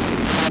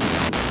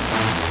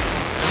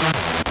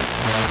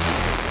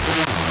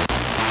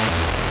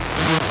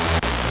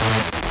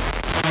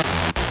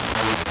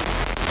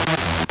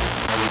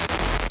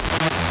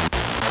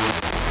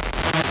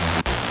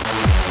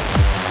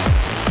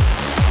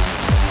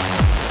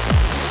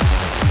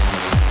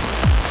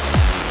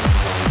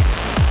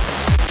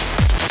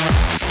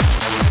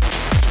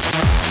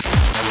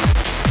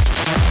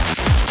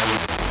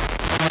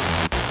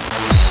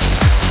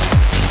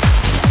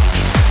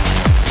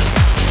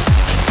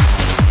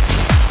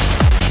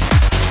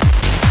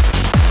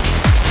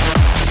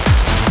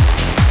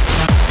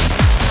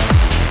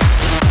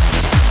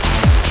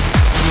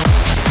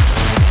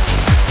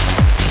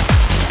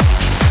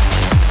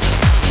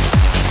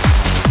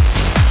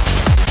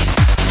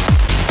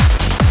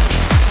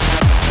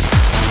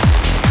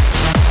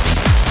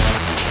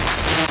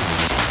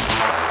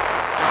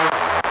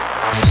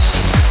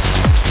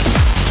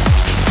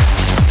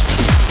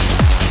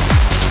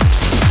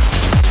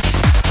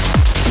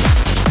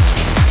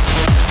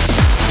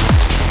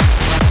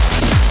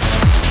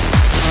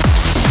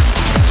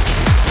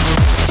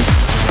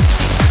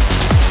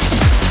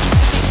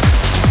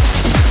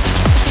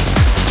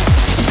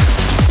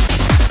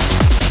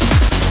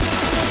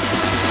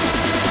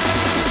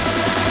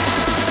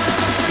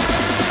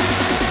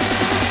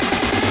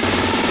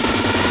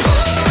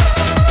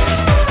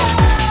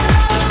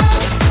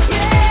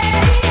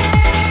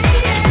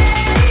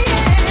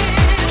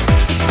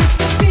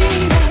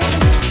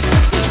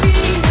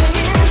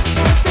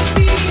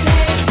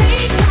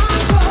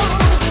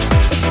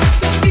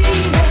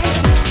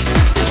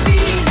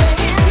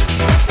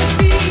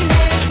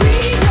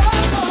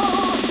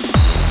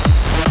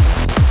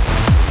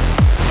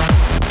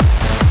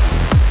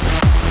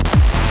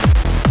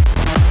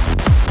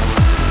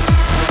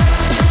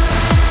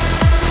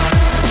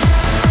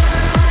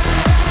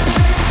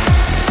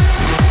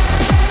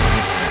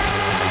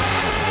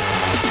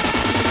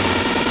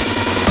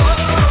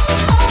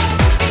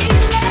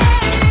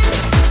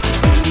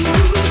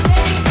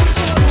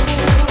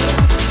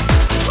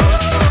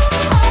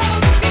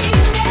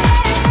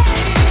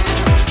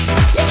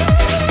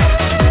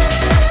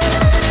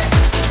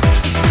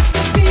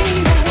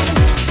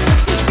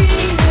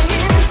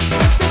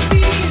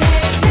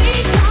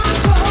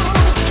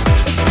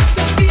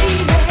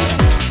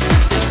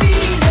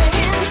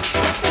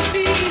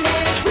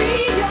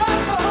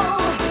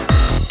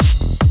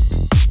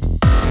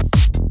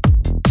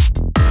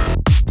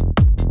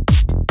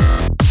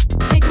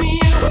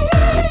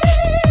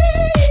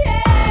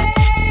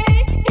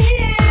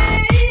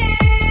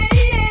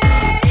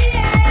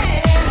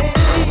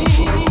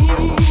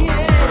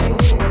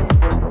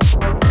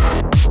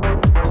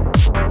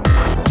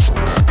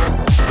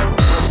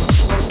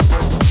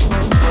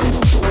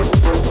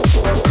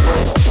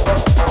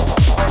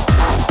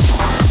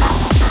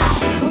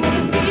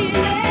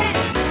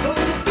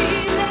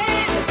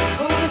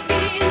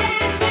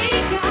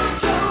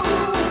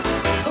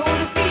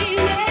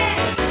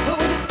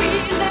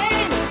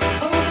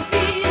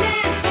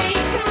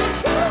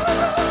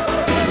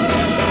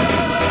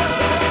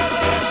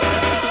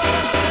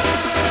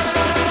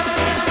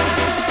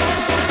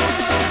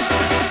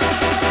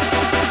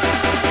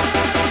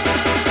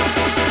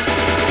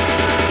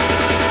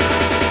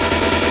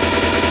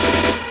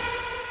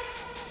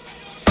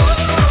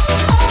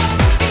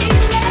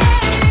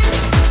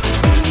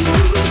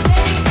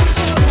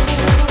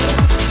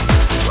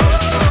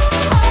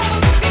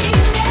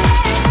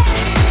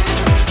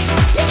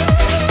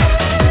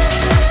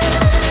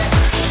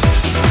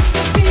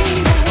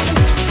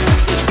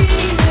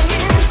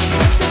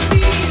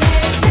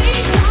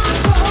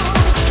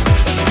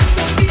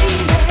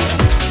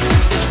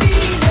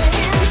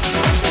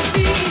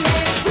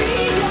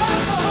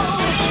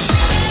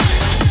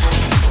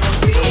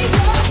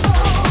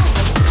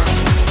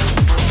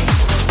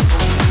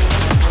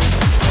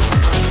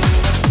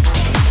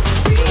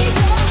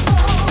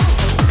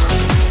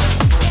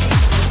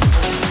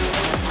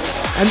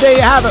 there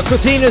you have it,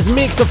 Cortina's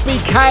mix of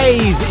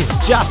BKs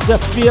is Just a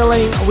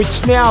Feeling,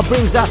 which now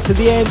brings us to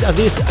the end of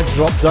this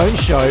Drop Zone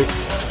show.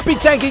 Big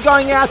thank you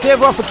going out to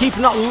everyone for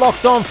keeping it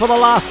locked on for the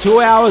last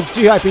 2 hours.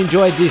 Do hope you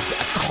enjoyed this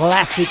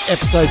classic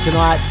episode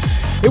tonight.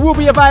 It will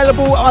be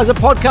available as a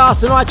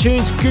podcast on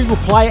iTunes, Google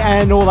Play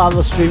and all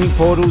other streaming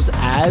portals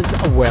as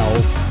well.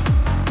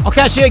 I'll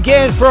catch you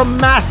again for a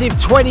massive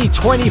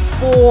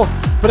 2024.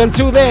 But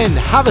until then,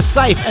 have a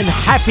safe and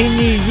happy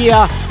new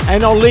year,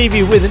 and I'll leave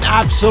you with an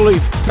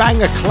absolute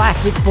banger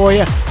classic for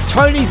you.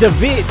 Tony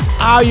DeVitt's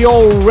Are You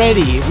All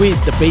Ready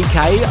with the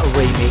BK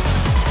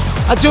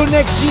remix. Until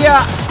next year,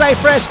 stay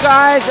fresh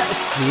guys,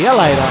 see you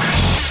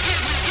later.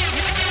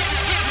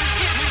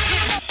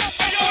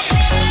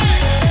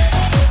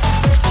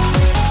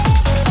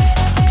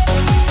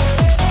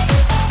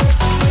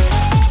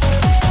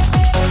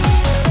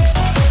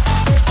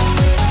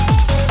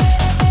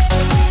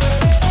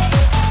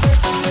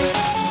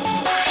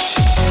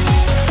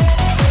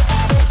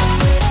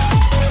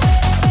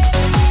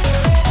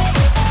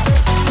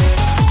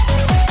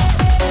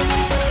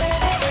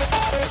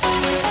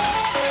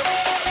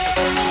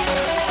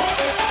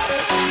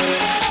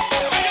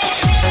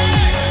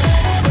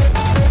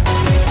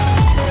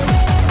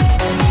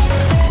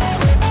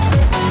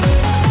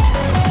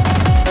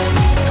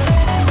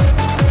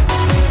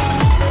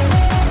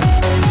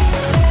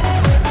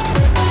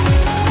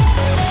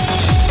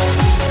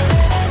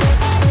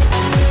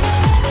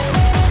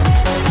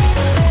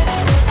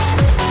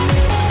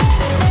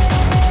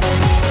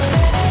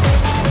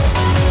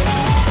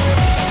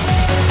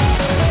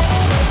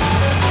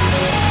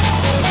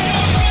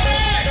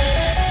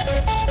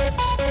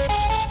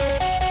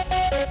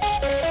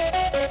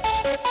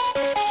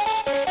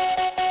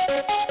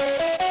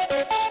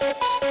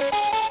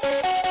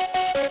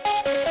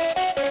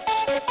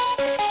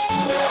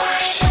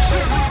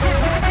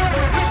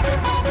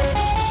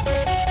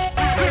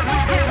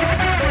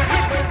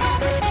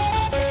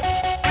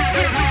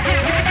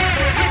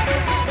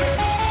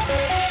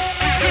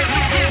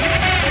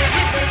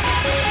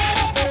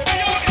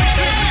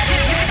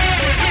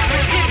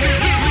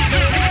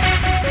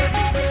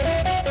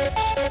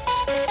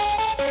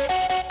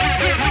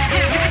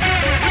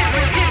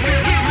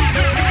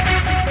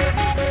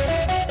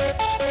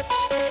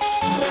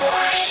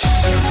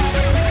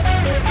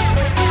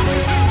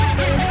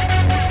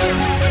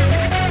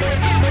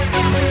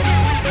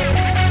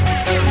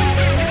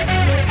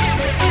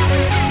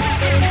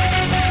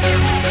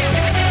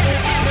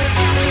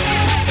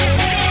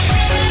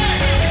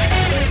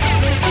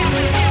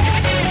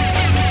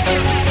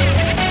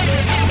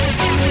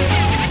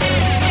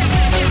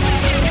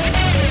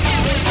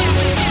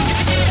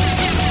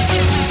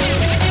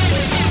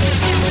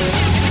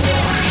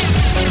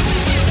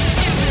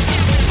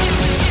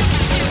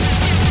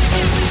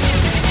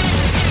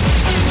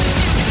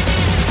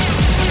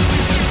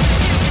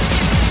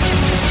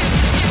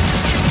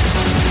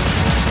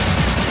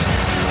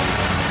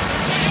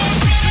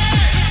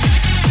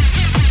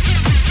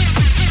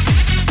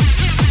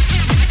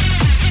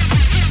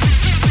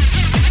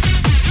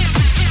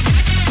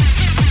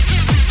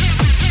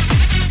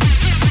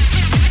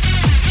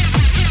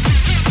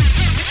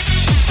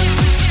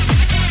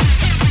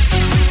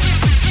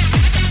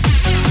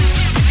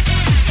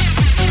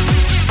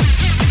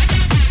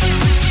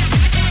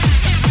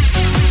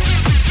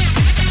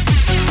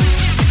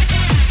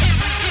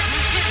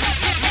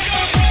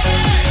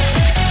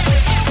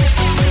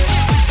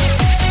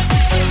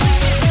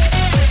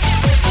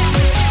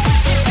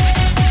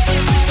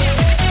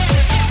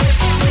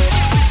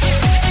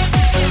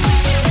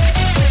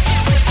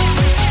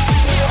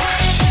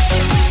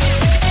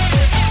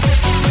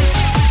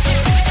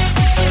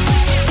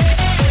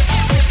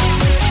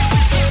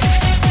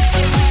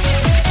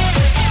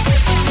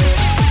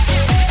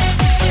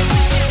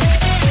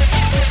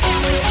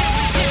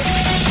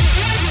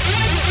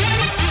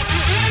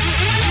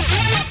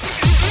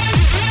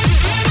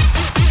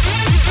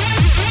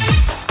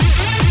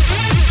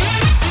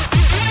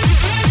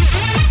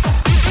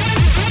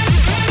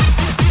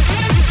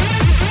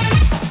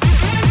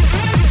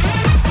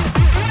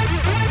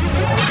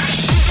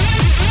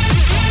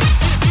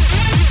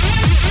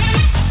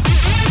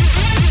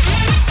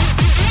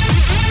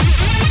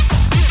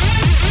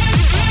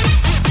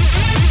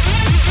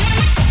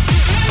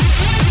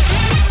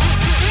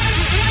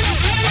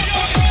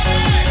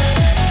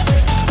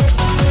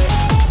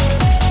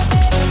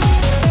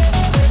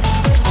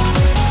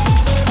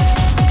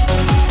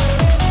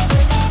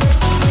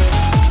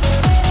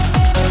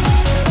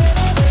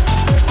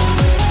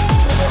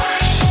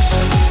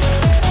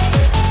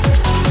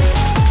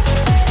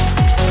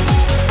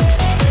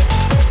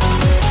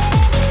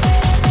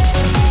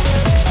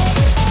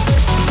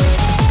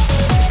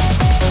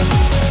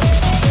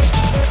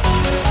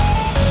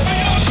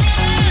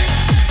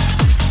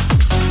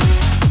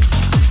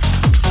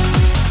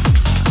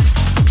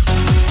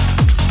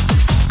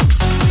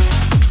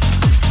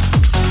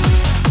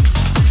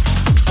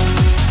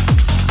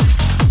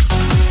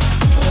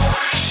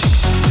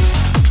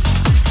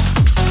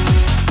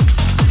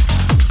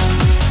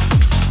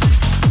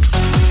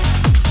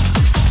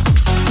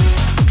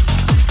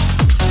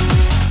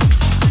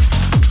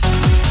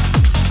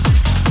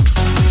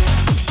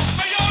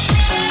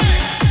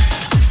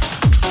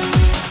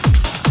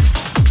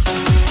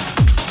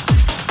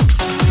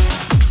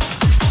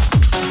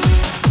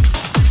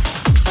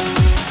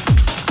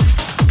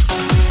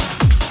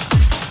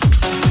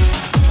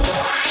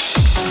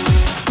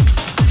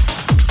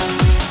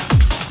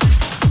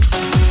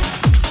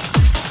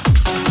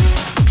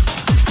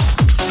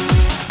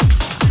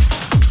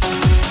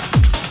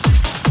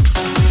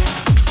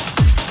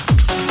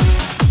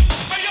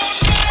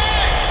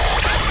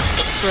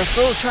 a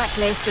full track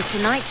list of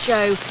tonight's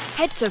show,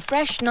 head to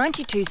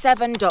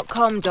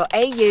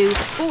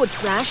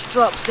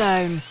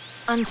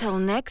fresh927.com.au/DropZone. Until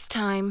next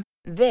time,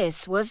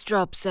 this was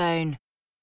DropZone.